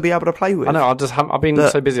people to be able to play with. I know. I've been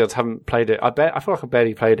so busy. I just haven't played it. I feel like I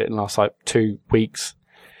barely played it in the last 2 weeks.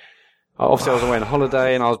 Obviously, I was away on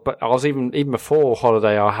holiday, and I was even before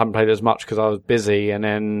holiday. I hadn't played it as much because I was busy, and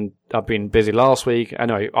then I've been busy last week.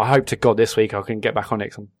 Anyway, I hope to God this week I can get back on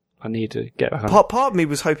it. 'Cause I need to get back on it. Part of me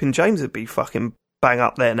was hoping James would be fucking bang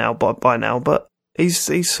up there now by now, but. He's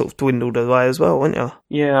sort of dwindled away as well, won't you?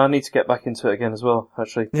 Yeah, I need to get back into it again as well,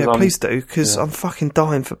 actually. Yeah, please do, because I'm fucking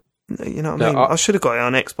dying for... You know what I mean? I should have got it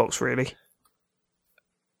on Xbox, really.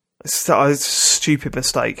 It's a stupid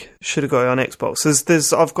mistake. Should have got it on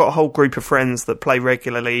Xbox. I've got a whole group of friends that play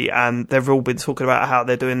regularly, and they've all been talking about how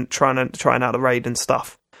they're trying out the raid and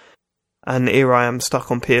stuff. And here I am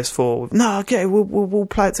stuck on PS4. No, I get it. We'll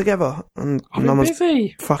play it together. And I'm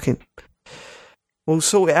busy. Fucking... We'll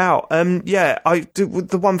sort it out.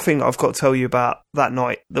 The one thing I've got to tell you about that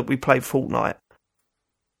night that we played Fortnite.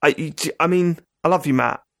 I mean, I love you,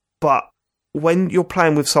 Matt, but when you're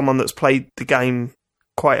playing with someone that's played the game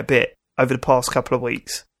quite a bit over the past couple of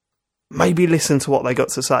weeks, maybe listen to what they got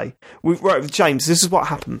to say. Right, James, this is what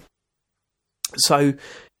happened. So,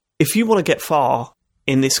 if you want to get far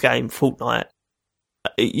in this game, Fortnite,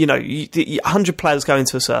 100 players go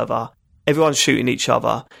into a server, everyone's shooting each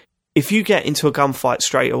other. If you get into a gunfight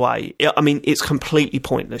straight away, I mean, it's completely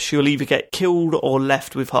pointless. You'll either get killed or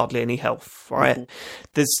left with hardly any health, right?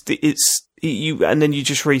 Mm-hmm. And then you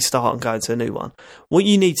just restart and go into a new one. What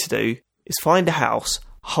you need to do is find a house,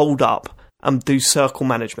 hold up, and do circle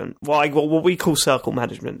management. What we call circle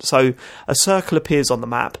management. So a circle appears on the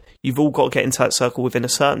map. You've all got to get into that circle within a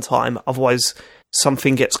certain time. Otherwise,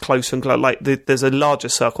 something gets closer and closer. Like there's a larger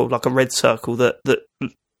circle, like a red circle that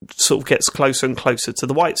sort of gets closer and closer to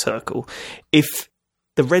the white circle. If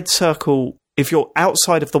you're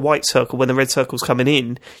outside of the white circle when the red circle's coming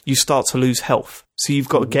in, you start to lose health. So you've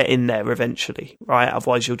got to get in there eventually, right?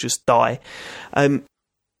 Otherwise you'll just die. And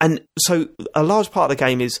so a large part of the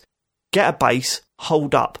game is get a base,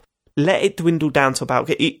 hold up, let it dwindle down to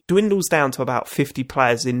it dwindles down to about 50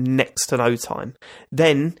 players in next to no time.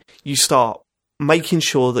 Then you start making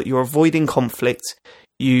sure that you're avoiding conflict.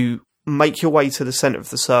 You make your way to the centre of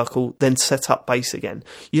the circle, then set up base again.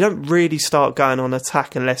 You don't really start going on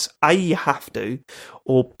attack unless A, you have to,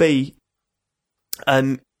 or B,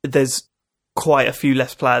 there's quite a few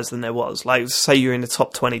less players than there was. Like, say you're in the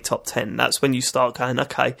top 20, top 10, that's when you start going,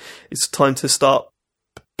 okay, it's time to start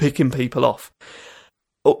picking people off.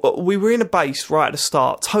 We were in a base right at the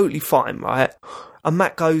start, totally fine, right? And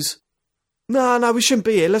Matt goes, no, we shouldn't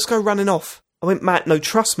be here, let's go running off. I went, Matt, no,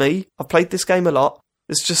 trust me, I've played this game a lot.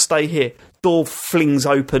 Let's just stay here. Door flings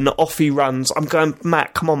open, off he runs. I'm going,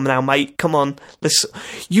 Matt, come on now, mate. Come on.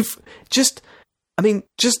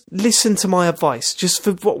 Just listen to my advice. Just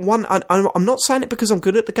for one, I'm not saying it because I'm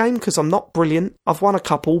good at the game, because I'm not brilliant. I've won a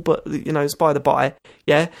couple, but, it's by the by.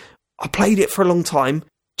 Yeah. I played it for a long time.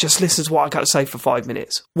 Just listen to what I got to say for 5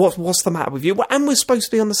 minutes. What's the matter with you? And we're supposed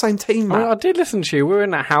to be on the same team, Matt. I did listen to you. We were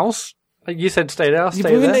in that house. You said stay there, we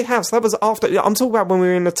were in the house. That was after. I'm talking about when we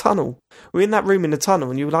were in the tunnel. We were in that room in the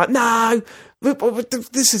tunnel, and you were like, no,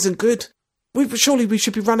 this isn't good. Surely we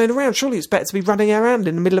should be running around. Surely it's better to be running around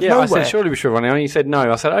in the middle of nowhere. Yeah, I said, surely we should be running around. You said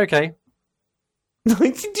no. I said, okay. No,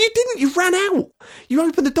 you didn't. You ran out. You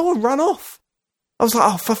opened the door and ran off. I was like,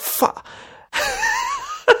 oh, for fuck.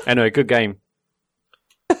 Anyway, good game.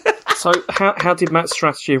 So how did Matt's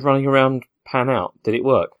strategy of running around pan out? Did it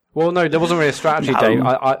work? Well, no, there wasn't really a strategy, Dave.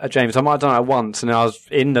 James, I might have done it once, and I was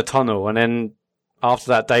in the tunnel, and then after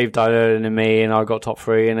that, Dave died earlier than me, and I got top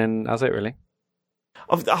 3, and then that's it, really.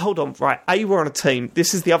 Hold on, right. We're on a team.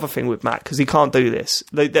 This is the other thing with Matt, because he can't do this.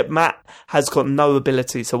 That Matt has got no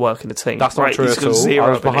ability to work in a team. That's not true at all. I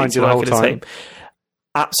was behind you the whole time.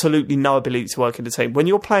 Absolutely no ability to work in a team. When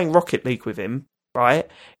you're playing Rocket League with him, right,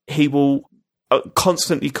 he will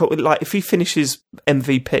constantly, like, if he finishes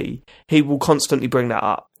MVP, he will constantly bring that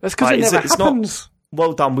up. That's because it never happens. Not,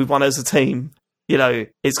 well done, we won as a team.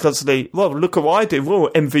 It's constantly, well, look at what I did. Well,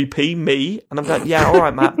 MVP, me. And I'm going, yeah, all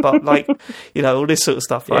right, Matt, but all this sort of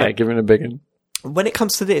stuff, right? Yeah, give him a big one. When it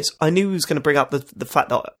comes to this, I knew he was going to bring up the fact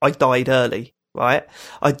that I died early, right?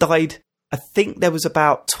 I think there was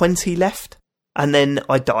about 20 left, and then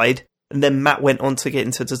I died. And then Matt went on to get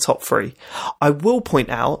into the top 3. I will point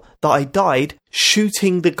out that I died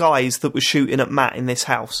shooting the guys that were shooting at Matt in this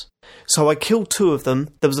house. So I killed 2 of them.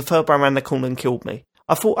 There was a third one around the corner and killed me.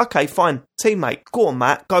 I thought, okay, fine, teammate, go on,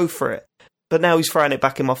 Matt, go for it. But now he's throwing it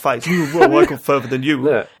back in my face. Well, I got further than you.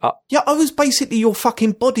 Look, yeah, I was basically your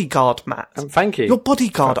fucking bodyguard, Matt. Thank you. Your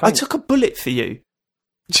bodyguard. I took a bullet for you.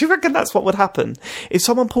 Do you reckon that's what would happen? If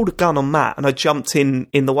someone pulled a gun on Matt and I jumped in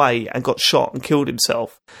the way and got shot and killed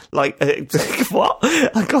himself, like, what?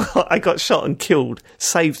 I got shot and killed,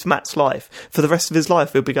 saved Matt's life. For the rest of his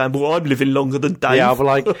life, he'll be going, well, I'm living longer than Dave. Yeah, I'm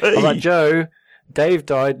like, Joe, Dave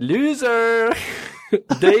died. Loser!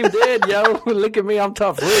 Dave did, yo. Look at me, I'm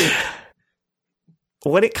tough. Really.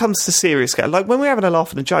 When it comes to serious games, like when we're having a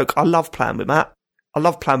laugh and a joke, I love playing with Matt.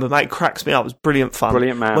 It cracks me up. It's brilliant fun.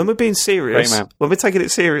 Brilliant man. When we're being serious, Great man. when we're taking it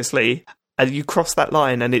seriously, and you cross that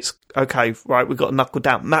line and it's, okay, right, we've got to knuckle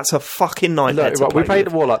down. Matt's a fucking nightmare to play we played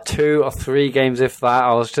with. like 2 or 3 games, if that.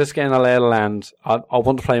 I was just getting a lay of the land. I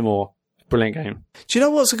want to play more. Brilliant game. Do you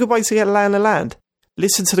know what's a good way to get a lay on the land?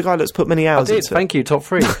 Listen to the guy that's put many hours I did, into thank you, top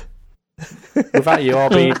 3. Without you, I'll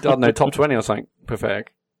be, I don't know, top 20 or something.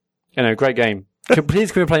 Pathetic. Great game.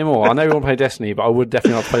 Please can we play more? I know we want to play Destiny, but I would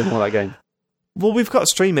definitely not play more of that game. Well, we've got to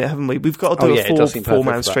stream it, haven't we? We've got to do a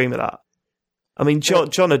four-man stream of that. I mean,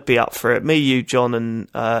 John would be up for it. Me, you, John, and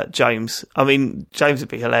James. I mean, James would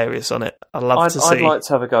be hilarious on it. I'd love to see. I'd like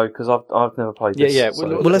to have a go, because I've never played this. Yeah. So.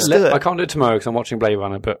 Well, let's do it. I can't do it tomorrow because I'm watching Blade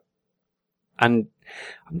Runner, and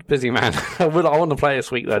I'm a busy man. I want to play this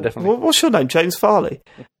week, though, definitely. What's your name? James Farley?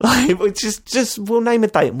 We'll name a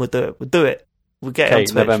date and we'll do it. We'll do it. We'll get it on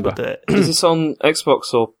Twitch. November. We'll do it. Is this on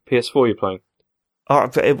Xbox or PS4 you're playing? I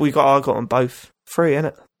got on both. Free,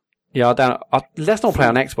 innit? Yeah, let's not play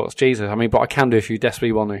on Xbox, Jesus. I mean, but I can do if you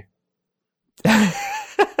desperately want to.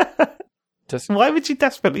 Why would you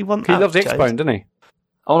desperately want that? He loves the James? X-Bone, doesn't he?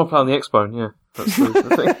 I want to play on the X-Bone, yeah. That's the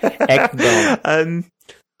thing. X-Bone.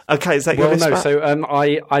 Okay, is that your list, no, Matt? so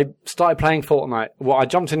I started playing Fortnite. Well, I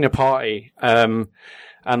jumped in your party, and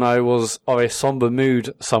I was of a somber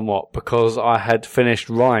mood somewhat because I had finished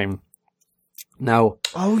Rhyme. Now,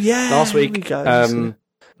 oh yeah, last week,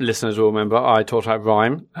 listeners will remember I talked about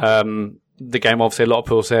Rhyme. The game, obviously, a lot of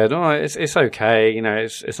people said, "Oh, it's okay.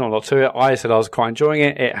 It's not a lot to it." I said I was quite enjoying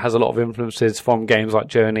it. It has a lot of influences from games like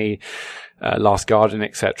Journey, Last Guardian,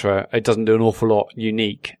 etc. It doesn't do an awful lot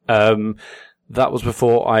unique. That was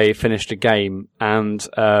before I finished the game, and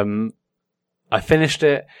I finished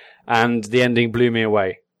it, and the ending blew me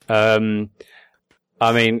away. I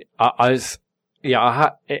mean, I'm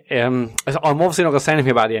obviously not going to say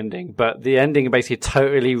anything about the ending, but the ending basically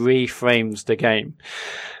totally reframes the game.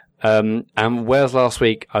 And whereas last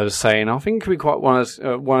week I was saying, I think it could be quite one of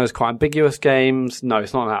those quite ambiguous games. No,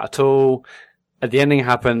 it's not that at all. The ending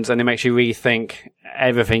happens and it makes you rethink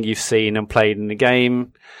everything you've seen and played in the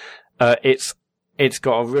game. It's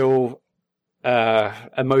got a real,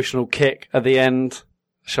 emotional kick at the end,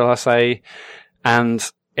 shall I say. And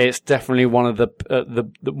it's definitely one of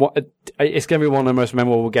it's going to be one of the most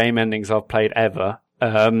memorable game endings I've played ever.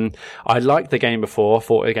 I liked the game before. I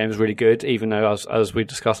thought the game was really good, even though, as we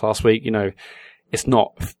discussed last week, it's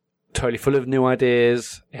not totally full of new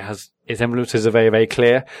ideas. Its influences are very, very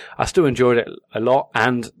clear. I still enjoyed it a lot,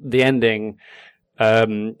 and the ending,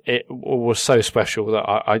 it was so special that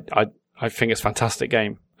I think it's a fantastic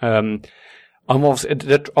game. I'm obviously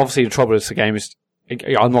the trouble is the game is,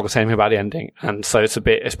 I'm not going to say anything about the ending, and so it's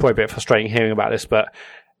probably a bit frustrating hearing about this, but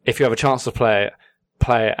if you have a chance to play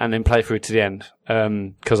it and then play through to the end,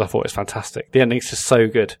 because I thought it's fantastic. The ending's just so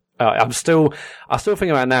good. I still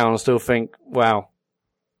think about it now, and I still think, wow.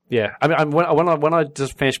 Yeah. I mean, when I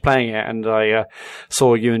just finished playing it and I,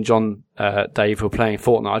 saw you and John, Dave were playing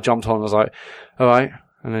Fortnite, I jumped on and I was like, alright.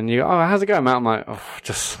 And then you go, oh, how's it going, Matt? I'm like, oh,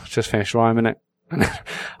 just finished rhyming it. And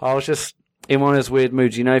I was just in one of those weird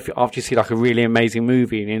moods, after you see like a really amazing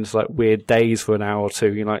movie and you're in like weird days for an hour or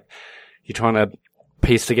two, you're trying to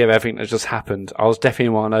piece together everything that's just happened. I was definitely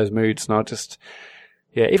in one of those moods, and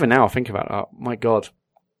even now I think about it, oh my God.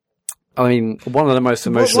 I mean, one of the most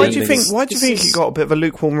emotional endings. Why do you think you got a bit of a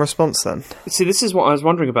lukewarm response then? See, this is what I was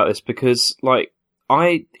wondering about this, because,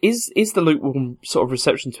 is the lukewarm sort of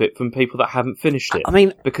reception to it from people that haven't finished it? I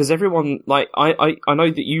mean, because everyone, I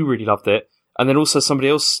know that you really loved it, and then also somebody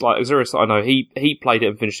else, like Osiris, that I know, he played it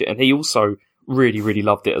and finished it, and he also really, really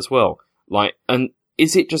loved it as well. And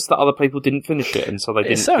is it just that other people didn't finish it, and so they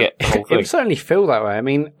didn't get the whole thing? It would certainly feel that way. I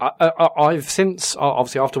mean, I've since,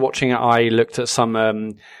 obviously after watching it, I looked at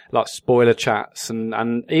some, spoiler chats,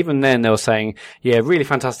 and even then they were saying, yeah, really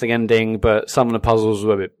fantastic ending, but some of the puzzles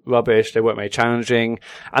were a bit rubbish, they weren't very challenging,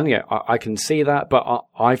 and yeah, I can see that, but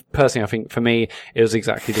I personally, I think for me, it was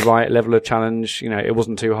exactly the right level of challenge. It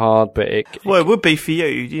wasn't too hard, but it would be for you,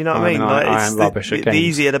 you know what I mean? I am rubbish at games. The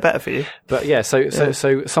easier the better for you. But yeah, so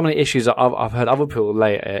some of the issues that I've heard other people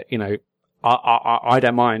lay at it, I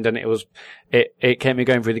don't mind, and it kept me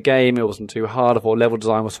going through the game. It wasn't too hard. I thought level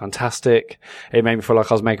design was fantastic. It made me feel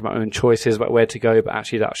like I was making my own choices about where to go, but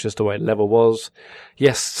actually that's just the way the level was.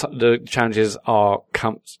 Yes, the challenges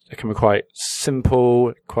can be quite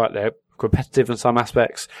simple, they're repetitive in some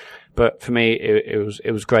aspects, but for me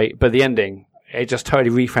it was great. But the ending, it just totally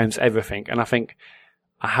reframes everything, and I think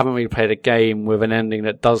I haven't really played a game with an ending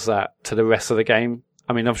that does that to the rest of the game.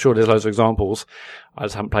 I mean, I'm sure there's loads of examples. I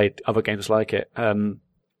just haven't played other games like it. And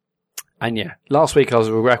yeah, last week I was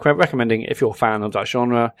recommending, if you're a fan of that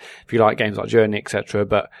genre, if you like games like Journey, etc.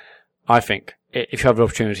 But I think if you have the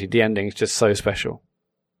opportunity, the ending is just so special.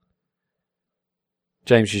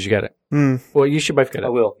 James, you should get it. Well, you should both get it. I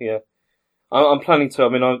will, yeah. I'm planning to. I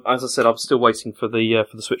mean, as I said, I'm still waiting for the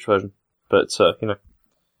Switch version. But,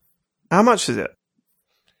 How much is it?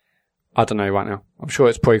 I don't know right now. I'm sure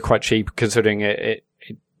it's probably quite cheap considering it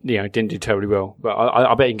didn't do terribly well. But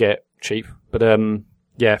I bet you can get it cheap. But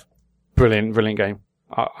yeah, brilliant game.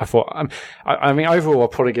 I thought. I mean, overall, I'll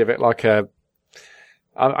probably give it like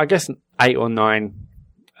I guess 8 or 9.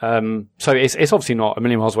 So it's obviously not a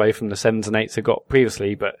million miles away from the 7s and 8s I got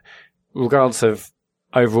previously. But regardless of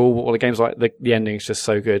overall, all the games like the ending is just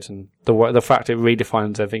so good, and the fact it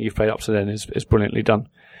redefines everything you've played up to then is brilliantly done.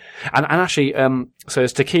 And actually, so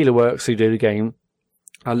it's Tequila Works who do the game.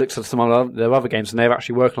 I looked at some of their other games, and they're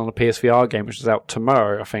actually working on a PSVR game, which is out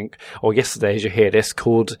tomorrow, I think, or yesterday, as you hear this,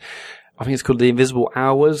 I think it's called The Invisible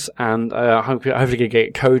Hours, and hopefully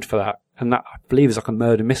get code for that. And that, I believe, is like a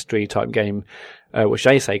murder mystery type game, which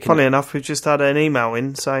they say. Funny enough, we just had an email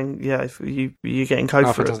in saying, yeah, if you're getting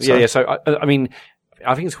code for it. So. Yeah. So, I mean,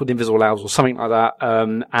 I think it's called The Invisible Hours or something like that.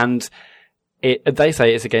 And they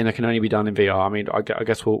say it's a game that can only be done in VR. I mean, I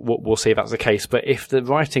guess we'll see if that's the case. But if the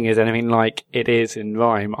writing is anything like it is in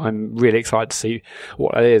Rime, I'm really excited to see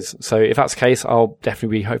what it is. So if that's the case, I'll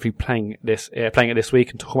definitely be hopefully playing it this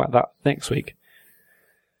week and talk about that next week.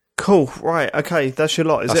 Cool. Right. Okay. That's your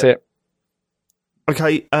lot, is it? That's it.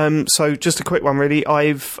 Okay. So just a quick one, really.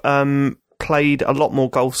 I've played a lot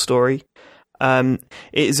more Golf Story. It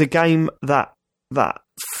is a game that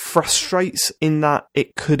frustrates in that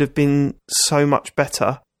it could have been so much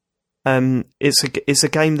better. It's a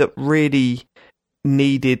game that really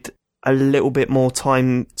needed a little bit more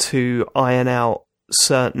time to iron out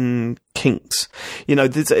certain kinks.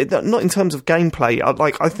 Not in terms of gameplay.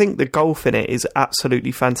 I think the golf in it is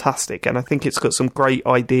absolutely fantastic, and I think it's got some great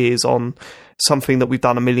ideas on something that we've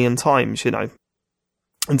done a million times.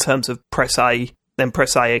 In terms of press A, then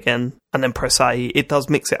press A again, and then press A. It does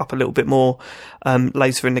mix it up a little bit more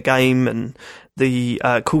later in the game, and the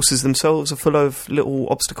courses themselves are full of little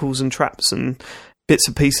obstacles and traps and bits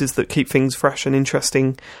and pieces that keep things fresh and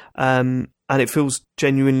interesting, and it feels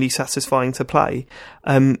genuinely satisfying to play.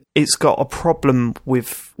 It's got a problem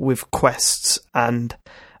with quests and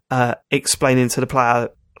explaining to the player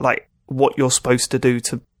like what you're supposed to do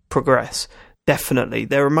to progress. Definitely.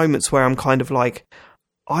 There are moments where I'm kind of like,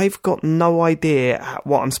 I've got no idea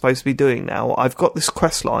what I'm supposed to be doing now. I've got this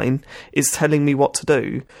quest line, it's telling me what to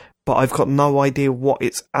do, but I've got no idea what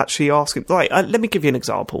it's actually asking. Like, let me give you an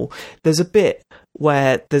example. There's a bit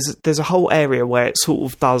where there's a whole area where it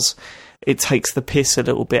sort of it takes the piss a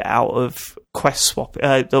little bit out of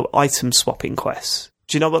the item swapping quests.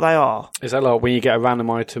 Do you know what they are? Is that like when you get a random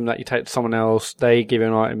item that you take to someone else, they give you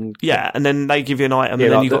an item? Yeah, and then they give you an item,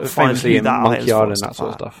 and then you've got to find who that item's from and that sort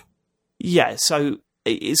of stuff. Yeah, so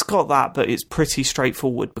it's got that, but it's pretty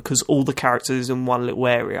straightforward because all the characters are in one little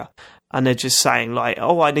area, and they're just saying like,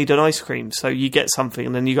 "Oh, I need an ice cream," so you get something,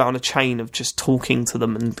 and then you go on a chain of just talking to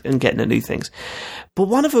them and getting to new things. But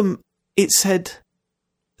one of them, it said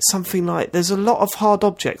something like, "There's a lot of hard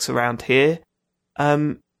objects around here,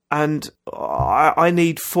 and I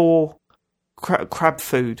need 4 crab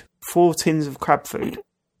food, 4 tins of crab food,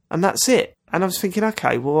 and that's it." And I was thinking,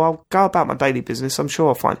 okay, well, I'll go about my daily business. I'm sure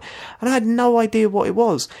I'll find. And I had no idea what it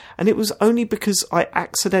was. And it was only because I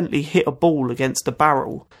accidentally hit a ball against a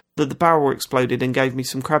barrel that the barrel exploded and gave me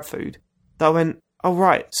some crab food. That I went, oh,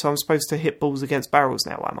 right, so I'm supposed to hit balls against barrels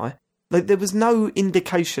now, am I? Like, there was no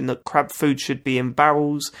indication that crab food should be in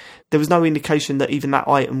barrels. There was no indication that even that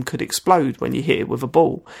item could explode when you hit it with a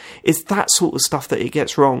ball. It's that sort of stuff that it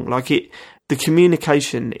gets wrong. Like, the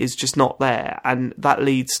communication is just not there, and that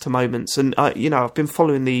leads to moments. And, I've been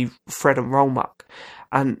following the Fred and Roll muck,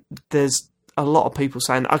 and there's a lot of people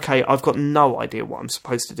saying, okay, I've got no idea what I'm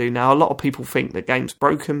supposed to do now. A lot of people think the game's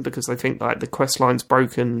broken because they think like the quest line's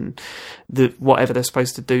broken, whatever they're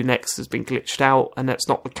supposed to do next has been glitched out, and that's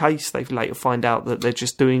not the case. They later find out that they're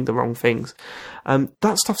just doing the wrong things.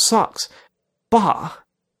 That stuff sucks, but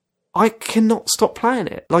I cannot stop playing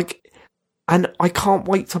it. And I can't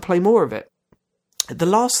wait to play more of it. the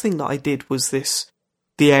last thing that I did was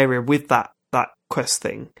the area with that quest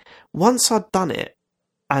thing. Once I'd done it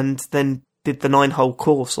and then did the 9-hole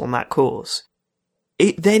course on that course,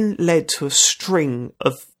 it then led to a string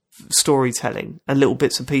of storytelling and little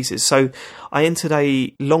bits and pieces. So I entered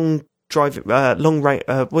a driving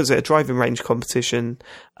range competition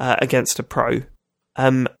against a pro,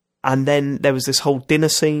 and then there was this whole dinner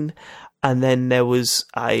scene, and then there was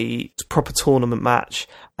a proper tournament match,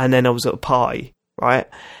 and then I was at a party. Right,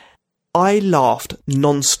 I laughed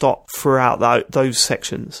non-stop throughout those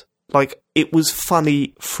sections. Like, it was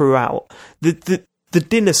funny throughout. The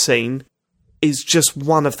dinner scene is just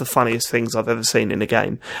one of the funniest things I've ever seen in a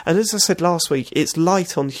game. And as I said last week, it's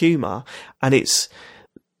light on humour, and it's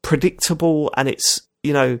predictable, and it's,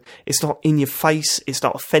 you know, it's not in your face, it's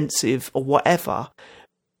not offensive or whatever.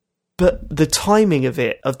 But the timing of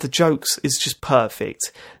the jokes is just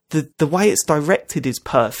perfect. The way it's directed is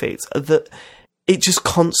perfect. It just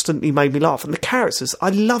constantly made me laugh. And the characters, I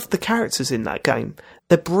love the characters in that game.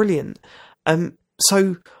 They're brilliant.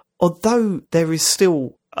 So although there is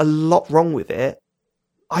still a lot wrong with it,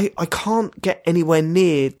 I can't get anywhere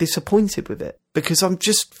near disappointed with it, because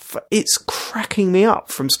it's cracking me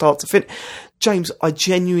up from start to finish. James, I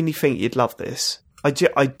genuinely think you'd love this. I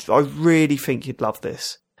really think you'd love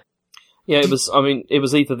this. Yeah, it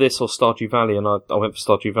was either this or Stardew Valley, and I went for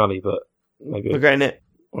Stardew Valley, but maybe... Regretting it?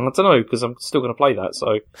 I don't know, because I'm still going to play that,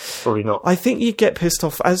 so probably not. I think you'd get pissed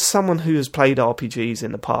off, as someone who has played RPGs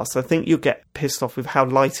in the past, I think you'll get pissed off with how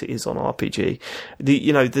light it is on RPG.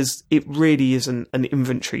 It really isn't an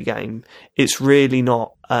inventory game. It's really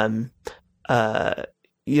not, the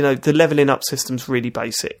leveling up system's really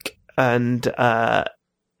basic. And,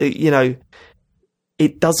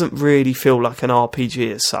 it doesn't really feel like an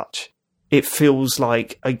RPG as such. It feels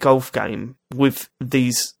like a golf game with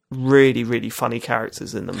these really, really funny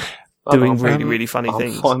characters in them, doing really, really funny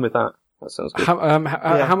things. I'm fine with that. That sounds good.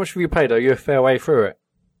 How much have you played? Are you a fair way through it?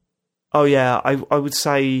 Oh yeah, I would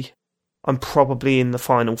say I'm probably in the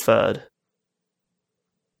final third.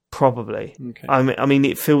 Probably. Okay. I mean,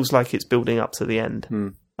 it feels like it's building up to the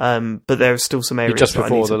end. But there are still some areas just that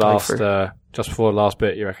before I need to play through. Just before the last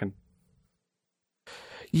bit, you reckon?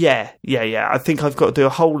 Yeah. I think I've got to do a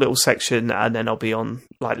whole little section, and then I'll be on,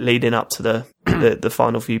 like, leading up to the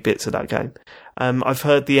final few bits of that game. I've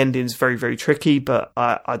heard the ending's very, very tricky, but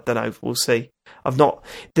I don't know. We'll see.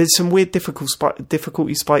 There's some weird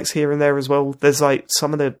difficulty spikes here and there as well. There's like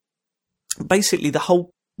basically the whole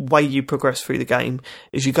way you progress through the game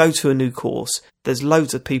is you go to a new course. There's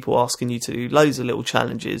loads of people asking you to do loads of little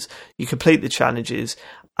challenges. You complete the challenges,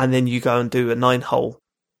 and then you go and do a 9-hole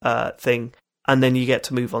thing. And then you get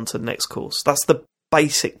to move on to the next course. That's the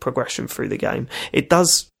basic progression through the game. It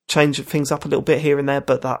does change things up a little bit here and there,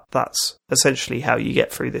 but that's essentially how you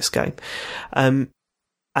get through this game. And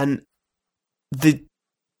I'm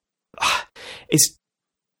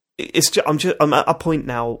at a point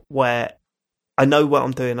now where I know what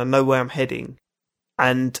I'm doing, I know where I'm heading,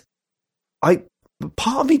 and part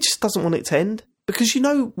of me just doesn't want it to end, because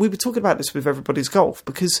we were talking about this with Everybody's Golf,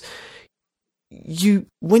 because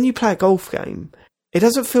when you play a golf game, it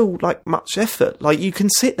doesn't feel like much effort. Like, you can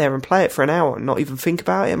sit there and play it for an hour and not even think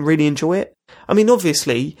about it and really enjoy it. I mean,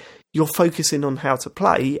 obviously, you're focusing on how to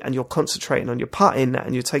play, and you're concentrating on your putting,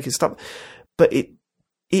 and you're taking stuff, but it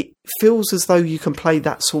feels as though you can play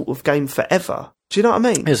that sort of game forever. Do you know what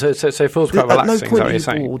I mean? Yeah, so it feels quite relaxing. Is that what you're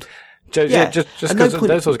saying? Just because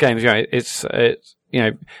those sorts of games, it's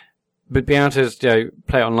but being able to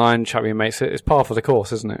play it online, chat with your mates, it's part of the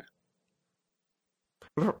course, isn't it?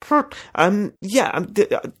 The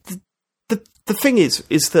thing is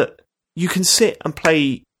that you can sit and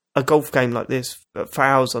play a golf game like this for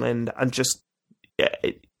hours on end and just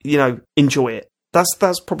enjoy it.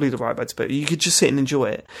 That's probably the right way to put it. You could just sit and enjoy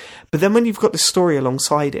it, but then when you've got the story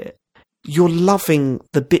alongside it, you're loving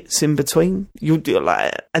the bits in between.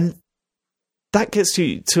 And that gets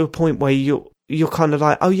you to a point where you're kind of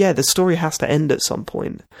like, oh yeah, the story has to end at some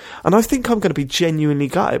point. And I think I'm going to be genuinely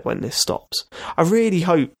gutted when this stops. I really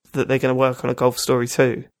hope that they're going to work on a golf story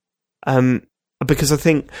too. Because I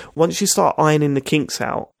think once you start ironing the kinks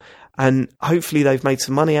out, and hopefully they've made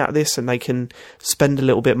some money out of this and they can spend a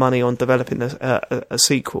little bit of money on developing a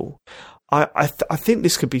sequel, I think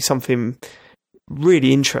this could be something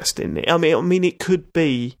really interesting. I mean, it could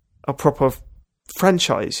be a proper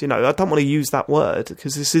franchise. I don't want to use that word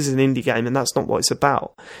because this is an indie game and that's not what it's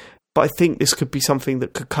about, but I think this could be something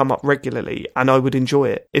that could come up regularly, and I would enjoy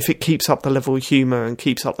it if it keeps up the level of humour and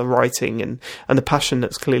keeps up the writing and the passion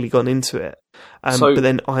that's clearly gone into it, but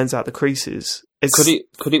then irons out the creases.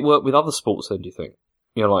 Could it work with other sports then, do you think?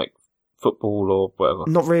 Like football or whatever?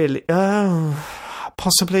 Not really.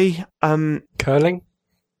 Possibly. Curling?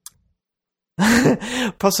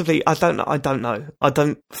 Possibly. I don't know. I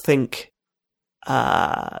don't think...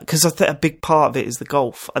 Because I think a big part of it is the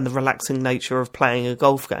golf and the relaxing nature of playing a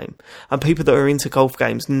golf game. And people that are into golf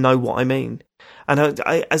games know what I mean. And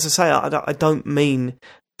as I say, I don't mean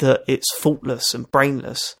that it's faultless and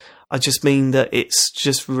brainless. I just mean that it's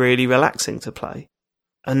just really relaxing to play.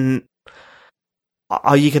 And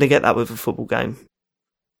are you going to get that with a football game?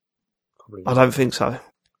 I don't think so.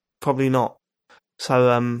 Probably not. So,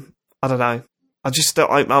 I don't know.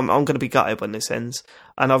 I'm going to be gutted when this ends.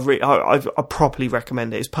 And I properly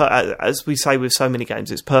recommend it. As we say with so many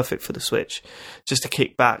games, it's perfect for the Switch. Just to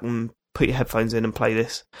kick back and put your headphones in and play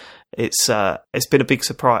this. It's been a big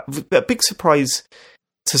surprise. A big surprise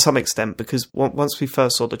to some extent, because once we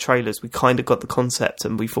first saw the trailers, we kind of got the concept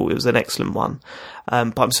and we thought it was an excellent one.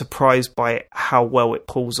 But I'm surprised by how well it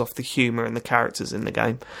pulls off the humour and the characters in the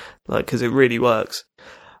game, because it really works.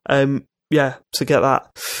 Yeah, to get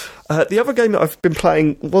that. The other game that I've been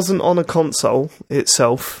playing wasn't on a console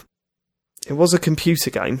itself. It was a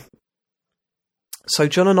computer game. So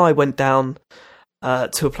John and I went down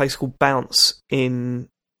to a place called Bounce in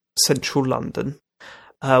central London,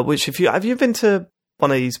 which have you been to one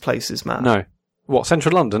of these places, Matt? No. What,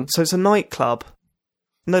 central London? So it's a nightclub.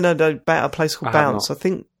 No, a place called Bounce. I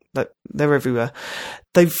think that they're everywhere.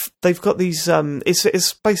 They've got these.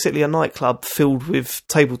 It's basically a nightclub filled with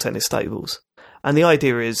table tennis tables, and the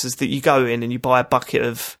idea is that you go in and you buy a bucket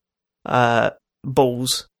of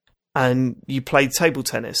balls, and you play table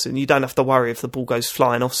tennis, and you don't have to worry if the ball goes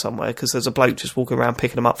flying off somewhere because there's a bloke just walking around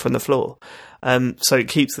picking them up from the floor. So it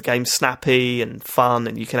keeps the game snappy and fun,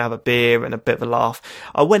 and you can have a beer and a bit of a laugh.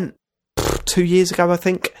 I went 2 years ago, I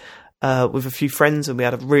think, with a few friends, and we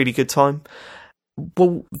had a really good time.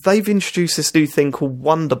 Well, they've introduced this new thing called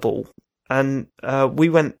Wonder Ball, and we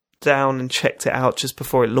went down and checked it out just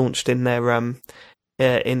before it launched in their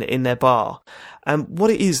in their bar. And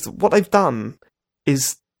what they've done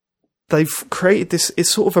is they've created this.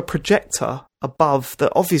 It's sort of a projector above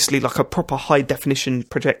obviously like a proper high definition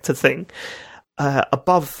projector thing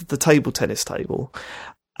above the table tennis table,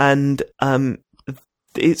 and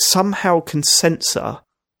it somehow can censor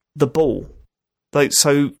the ball.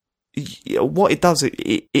 So what it does,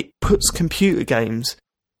 it puts computer games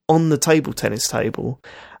on the table tennis table,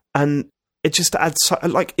 and it just adds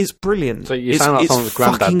it's brilliant. So you sound like someone's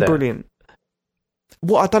granddad fucking there. Brilliant.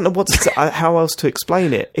 Well, I don't know how else to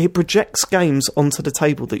explain it. It projects games onto the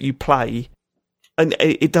table that you play, and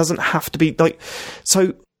it doesn't have to be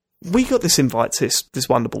so. We got this invite to this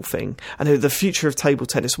wonderful thing, and the future of table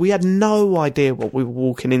tennis. We had no idea what we were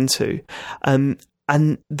walking into, and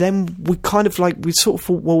then we kind of we sort of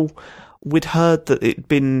thought, well, we'd heard that it'd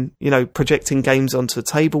been projecting games onto the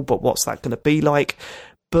table, but what's that going to be like?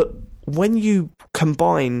 But when you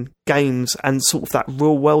combine games and sort of that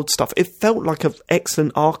real world stuff, it felt like an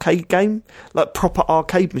excellent arcade game, like proper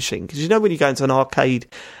arcade machine. Because when you go into an arcade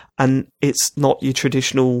and it's not your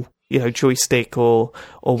traditional joystick or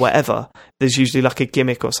whatever, there's usually like a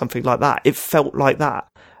gimmick or something like that. It felt like that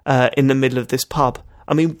in the middle of this pub.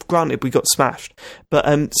 I mean, granted, we got smashed, but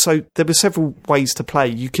so there were several ways to play.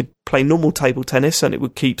 You could play normal table tennis and it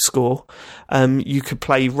would keep score. You could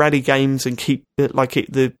play rally games and keep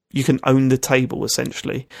you can own the table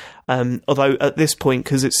essentially. Although at this point,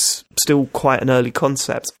 because it's still quite an early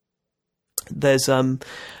concept, there's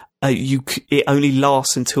it only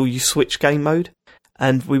lasts until you switch game mode.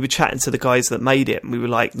 And we were chatting to the guys that made it, and we were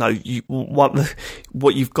like, no,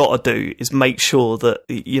 what you've got to do is make sure that,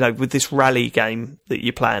 with this rally game that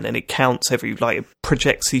you're playing, and it counts it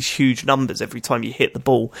projects these huge numbers every time you hit the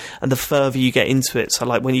ball, and the further you get into it, so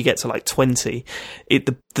when you get to 20,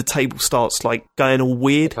 the table starts going all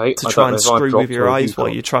weird to try and screw with your eyes while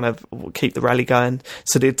you're trying to keep the rally going.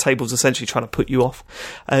 So the table's essentially trying to put you off.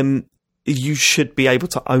 You should be able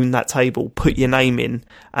to own that table, put your name in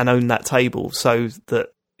and own that table, so that,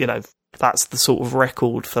 that's the sort of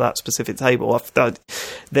record for that specific table.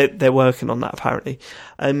 They're working on that apparently.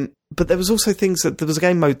 But there was also there was a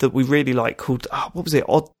game mode that we really liked called, what was it?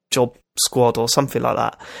 Odd Job Squad or something like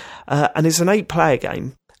that. And it's an 8-player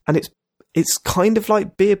game, and it's kind of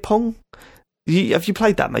like beer pong. Have you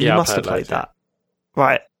played that, mate? Yeah, you must have played that.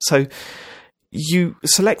 Right. So you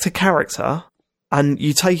select a character, and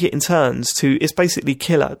you take it in turns it's basically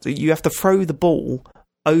killer. You have to throw the ball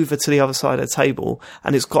over to the other side of the table,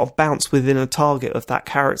 and it's got to bounce within a target of that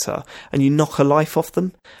character, and you knock a life off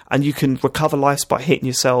them, and you can recover lives by hitting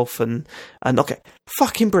yourself and knock it.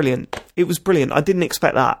 Fucking brilliant. It was brilliant. I didn't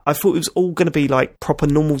expect that. I thought it was all going to be like proper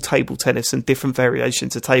normal table tennis and different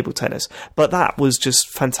variations of table tennis, but that was just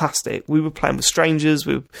fantastic. We were playing with strangers.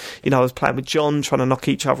 I was playing with John, trying to knock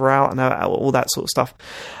each other out and all that sort of stuff.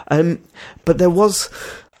 But there was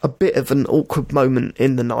a bit of an awkward moment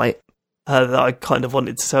in the night that I kind of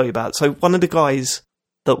wanted to tell you about. So one of the guys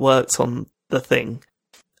that worked on the thing,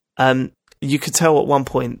 you could tell at one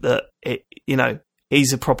point that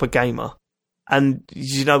he's a proper gamer, and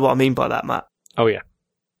you know what I mean by that, Matt? Oh yeah.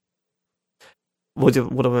 What do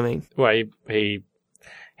I mean? Well,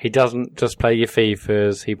 he doesn't just play your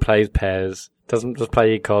FIFAs. He plays pairs. Doesn't just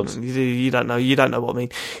play your CODs. You don't know. You don't know what I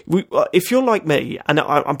mean. If you're like me, and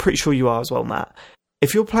I'm pretty sure you are as well, Matt.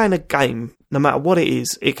 If you're playing a game, no matter what it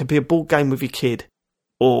is, it could be a board game with your kid,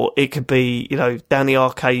 or it could be, down the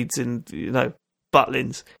arcades in,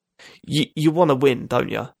 Butlins. You want to win, don't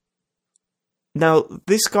you? Now,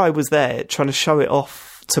 this guy was there trying to show it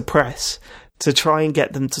off to press, to try and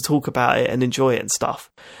get them to talk about it and enjoy it and stuff.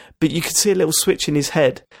 But you could see a little switch in his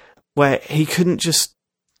head where he couldn't just,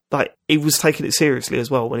 he was taking it seriously as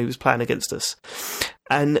well when he was playing against us.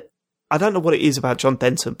 And I don't know what it is about John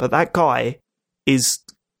Denton, but that guy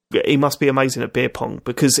he must be amazing at beer pong,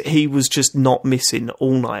 because he was just not missing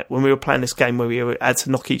all night when we were playing this game where we had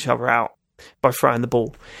to knock each other out by throwing the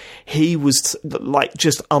ball. He was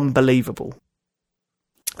just unbelievable.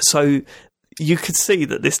 So you could see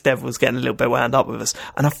that this dev was getting a little bit wound up with us,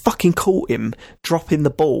 and I fucking caught him dropping the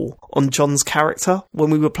ball on John's character when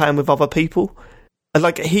we were playing with other people.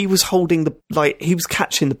 He was he was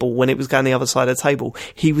catching the ball when it was going the other side of the table.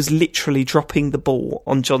 He was literally dropping the ball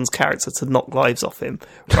on John's character to knock lives off him,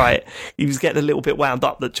 right? He was getting a little bit wound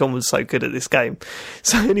up that John was so good at this game.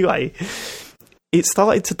 So anyway, it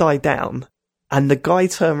started to die down, and the guy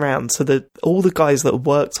turned around to all the guys that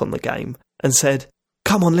worked on the game and said,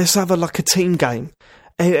 "Come on, let's have a team game.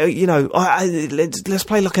 Let's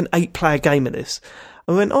play an 8-player game of this."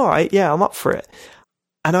 I went, "All right, yeah, I'm up for it."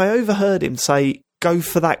 And I overheard him say, "Go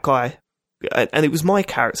for that guy." And it was my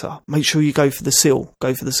character. "Make sure you go for the seal.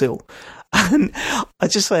 Go for the seal." And I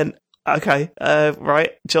just went, "Okay,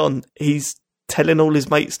 right, John, he's telling all his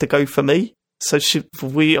mates to go for me. So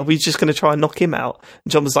are we just going to try and knock him out?"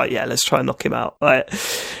 And John was like, "Yeah, let's try and knock him out." Right.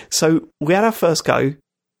 So we had our first go.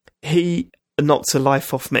 He knocked a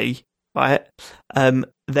life off me, right?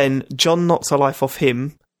 Then John knocked a life off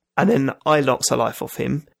him, and then I knocked a life off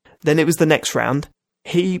him. Then it was the next round.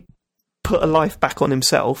 He put a life back on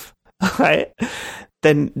himself, right?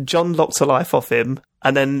 Then John locked a life off him,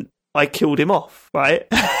 and then I killed him off, right?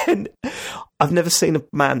 And I've never seen a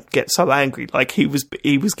man get so angry. He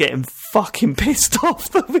was getting fucking pissed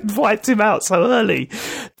off that we'd wiped him out so early.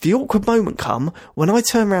 The awkward moment come when I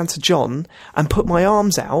turn around to John and put my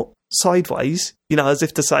arms out sideways, as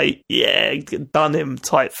if to say, "Yeah, done him,"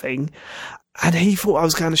 type thing. And he thought I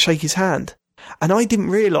was going to shake his hand. And I didn't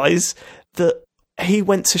realise that he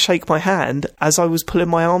went to shake my hand as I was pulling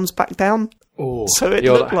my arms back down. Oh, so it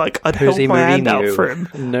looked like I'd held my hand out for him.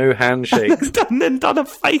 No handshake. And then done a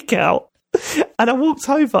fake out. And I walked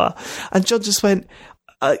over, and John just went,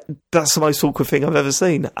 "That's the most awkward thing I've ever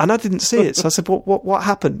seen." And I didn't see it. So I said, what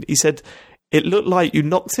happened? He said, "It looked like you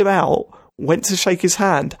knocked him out, went to shake his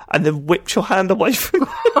hand, and then whipped your hand away from him."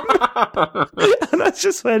 And I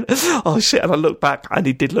just went, "Oh shit." And I looked back, and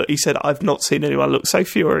he did look. He said, "I've not seen anyone look so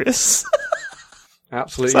furious."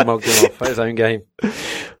 Absolutely mugged him off at his own game.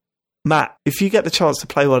 Matt, if you get the chance to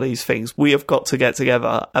play one of these things, we have got to get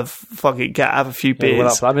together and fucking have a few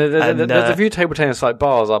beers. I mean, there's a few table tennis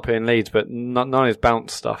bars up here in Leeds, but none is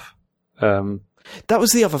bounce stuff. That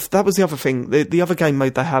was the other thing. The other game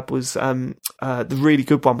mode they had was the really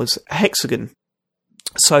good one was Hexagon.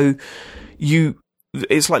 So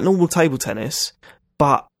it's like normal table tennis,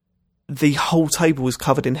 but the whole table was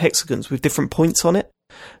covered in hexagons with different points on it.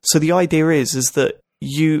 So the idea is that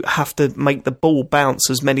you have to make the ball bounce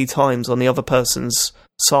as many times on the other person's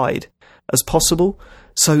side as possible.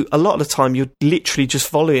 So a lot of the time you're literally just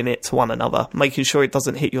volleying it to one another, making sure it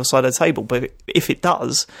doesn't hit your side of the table. But if it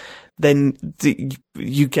does, then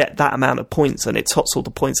you get that amount of points, and it tots all the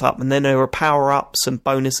points up. And then there are power-ups and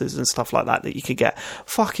bonuses and stuff like that you could get.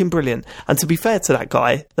 Fucking brilliant. And to be fair to that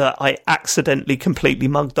guy that I accidentally completely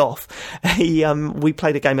mugged off, we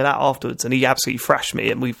played a game of that afterwards, and he absolutely thrashed me,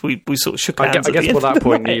 and we sort of shook hands. I guess at that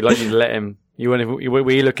point you let him.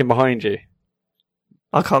 Were you looking behind you?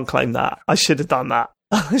 I can't claim that. I should have done that.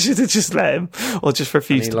 I should have just let him, or just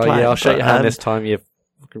refused to play. Yeah, I'll shake your hand this time. You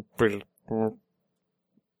brilliant.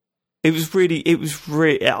 It was really.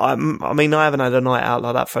 I mean, I haven't had a night out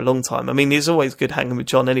like that for a long time. I mean, it's always good hanging with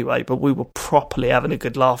John anyway, but we were properly having a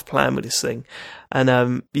good laugh playing with this thing.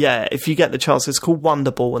 And yeah, if you get the chance, it's called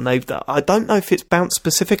Wonderball, and I don't know if it's bounce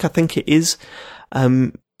specific. I think it is.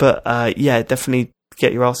 But yeah, definitely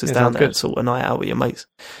get your asses down there and sort a night out with your mates.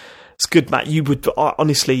 It's good, Matt. You would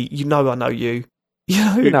honestly, I know you.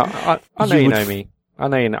 I know you know me. I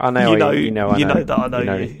know that I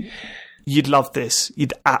know you. You'd love this.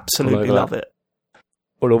 You'd absolutely love it.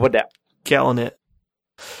 All over that. Get on it.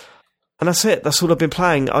 And that's it. That's all I've been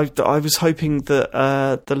playing. I was hoping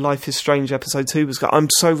that the Life is Strange episode 2 was going. I'm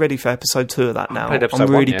so ready for episode 2 of that now.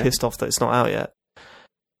 I'm really pissed off that it's not out yet.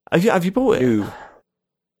 Have you bought it? No.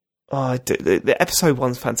 Oh, the episode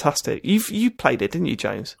 1's fantastic. You played it, didn't you,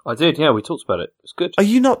 James? I did, yeah. We talked about it. It's good. Are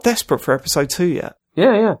you not desperate for episode 2 yet?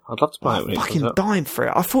 Yeah. I'd love to play it. I'm fucking dying for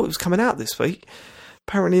it. I thought it was coming out this week.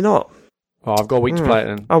 Apparently not. Oh, I've got a week to play it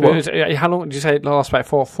then. Oh, well. How long did you say it lasts? About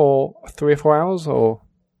 3 or 4 hours, or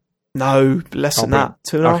no, less than that.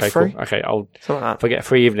 2.5, 3. Cool. Okay, if I get a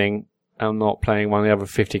free evening, I'm not playing one of the other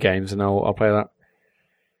 50 games, and I'll play that.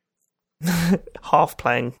 Half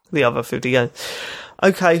playing the other 50 games.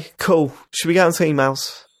 Okay, cool. Should we get on to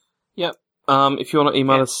emails? Yep. If you want to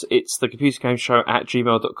email us, it's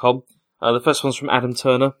thecomputergameshow@gmail.com. The first one's from Adam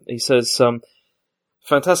Turner. He says,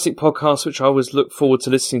 fantastic podcast, which I always look forward to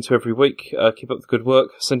listening to every week. Keep up the good work.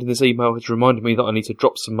 Sending this email has reminded me that I need to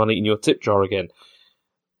drop some money in your tip jar again.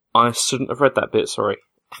 I shouldn't have read that bit, sorry.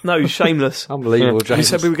 No, shameless. Unbelievable, James. You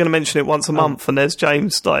said we were going to mention it once a month, and there's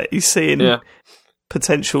James, like, he's seeing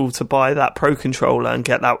potential to buy that Pro Controller and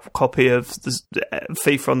get that copy of the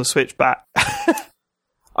FIFA on the Switch back.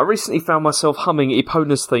 I recently found myself humming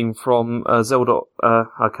Epona's theme from Zelda,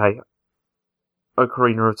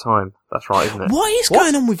 Ocarina of Time. That's right, isn't it? What is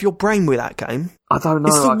going on with your brain with that game? I don't know.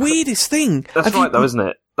 It's the weirdest thing. That's right, though, isn't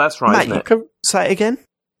it? That's right, Matt, isn't it? Say it again?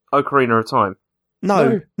 Ocarina of Time.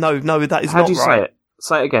 No, that is not right. How do you say it?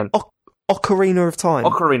 Say it again. Ocarina of Time.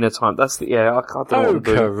 Ocarina of Time. That's the, I don't know what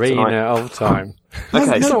to do Ocarina of Time.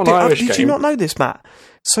 Okay, it's not an Irish game. Did you not know this, Matt?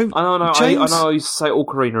 So I know. James, I used to say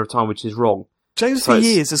Ocarina of Time, which is wrong. James for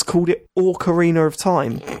years has called it Ocarina of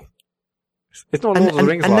Time. It's not Lord of the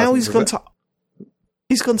Rings. And now he's gone to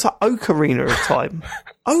Ocarina of Time.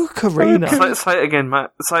 Ocarina. Say it again,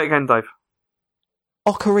 Matt. Say it again, Dave.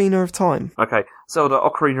 Ocarina of Time. Okay, Zelda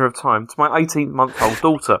Ocarina of Time to my 18-month-old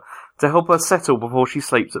daughter to help her settle before she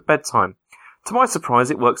sleeps at bedtime. To my surprise,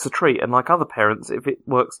 it works a treat, and like other parents, if it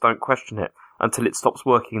works, don't question it until it stops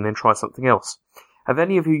working and then try something else. Have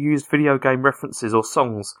any of you used video game references or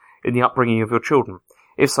songs in the upbringing of your children?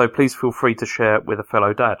 If so, please feel free to share with a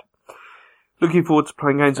fellow dad. Looking forward to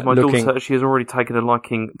playing games with my daughter, as she has already taken a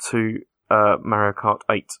liking to Mario Kart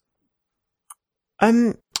 8.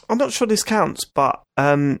 I'm not sure this counts, but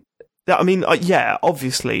obviously,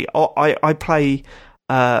 I play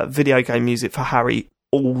video game music for Harry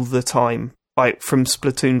all the time, like from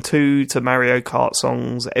Splatoon 2 to Mario Kart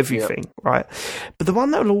songs, everything, right? But the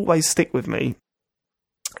one that will always stick with me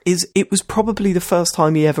is it was probably the first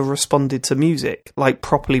time he ever responded to music, like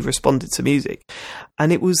properly responded to music,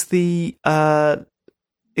 and it was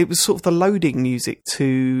it was sort of the loading music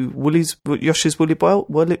to Yoshi's Woolly World.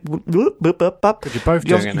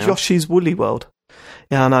 Yoshi's Woolly World.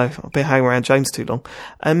 Yeah, I know. I've been hanging around James too long.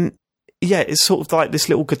 It's sort of like this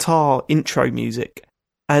little guitar intro music,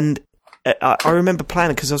 and I remember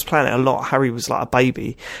playing it because I was playing it a lot. Harry was like a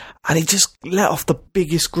baby, and he just let off the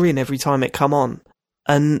biggest grin every time it come on,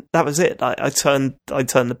 and that was it. I turned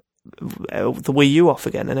the Wii U off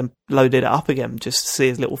again and then loaded it up again just to see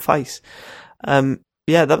his little face.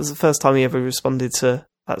 That was the first time he ever responded to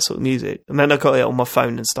that sort of music. And then I got it on my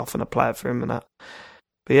phone and stuff, and I play it for him and that.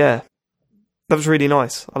 But yeah, that was really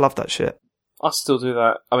nice. I love that shit. I still do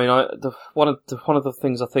that. I mean, one of the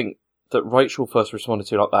things I think that Rachel first responded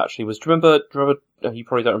to like that actually was, do you remember? You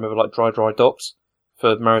probably don't remember, like Dry Docks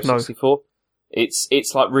for Mario 64. It's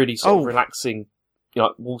like really sort of relaxing,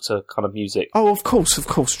 like water kind of music. Oh, of course.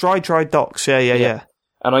 Dry Docks. Yeah.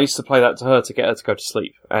 And I used to play that to her to get her to go to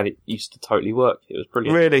sleep, and it used to totally work. It was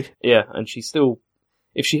brilliant. Really? Yeah, and she still,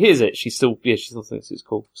 if she hears it, she still thinks it's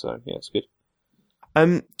cool. So yeah, it's good.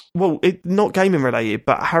 Well, not gaming related,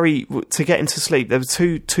 but Harry, to get into sleep, there were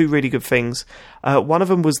two really good things. One of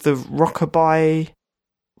them was the Rockabye,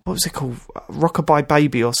 what was it called? Rockabye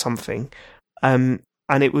Baby or something. And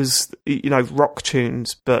it was, rock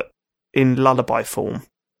tunes, but in lullaby form.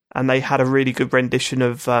 And they had a really good rendition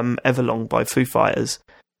of Everlong by Foo Fighters.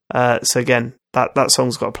 So again, that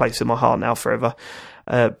song's got a place in my heart now forever.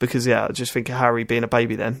 Because I just think of Harry being a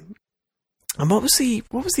baby then. And what was the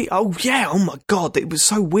oh my god, it was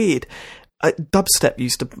so weird. dubstep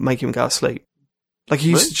used to make him go to sleep. Like,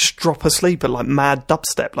 he used to just drop asleep at, like, mad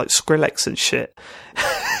dubstep, like Skrillex and shit.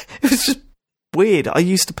 It was just weird. I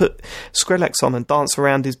used to put Skrillex on and dance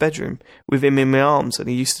around his bedroom with him in my arms, and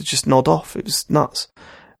he used to just nod off. It was nuts.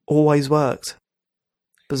 Always worked.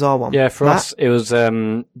 Bizarre one. Yeah, for us, it was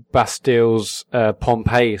Bastille's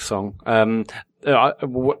Pompeii song. How's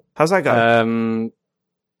that go?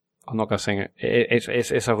 I'm not going to sing it.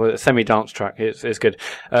 It's a semi-dance track. It's good.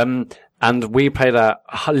 And we played that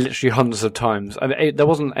literally hundreds of times. I mean, there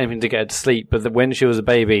wasn't anything to get her to sleep, but when she was a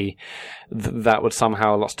baby, that would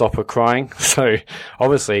somehow stop her crying. So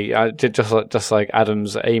obviously, I did just like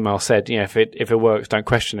Adam's email said, if it works, don't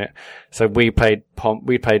question it. So we played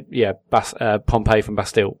Pompeii from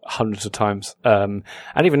Bastille hundreds of times. And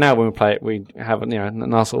even now when we play it, we have a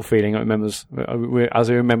nice little feeling. It remembers as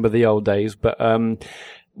we remember the old days, but in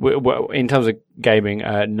terms of gaming,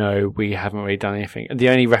 no, we haven't really done anything. The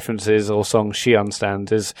only references or songs she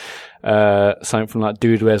understands is something from like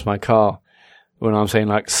 "Dude, Where's My Car?" When I'm saying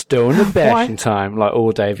like "Still in the bashing time," like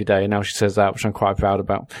all day, every day. And now she says that, which I'm quite proud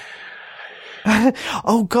about.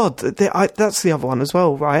 Oh God, that's the other one as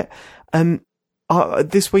well, right?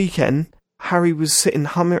 This weekend, Harry was sitting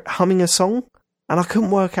humming a song, and I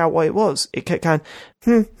couldn't work out what it was. It kept going,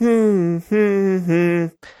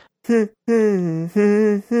 and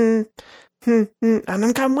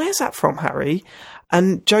I'm going, where's that from, Harry?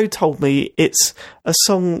 And Joe told me it's a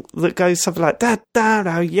song that goes something like da da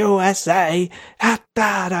da USA, da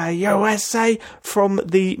da da USA, from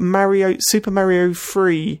the Super Mario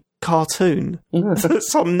 3 cartoon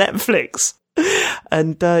that's on Netflix.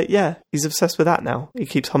 And yeah, he's obsessed with that now. He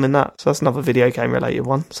keeps humming that. So that's another video game related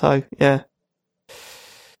one. So yeah,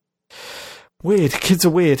 weird. Kids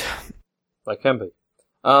are weird. They can be.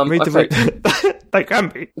 They can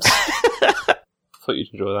be. Thought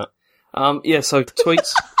you'd enjoy that. Yeah, so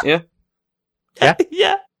tweets, yeah?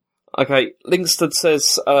 Yeah. Okay, Lingston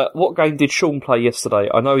says, what game did Sean play yesterday?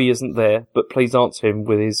 I know he isn't there, but please answer him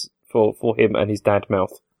with for him and his dad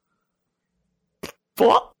mouth.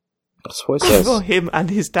 What? That's what it says. For him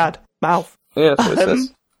and his dad mouth. Yeah, that's what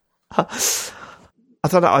it says.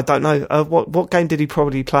 I don't know. What game did he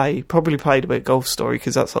probably play? Probably played a bit of Golf Story,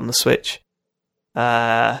 because that's on the Switch.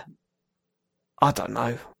 I don't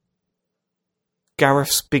know.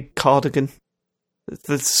 Gareth's Big Cardigan.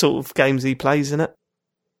 The sort of games he plays in it.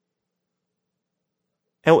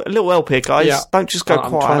 A little help here, guys. Yeah. Don't just go I'm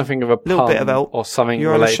quiet. trying to think of a little pun bit of help. or something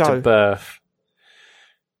You're on a related show. to birth.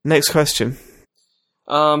 Next question.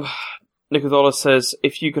 Nicodola says,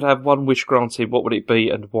 if you could have one wish granted, what would it be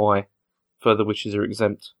and why? Further wishes are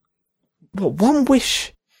exempt. What, one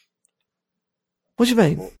wish? What do you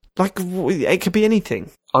mean? Like, it could be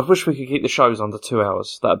anything. I wish we could keep the shows under 2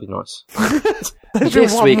 hours. That'd be nice.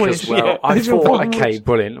 This week as well, yeah. I thought, okay,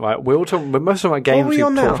 brilliant. Right, we're all talking, most of my games we've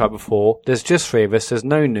talked about before. There's just three of us. There's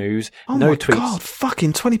no news, no tweets. Oh my God,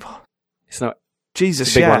 fucking 20 parts. It's not. Jesus,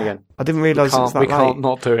 it's a big one again. I didn't realise it was that we late. can't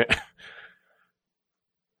not do it.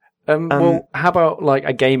 Well, how about like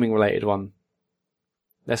a gaming related one?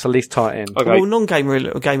 Let's at least tie it in. Okay. Well,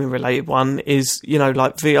 non-gaming related one is,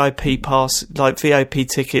 like VIP pass, like VIP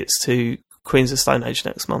tickets to Queens of Stone Age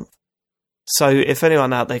next month. So if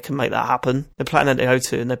anyone out there can make that happen, they're playing at the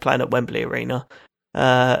O2 and they're playing at Wembley Arena.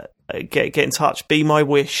 Get in touch. Be my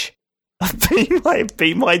wish.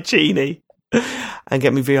 be my genie, and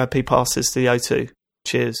get me VIP passes to the O2.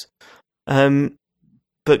 Cheers.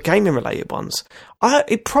 But gaming related ones,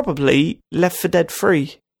 it probably Left 4 Dead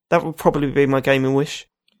 3. That would probably be my gaming wish.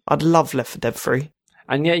 I'd love Left 4 Dead 3.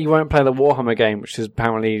 And yet you won't play the Warhammer game, which is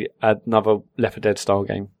apparently another Left 4 Dead style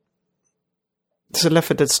game. It's a Left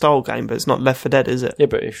 4 Dead style game, but it's not Left 4 Dead, is it? Yeah,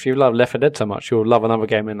 but if you love Left 4 Dead so much, you'll love another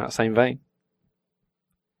game in that same vein.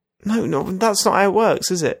 No, that's not how it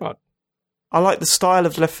works, is it? What? I like the style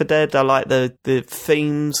of Left 4 Dead. I like the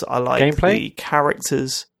themes. I like gameplay? The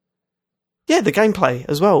characters. Yeah, the gameplay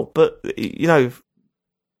as well. But, it's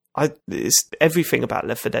everything about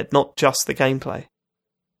Left 4 Dead, not just the gameplay.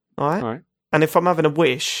 All right? And if I'm having a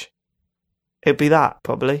wish, it'd be that,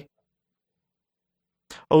 probably.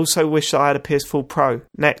 Also wish that I had a PS4 Pro.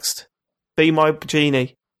 Next. Be my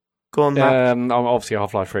genie. Go on, Matt. I'm obviously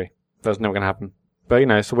Half-Life 3. That's never going to happen. But,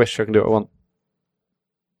 it's a wish. I can do what I want.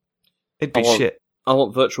 It'd be shit. I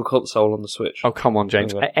want Virtual Console on the Switch. Oh, come on,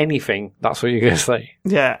 James. Anyway. Anything, that's what you're going to say.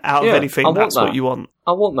 Yeah, out of anything, that's what you want.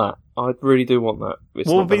 I want that. I really do want that.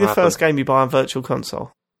 What would be the first game you buy on Virtual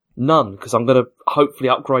Console? None, because I'm going to hopefully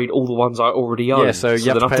upgrade all the ones I already own. Yeah, so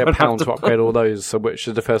you have to pay £1 to upgrade all those, so which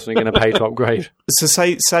is the first one you're going to pay to upgrade? So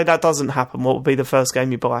say that doesn't happen, what would be the first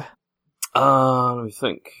game you buy? Let me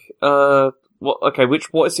think. What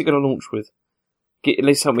is it going to launch with? At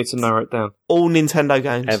least help me to narrow it down. All Nintendo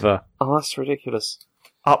games. Ever. Oh, that's ridiculous.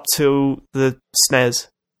 Up to the SNES.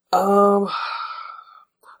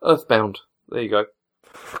 Earthbound. There you go.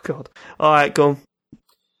 God. Alright, go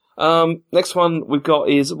on. Next one we've got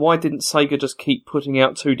is, why didn't Sega just keep putting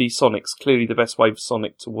out 2D Sonics? Clearly the best way for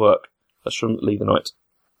Sonic to work. That's from Lee the Knight.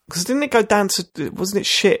 Because didn't it go down to... Wasn't it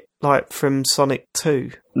shit, like, from Sonic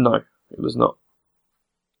 2? No, it was not.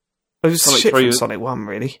 It was Sonic shit 3 from was- Sonic 1,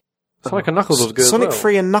 really. Sonic and Knuckles was good Sonic as well.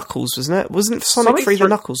 3 and Knuckles, wasn't it? Wasn't Sonic Sonic 3 the 3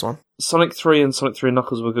 Knuckles one? Sonic 3 and Sonic 3 and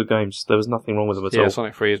Knuckles were good games. There was nothing wrong with them at Yeah, all.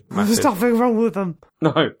 Sonic 3 is There's massive. nothing wrong with them.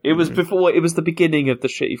 No, it was before, it was the beginning of the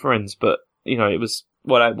Shitty Friends, but, you know, it was,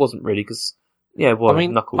 well, it wasn't really, because, yeah, well, I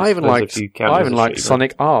mean, Knuckles. I even those liked, if you count I as even a liked Shitty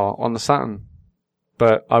Sonic R on the Saturn.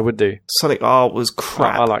 But I would do. Sonic R was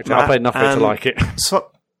crap. I liked it. I played enough of it to like it.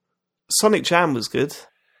 Sonic Jam was good.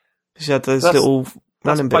 Because you had those That's- little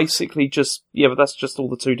That's running bits. basically just, yeah, but that's just all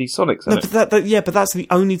the 2D Sonics, No, isn't but it? but that's the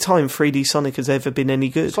only time 3D Sonic has ever been any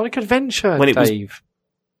good. Sonic Adventure, When it was- Dave.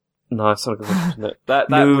 No, Sonic Adventure, isn't it? That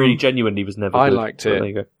No. really genuinely was never I good. liked But it. There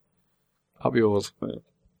you go. Up yours.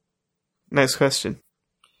 Next question.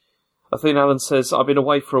 Athene Allen says, I've been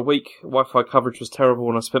away for a week. Wi-Fi coverage was terrible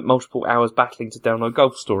and I spent multiple hours battling to download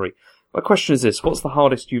Golf Story. My question is this, what's the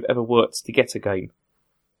hardest you've ever worked to get a game?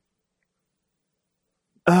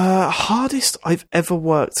 Hardest I've ever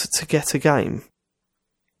worked to get a game.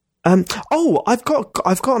 I've got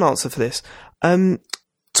an answer for this.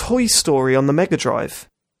 Toy Story on the Mega Drive.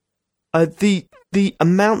 The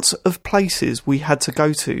amount of places we had to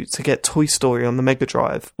go to get Toy Story on the Mega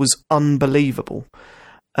Drive was unbelievable.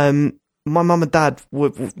 My mum and dad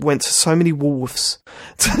went to so many Woolworths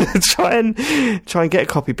to try and get a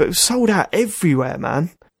copy, but it was sold out everywhere,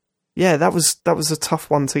 man. Yeah, that was a tough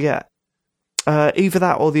one to get. Either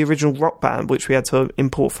that or the original Rock Band, which we had to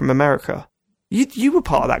import from America. You were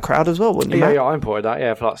part of that crowd as well, weren't you, Yeah, Matt? I imported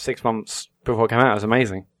that, for like 6 months before it came out. It was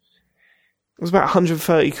amazing. It was about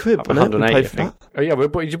 130 quid, Like wasn't it? We 180, I paid for think. that. Oh, yeah,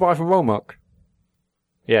 but did you buy it from Walmart?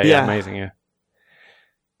 Yeah, Yeah. amazing, yeah.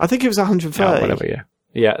 I think it was 130. Yeah, whatever, yeah.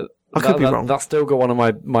 Yeah. I could be wrong. That's still got one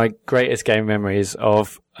of my greatest game memories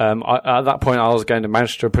of, at that point I was going to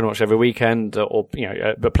Manchester pretty much every weekend,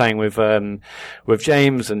 but playing with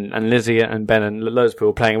James and Lizzie and Ben and loads of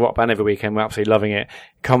people playing Rock Band every weekend. We're absolutely loving it.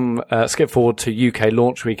 Skip forward to UK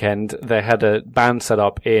launch weekend. They had a band set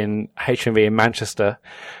up in HMV in Manchester.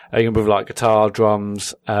 You can move like guitar,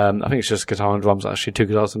 drums. I think it's just guitar and drums, actually, 2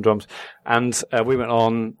 guitars and drums. And we went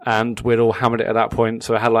on and we'd all hammered it at that point.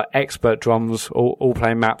 So I had like expert drums, all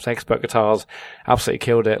playing maps, expert guitars, absolutely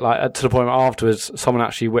killed it. Like to the point where afterwards, someone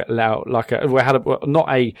actually went out we had not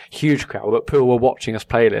a huge crowd, but people were watching us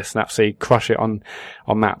play this and absolutely crush it on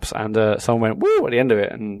maps. And someone went woo at the end of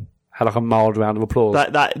it and had like a mild round of applause.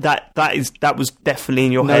 That was definitely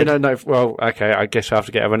in your head. No. Well, okay, I guess I have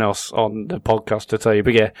to get everyone else on the podcast to tell you.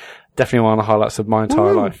 But yeah, definitely one of the highlights of my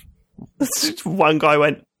entire life. One guy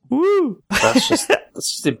went, woo! That's just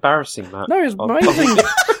embarrassing, Matt. No, it's amazing.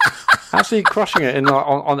 Absolutely crushing it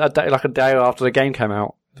on a day, like a day after the game came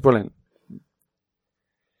out. It's brilliant.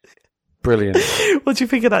 Brilliant. What do you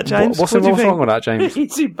think of that, James? What's What do you wrong think? with that, James?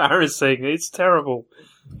 It's embarrassing. It's terrible.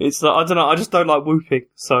 It's I don't know. I just don't like whooping.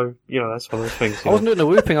 So that's one of those things. I wasn't doing the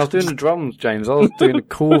whooping. I was doing the drums, James. I was doing the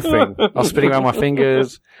cool thing. I was spinning around my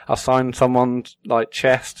fingers. I signed someone's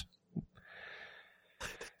chest.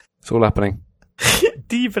 It's all happening.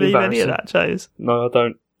 Do you believe any of that, James? No, I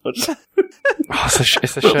don't. Oh,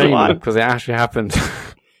 it's a shame because it actually happened.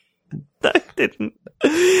 No, it didn't.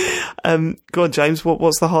 Go on, James.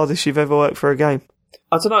 What's the hardest you've ever worked for a game?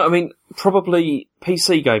 I don't know. I mean, probably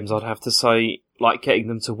PC games. I'd have to say, like getting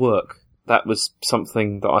them to work. That was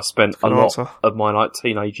something that I spent a Good lot answer. of my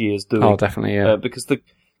teenage years doing. Oh, definitely, yeah. Because the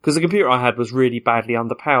computer I had was really badly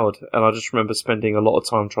underpowered, and I just remember spending a lot of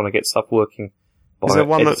time trying to get stuff working. Is there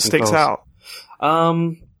one that sticks out?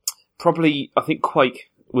 Probably, I think Quake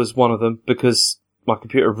was one of them because my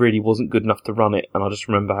computer really wasn't good enough to run it, and I just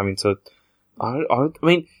remember having to. I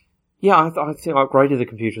think I upgraded the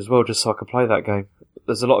computer as well just so I could play that game.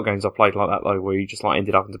 There's a lot of games I played like that though, where you just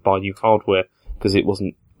ended up having to buy new hardware because it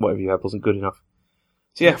wasn't whatever you had wasn't good enough.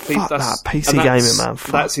 So yeah, Fuck that's that PC gaming, man.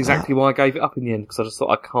 Fuck that's exactly why I gave it up in the end because I just thought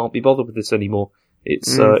I can't be bothered with this anymore.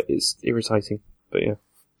 It's irritating, but yeah.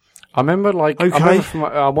 I remember, Okay.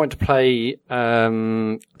 I wanted to play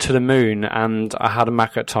To the Moon, and I had a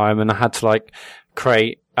Mac at the time, and I had to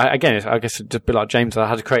create. Again, I guess it'd just be like James. I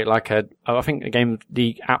had to create I think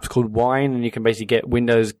the app's called Wine, and you can basically get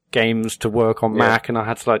Windows games to work on Mac, and I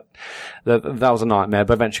had to that was a nightmare,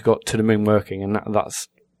 but eventually got To the Moon working, and that's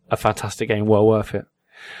a fantastic game, well worth it.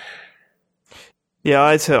 Yeah,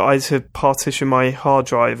 I had to partition my hard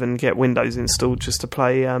drive and get Windows installed just to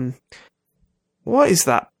play. What is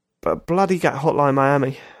that? Bloody Get Hotline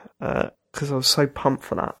Miami. Because I was so pumped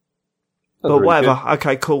for that. But really whatever. good.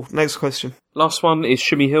 Okay, cool. Next question. Last one is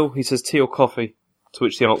Shimmy Hill. He says tea or coffee, to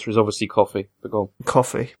which the answer is obviously coffee. But go on.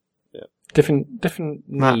 Coffee. Different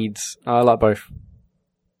Matt. needs. I like both.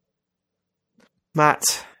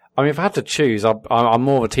 Matt. I mean, if I had to choose, I'm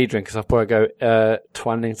more of a tea drinker, so I'd probably go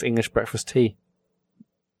Twinings English breakfast tea.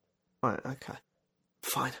 Right, okay.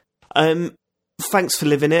 Fine. Thanks for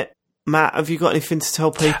living it. Matt, have you got anything to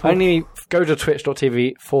tell people? Only go to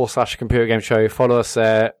twitch.tv/computer game show. Follow us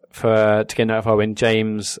there to get notified when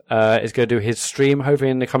James is going to do his stream, hopefully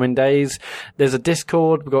in the coming days. There's a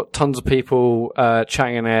Discord. We've got tons of people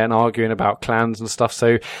chatting in there and arguing about clans and stuff.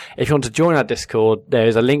 So if you want to join our Discord,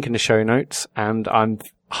 there's a link in the show notes, and I'm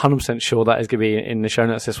 100% sure that is going to be in the show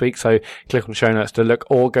notes this week. So click on the show notes to look,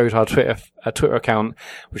 or go to our Twitter account,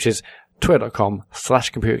 which is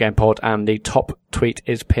twitter.com/computergamepod, and the top tweet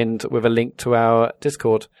is pinned with a link to our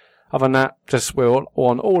Discord. Other than that, we're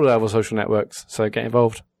on all the other social networks, so get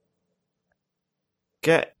involved.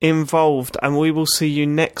 Get involved, and we will see you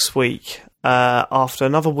next week after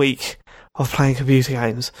another week of playing computer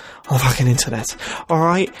games on the fucking internet.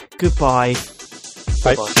 Alright, goodbye.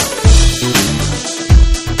 Bye. Bye.